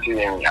the party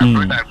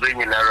and I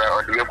bring in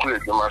or the Yoku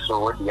so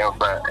what the young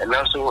and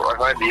also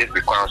I the SP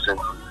council.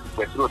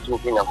 The truth to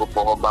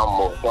Yankuko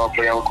Bambo, so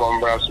for young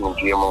Combras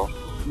Mugiamo.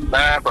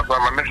 Papa,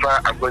 my mefa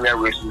Agonia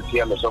race to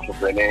see myself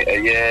for a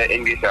year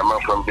English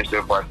amount from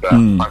Bishop Pastor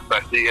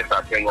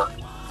CS Kenya.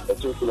 The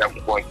two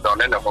point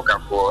down and a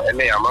for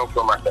any amount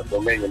from Master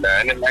Domain and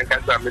then I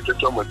can submit to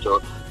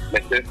Tomoto,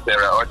 Mrs.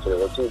 Sarah Otter,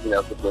 the two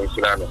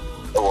Yankuko.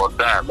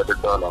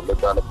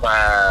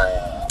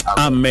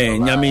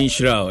 Amen. Nyame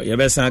nshira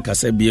yebesa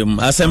kase biem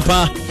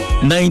Asempa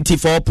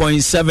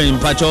 94.7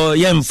 pacho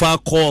yemfa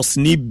course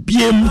ni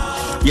biem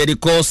ye the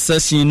course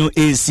session no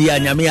AC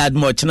anyame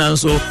admo china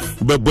so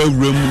bebo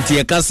room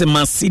tie kase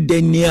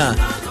masidenia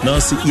no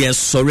si yes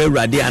sore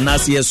radio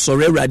anas yes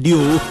sore radio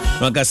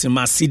no kase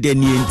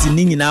masidenia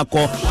ntini nyina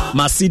akọ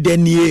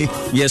masidenia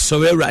yes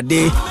sore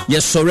radio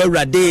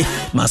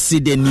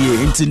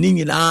masidenia ntini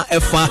nyina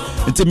efa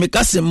ntimi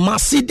kase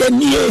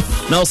masidenia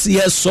no si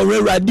yes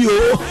sore radio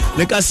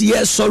nekasi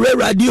yes sore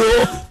radio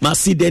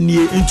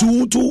masidenia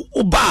ntu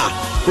uba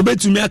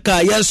obetumi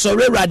aka yes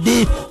sore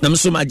radio na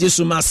mso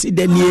majesu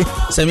masidenia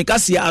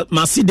semikasi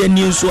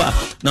masidenia so a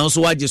na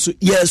so wajesu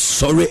yes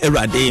sore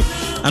radio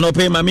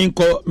anope mami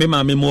nko me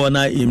mami mo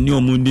na emni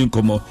omundi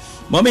nkomo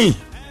mami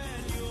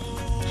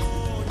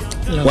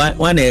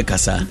wana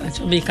ekasa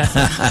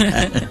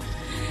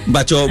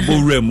bacho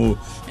boremu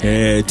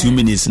 2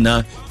 minutes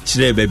na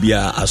chire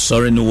bebia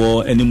asore no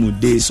wo any more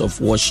days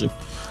of worship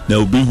na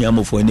obi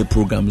hiam for any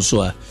program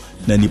so a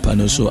na nipa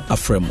no so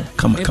afremo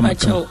kama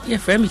yeah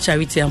frame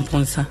charity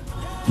amponsa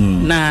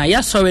na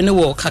ya sorry ne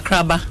wo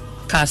kakraba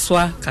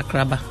kaswa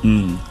kakraba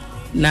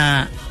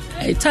na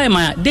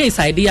time days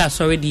idea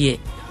sorry die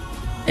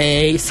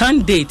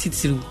Sunday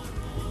titiru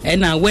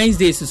na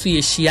Wednesday so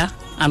ye hia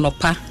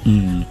anopa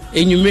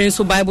enwumre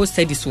so Bible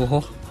studies wo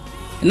ho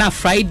na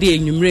Friday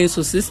enwumre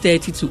so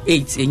 6:30 to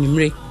 8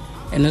 enwumre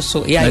eno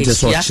so ya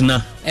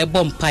hia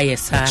bompaye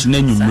sa china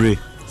enwumre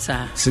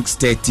sa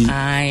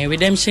 6:30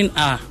 redemption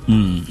hour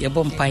ye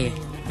bompaye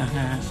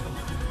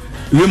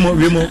Remo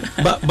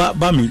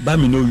ba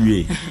mi no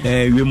wie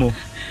Remo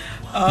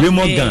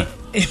gan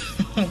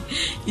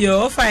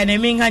yo fine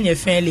me nga nye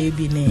fele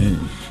bi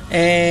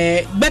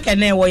ne back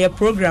na wo your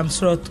program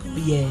sort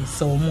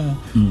so mo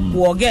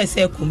wo get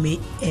say kumi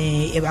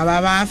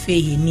baba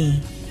fe hini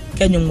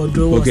kenyo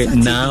ngodo okay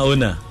na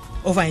ona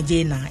over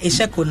Jena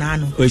Esheko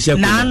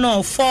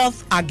Nano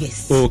 4th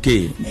August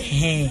okay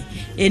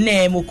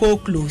ene moko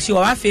close she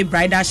wa fe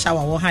bridal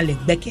shower wo han le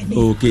gbekene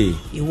okay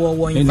e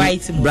wo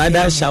invite mo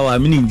bridal shower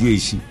mi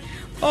English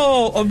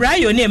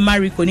Obrayo ne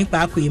marry ko ni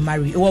pa ko e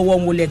marry wo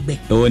wo legbe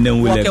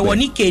wo ke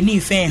woni ke ni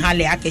ife han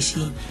le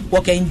akeshi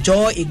wo ke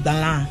enjoy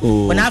igbalan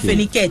wona fe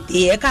ni ke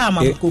te e ka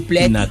ma ko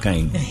play na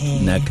kan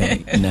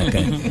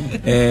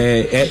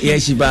ye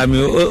shi ba mi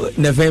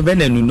na fe be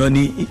nanu no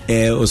ni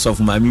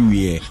osofu ma mi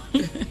wie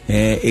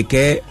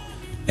eke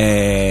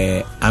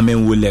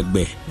amen wo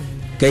legbe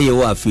ke ye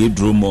wo afi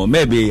duro mo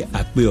maybe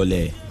ape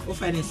ole o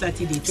fa ni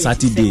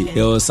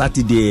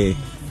Saturday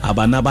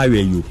abanaba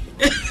we yo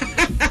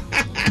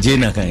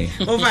Jena kai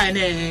o fa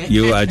ne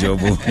yo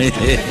ajobo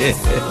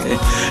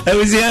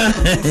Ewusia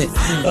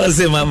o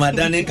se mama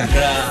dane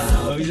kakra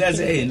o bila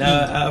say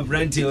na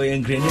branti o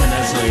yenkreni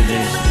na so ide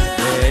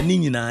ni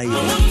nyina ye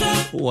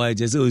o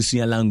je se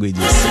osua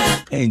languages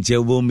enche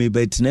bo me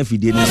bet na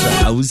fidie ni so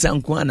awusa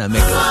nko ana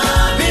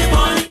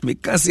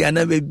meka se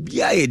ana be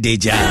bia e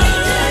deja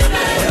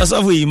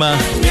asofu yima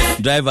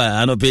driver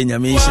anope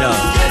nyamisha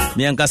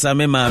mi ankasa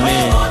me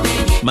mame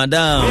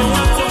madam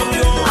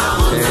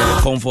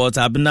comfort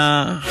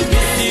abna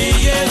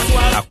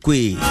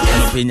akwe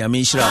anope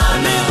nyamisha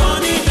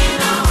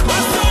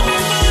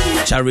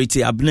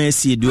charity abna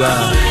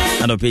sidua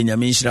anope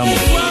nyamisha mo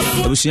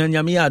abusunya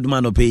nyame aduma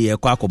anope ye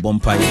kwa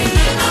akobompa ye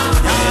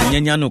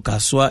nyanyano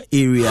kaswa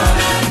area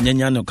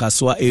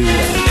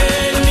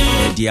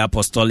the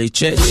Apostolic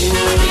Church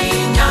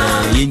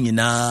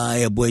yenyina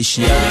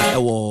eboahia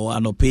ewo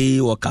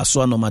anope wo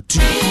kaswa number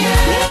 2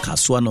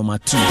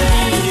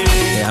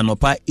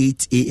 anopa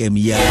 8 am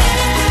ya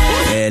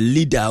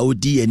leader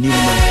odi anim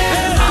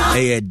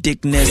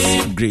Dickness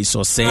Grace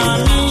Ose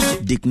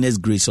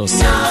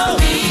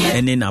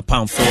ene na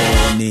pamfo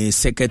ne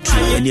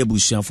secretary ene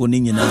abusuafo ne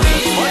nyina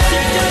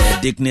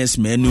Dickness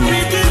menu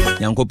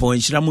yankopon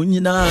hiramu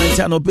nyina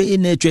anope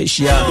na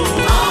twahia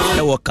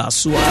ewo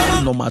kaswa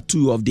number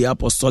 2 of the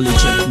Apostolic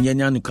Church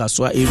nyanyano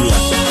kaswa area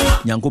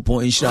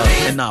yankopon hira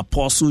na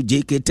Apostle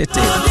JK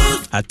Tete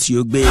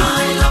atiogbe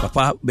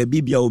papa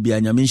baby bia obi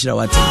anyame hira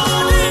wate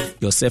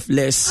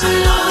yourselfless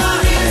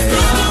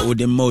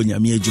odemo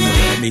nyame ejuma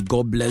may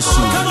God bless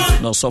you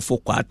no suffer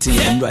kwati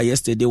and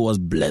yesterday was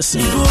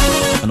blessing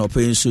and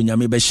open so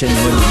nyame be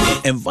share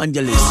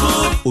evangelist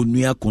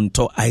onua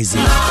kunto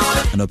Isaac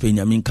and open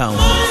nyame kan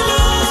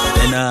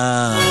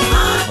na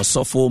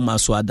osofo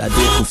maso adade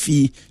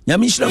kofi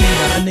nyame hira mu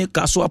ne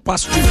kaso apa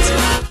street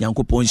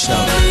yankopon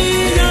hira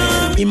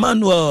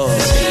Emmanuel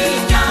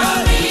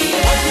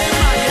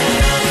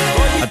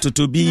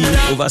atotobi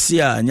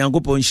overseer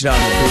nyankopon hira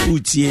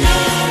utie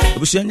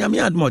obusia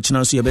nyame admo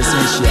chena so yebesen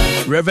hia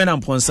Reverend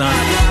Amponsa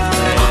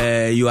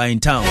you are in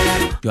town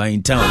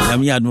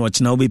nyame admo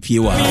chena obepie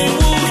wa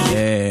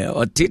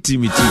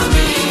otetimiti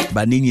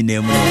banini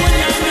nemu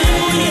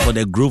for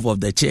the growth of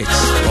the church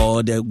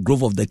or the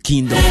growth of the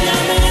kingdom.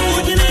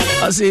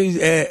 I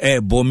say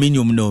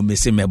bominium no me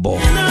say mebo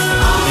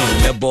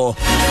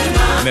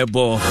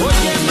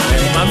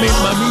mami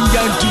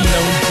jantu na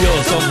unti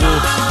so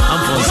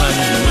Amponsa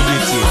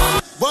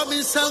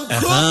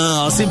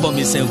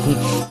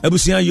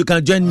Ebusian, you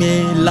can join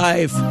me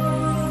live.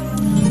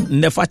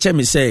 Never check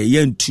me say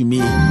yen to me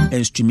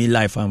and stream me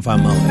live and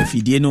fama. If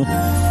you didn't know,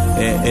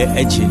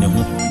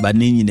 but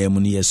nini name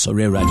on yes,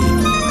 sorry, radio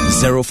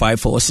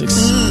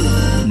 0546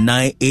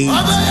 98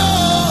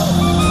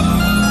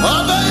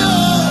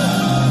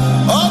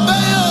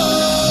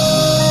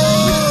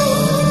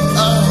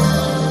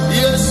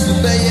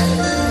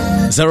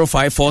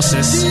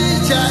 0546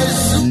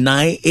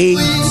 98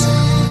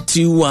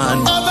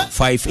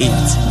 2158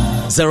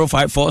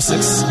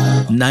 0546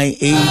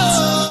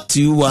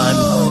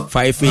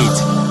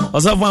 982158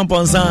 also one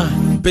ponsa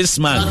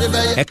Bismarck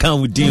eka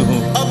wudi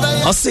ho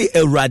o say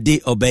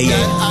Awurade obeye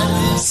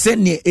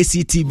sene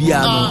ACTB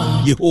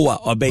ano Yehowa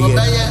obeye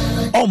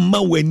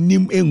omma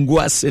wanim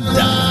engu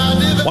aseda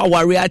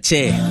waware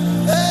ache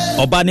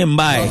oba ne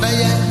mbai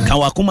kan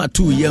wakoma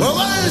tu yem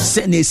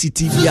sene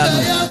ACTB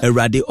ano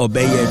Awurade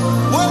obeye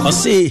o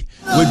say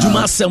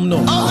wadwuma asem no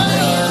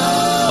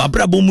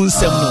wabrabɔ mu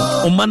nsɛm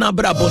no ɔma no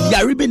abrabɔ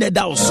yare bi na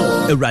ɛda wo so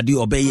awurade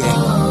ɔbɛyɛ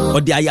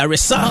ɔde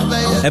ayaresa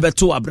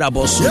ɛbɛto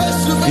wabrabɔ so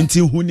nti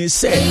hu ne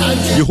sɛ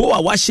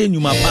yehowa wahyɛ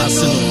nnwuma pa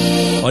ase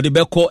no ɔde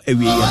bɛkɔ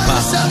awieyɛ pa.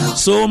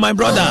 So my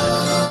brother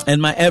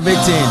and my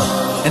everything,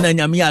 and then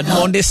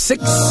on the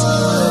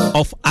 6th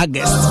of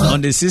August,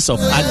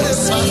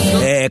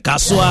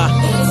 Kasua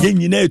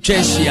yenine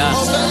cheshia,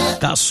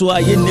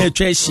 Kasua yenine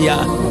cheshia,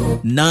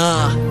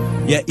 na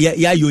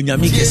ya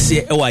yonyami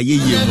kese ewa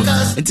yeye mu.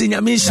 Enti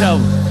nyami shraw,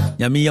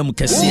 nyami yam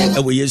kese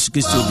ewa Yesu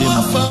Kristo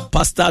dem.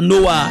 Pastor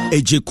Noah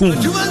Ejekun,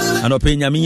 anope nyami